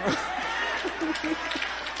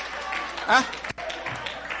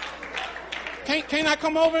 Can't I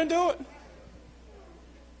come over and do it?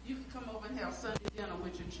 You can come over and have Sunday dinner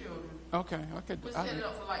with your children. Okay, I could. We'll set it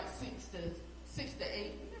up for like 6 to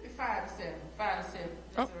 8, maybe 5 to 7. 5 to 7.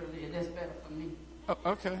 That's earlier. That's better for me. Oh,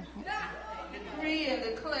 okay. Decree and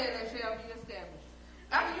declare that shall be established.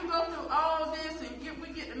 After you go through all this and we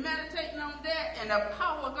get to meditating on that and the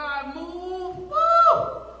power of God move,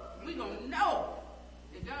 woo! We gonna know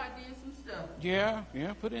that God did some stuff. Yeah.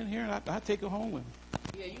 Put it in here and I take it home with me.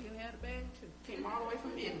 Yeah, you can have the bag too. Came all the way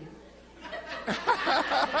from Italy.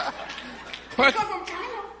 What? Come from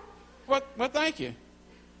China. What? Thank you.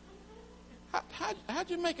 How'd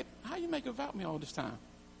you make it? How you make it without me all this time?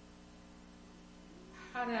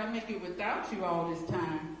 How did I make it without you all this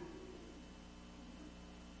time?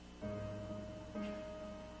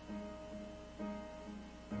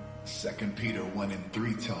 Second Peter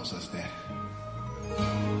 1:3 tells us that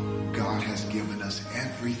God has given us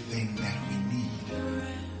everything that we need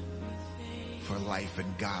for life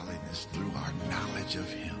and godliness through our knowledge of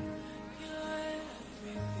him.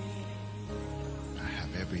 I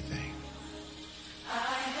have everything.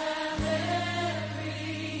 I have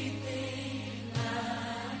everything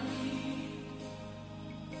I need.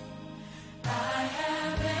 I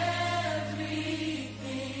have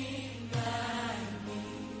everything I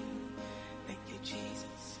need. Thank you,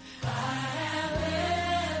 Jesus. I have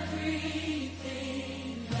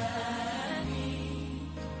everything I need.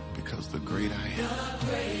 Because the great I am. The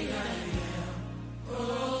great I am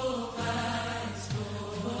provides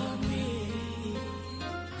for me.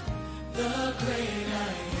 The great I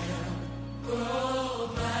am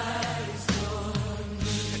provides for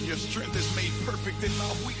me. And your strength is made perfect in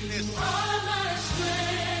my weakness. All my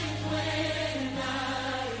strength when I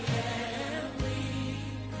am weak.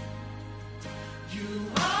 You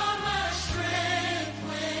are my strength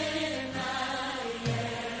when I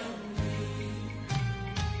am weak.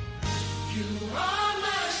 You are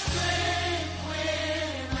my strength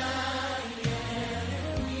when I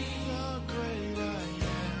am weak.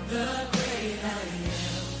 The great I am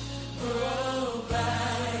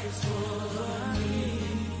provides for me.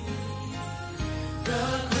 The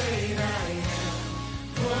great I am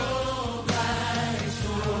provides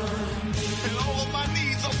for me. And all of my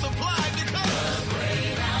needs are supplied because the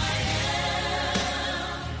great I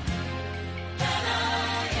am that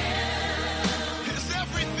I am is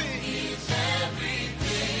everything. Is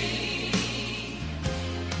everything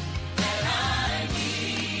that I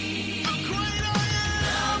need. The great I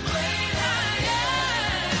am. The great I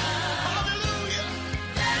am. Hallelujah.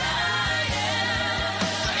 That I am.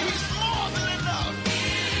 Say he's more than enough.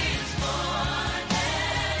 He's more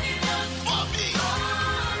than enough For me.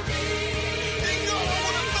 for me. And God, I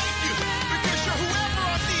want to thank you because you're whoever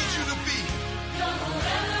I need you to be. You're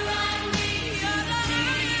whoever I need you to be.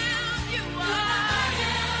 You are.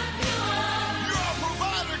 You're a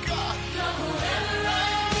provider, God. You're whoever I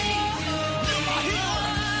need you to be. You're my healer.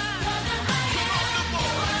 You're the Come on,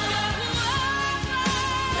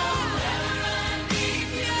 You're whoever I need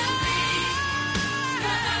you to be.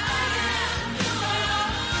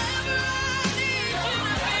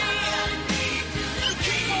 you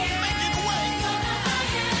keep on making ways.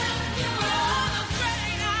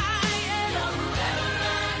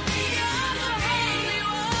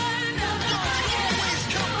 God, you always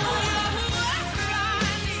come through.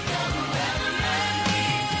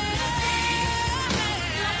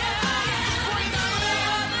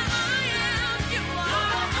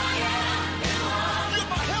 You're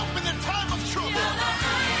my help in the time of trouble. You're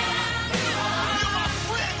my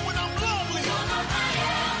friend when I'm lonely.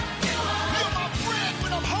 You're my friend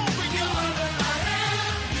when I'm hungry, God.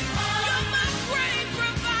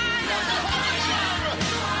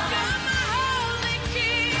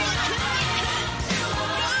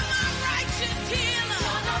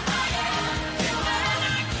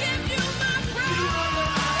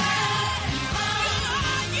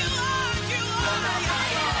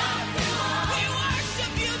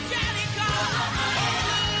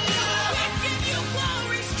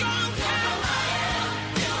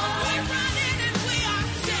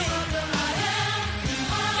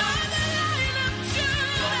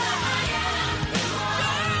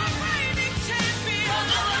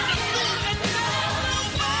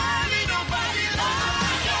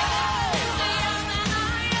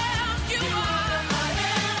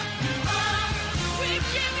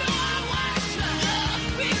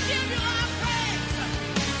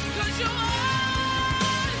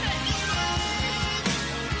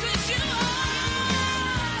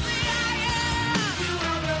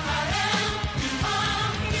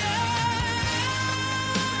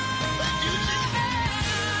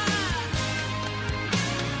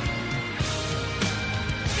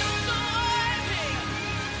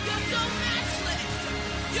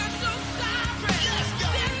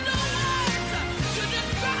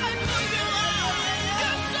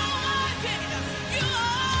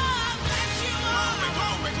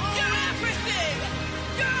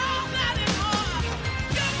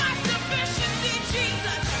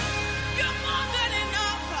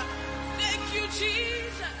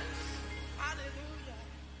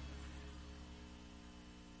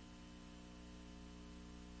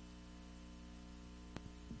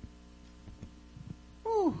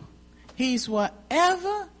 He's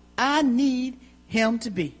whatever I need him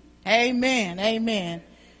to be. Amen. Amen.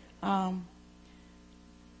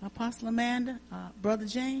 Apostle Amanda, Brother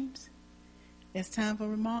James, it's time for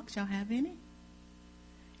remarks. Y'all have any?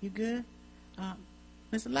 You good?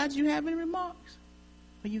 Mr. Elijah, you have any remarks?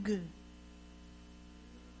 Are you good?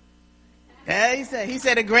 Yeah, he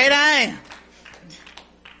said the great I am.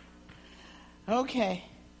 Okay.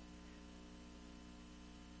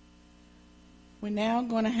 We're now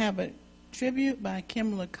going to have a tribute by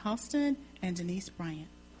Kimberly Costin and Denise Bryant.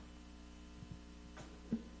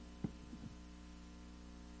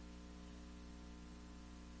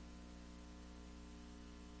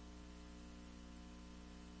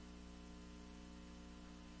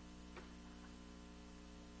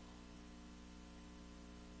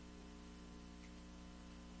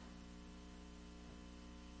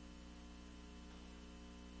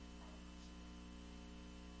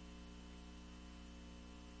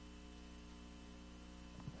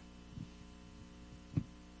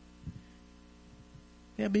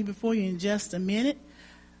 They'll be before you in just a minute.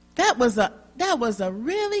 That was a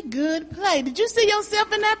really good play. Did you see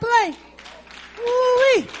yourself in that play?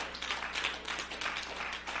 Woo-wee.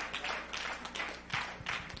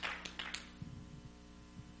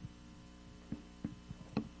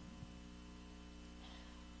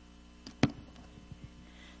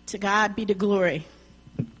 To God be the glory.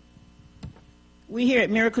 We here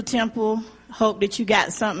at Miracle Temple hope that you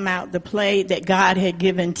got something out the play that God had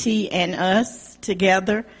given T and us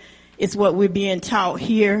together. It's what we're being taught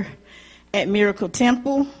here at Miracle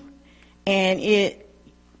Temple, and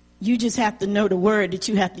you just have to know the word, that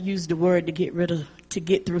you have to use the word to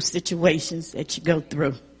get through situations that you go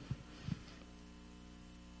through.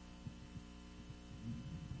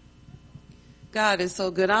 God is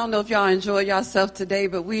so good. I don't know if y'all enjoyed yourself today,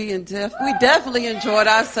 but we definitely enjoyed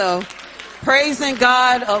ourselves praising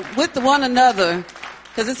God with one another,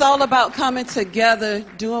 because it's all about coming together,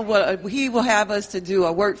 doing what He will have us to do,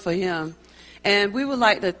 a work for Him. And we would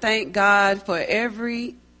like to thank God for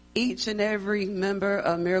each and every member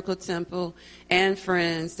of Miracle Temple and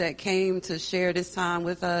friends that came to share this time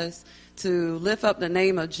with us, to lift up the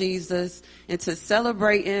name of Jesus, and to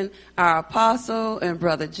celebrating our apostle and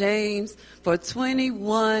Brother James for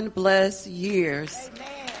 21 blessed years. Amen.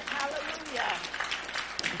 Hallelujah.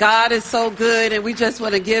 God is so good, and we just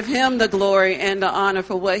want to give Him the glory and the honor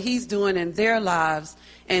for what He's doing in their lives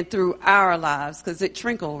and through our lives, because it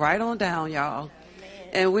trickled right on down, y'all. Amen.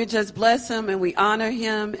 And we just bless Him and we honor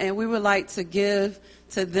Him, and we would like to give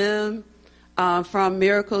to them from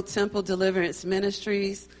Miracle Temple Deliverance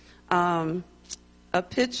Ministries a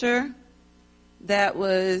picture that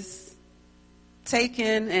was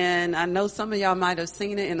taken, and I know some of y'all might have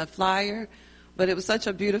seen it in the flyer, but it was such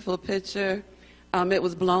a beautiful picture. It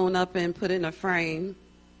was blown up and put in a frame.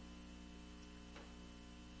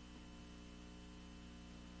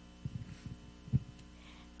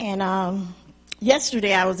 And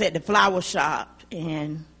yesterday I was at the flower shop,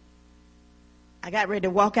 and I got ready to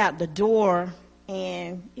walk out the door,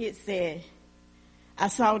 and it said, I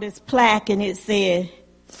saw this plaque, and it said,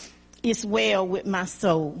 "It's well with my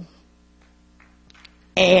soul."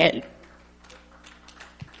 And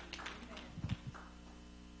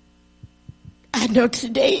I know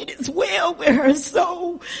today it is well with her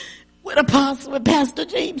soul, with Apostle and Pastor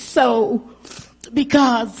James' soul,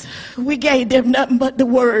 because we gave them nothing but the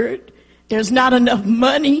word. There's not enough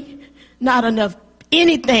money, not enough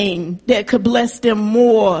anything that could bless them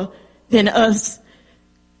more than us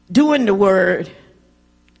doing the word,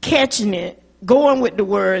 catching it, going with the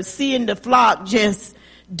word, seeing the flock just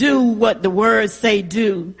do what the words say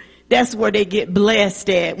do. That's where they get blessed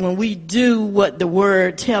at, when we do what the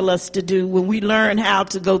word tell us to do, when we learn how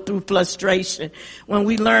to go through frustration, when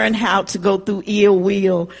we learn how to go through ill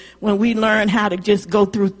will, when we learn how to just go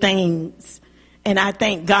through things. And I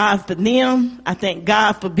thank God for them. I thank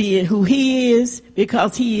God for being who He is,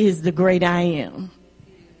 because He is the great I am.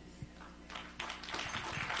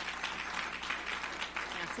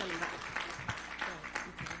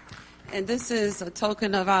 And this is a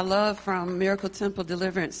token of our love from Miracle Temple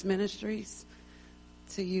Deliverance Ministries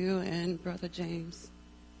to you and Brother James.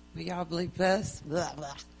 May y'all be blessed,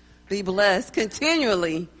 be blessed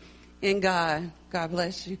continually in God. God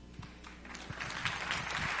bless you.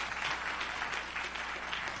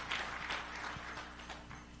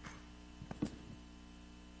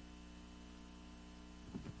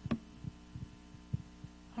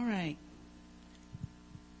 All right.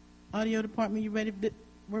 Audio department, you ready?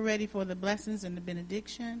 We're ready for the blessings and the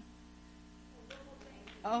benediction.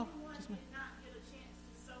 Oh, just a minute.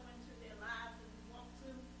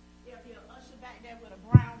 There'll be an usher back there with a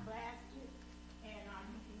brown basket, and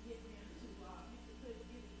you can get them to get it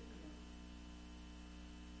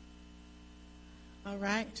in. All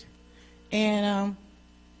right. And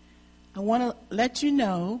I want to let you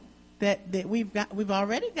know that we've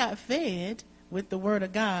already got fed with the Word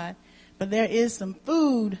of God, but there is some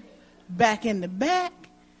food back in the back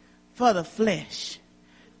for the flesh.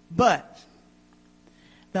 But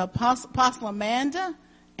the Apostle Amanda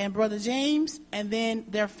and Brother James, and then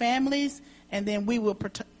their families, and then we will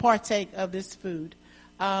partake of this food.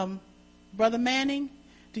 Brother Manning,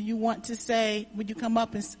 do you want to say, would you come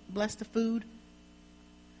up and bless the food?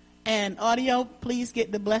 And audio, please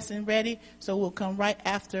get the blessing ready, so we'll come right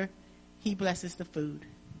after he blesses the food.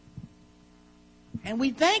 And we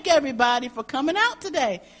thank everybody for coming out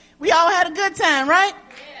today. We all had a good time, right?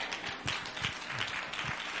 Yeah.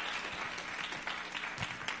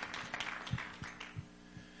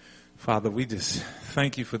 Father, we just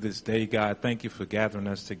thank you for this day, God. Thank you for gathering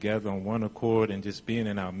us together on one accord and just being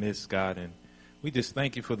in our midst, God. And we just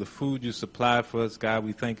thank you for the food you supplied for us, God.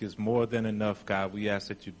 We think it's more than enough, God. We ask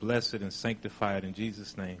that you bless it and sanctify it in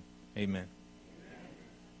Jesus' name. Amen.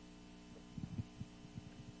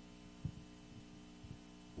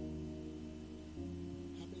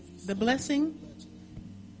 The blessing.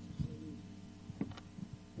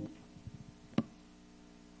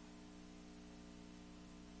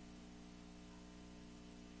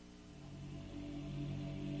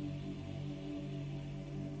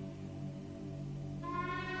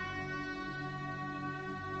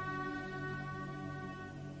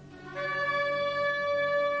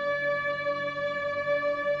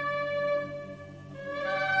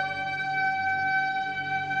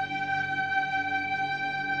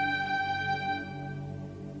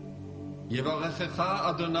 יברכך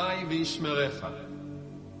אדוני וישמרך.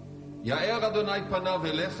 יאר אדוני פניו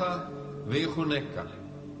אליך ויחונקה.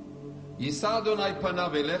 יישא אדוני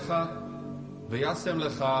פניו אליך וישם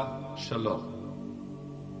לך שלום.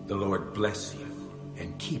 The Lord bless you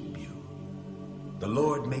and keep you. The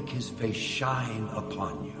Lord make his face shine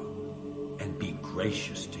upon you and be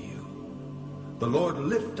gracious to you. The Lord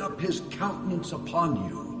lift up his countenance upon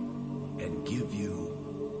you and give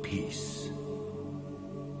you peace.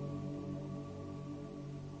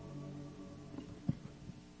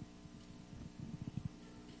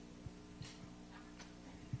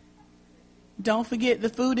 Don't forget, the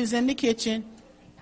food is in the kitchen.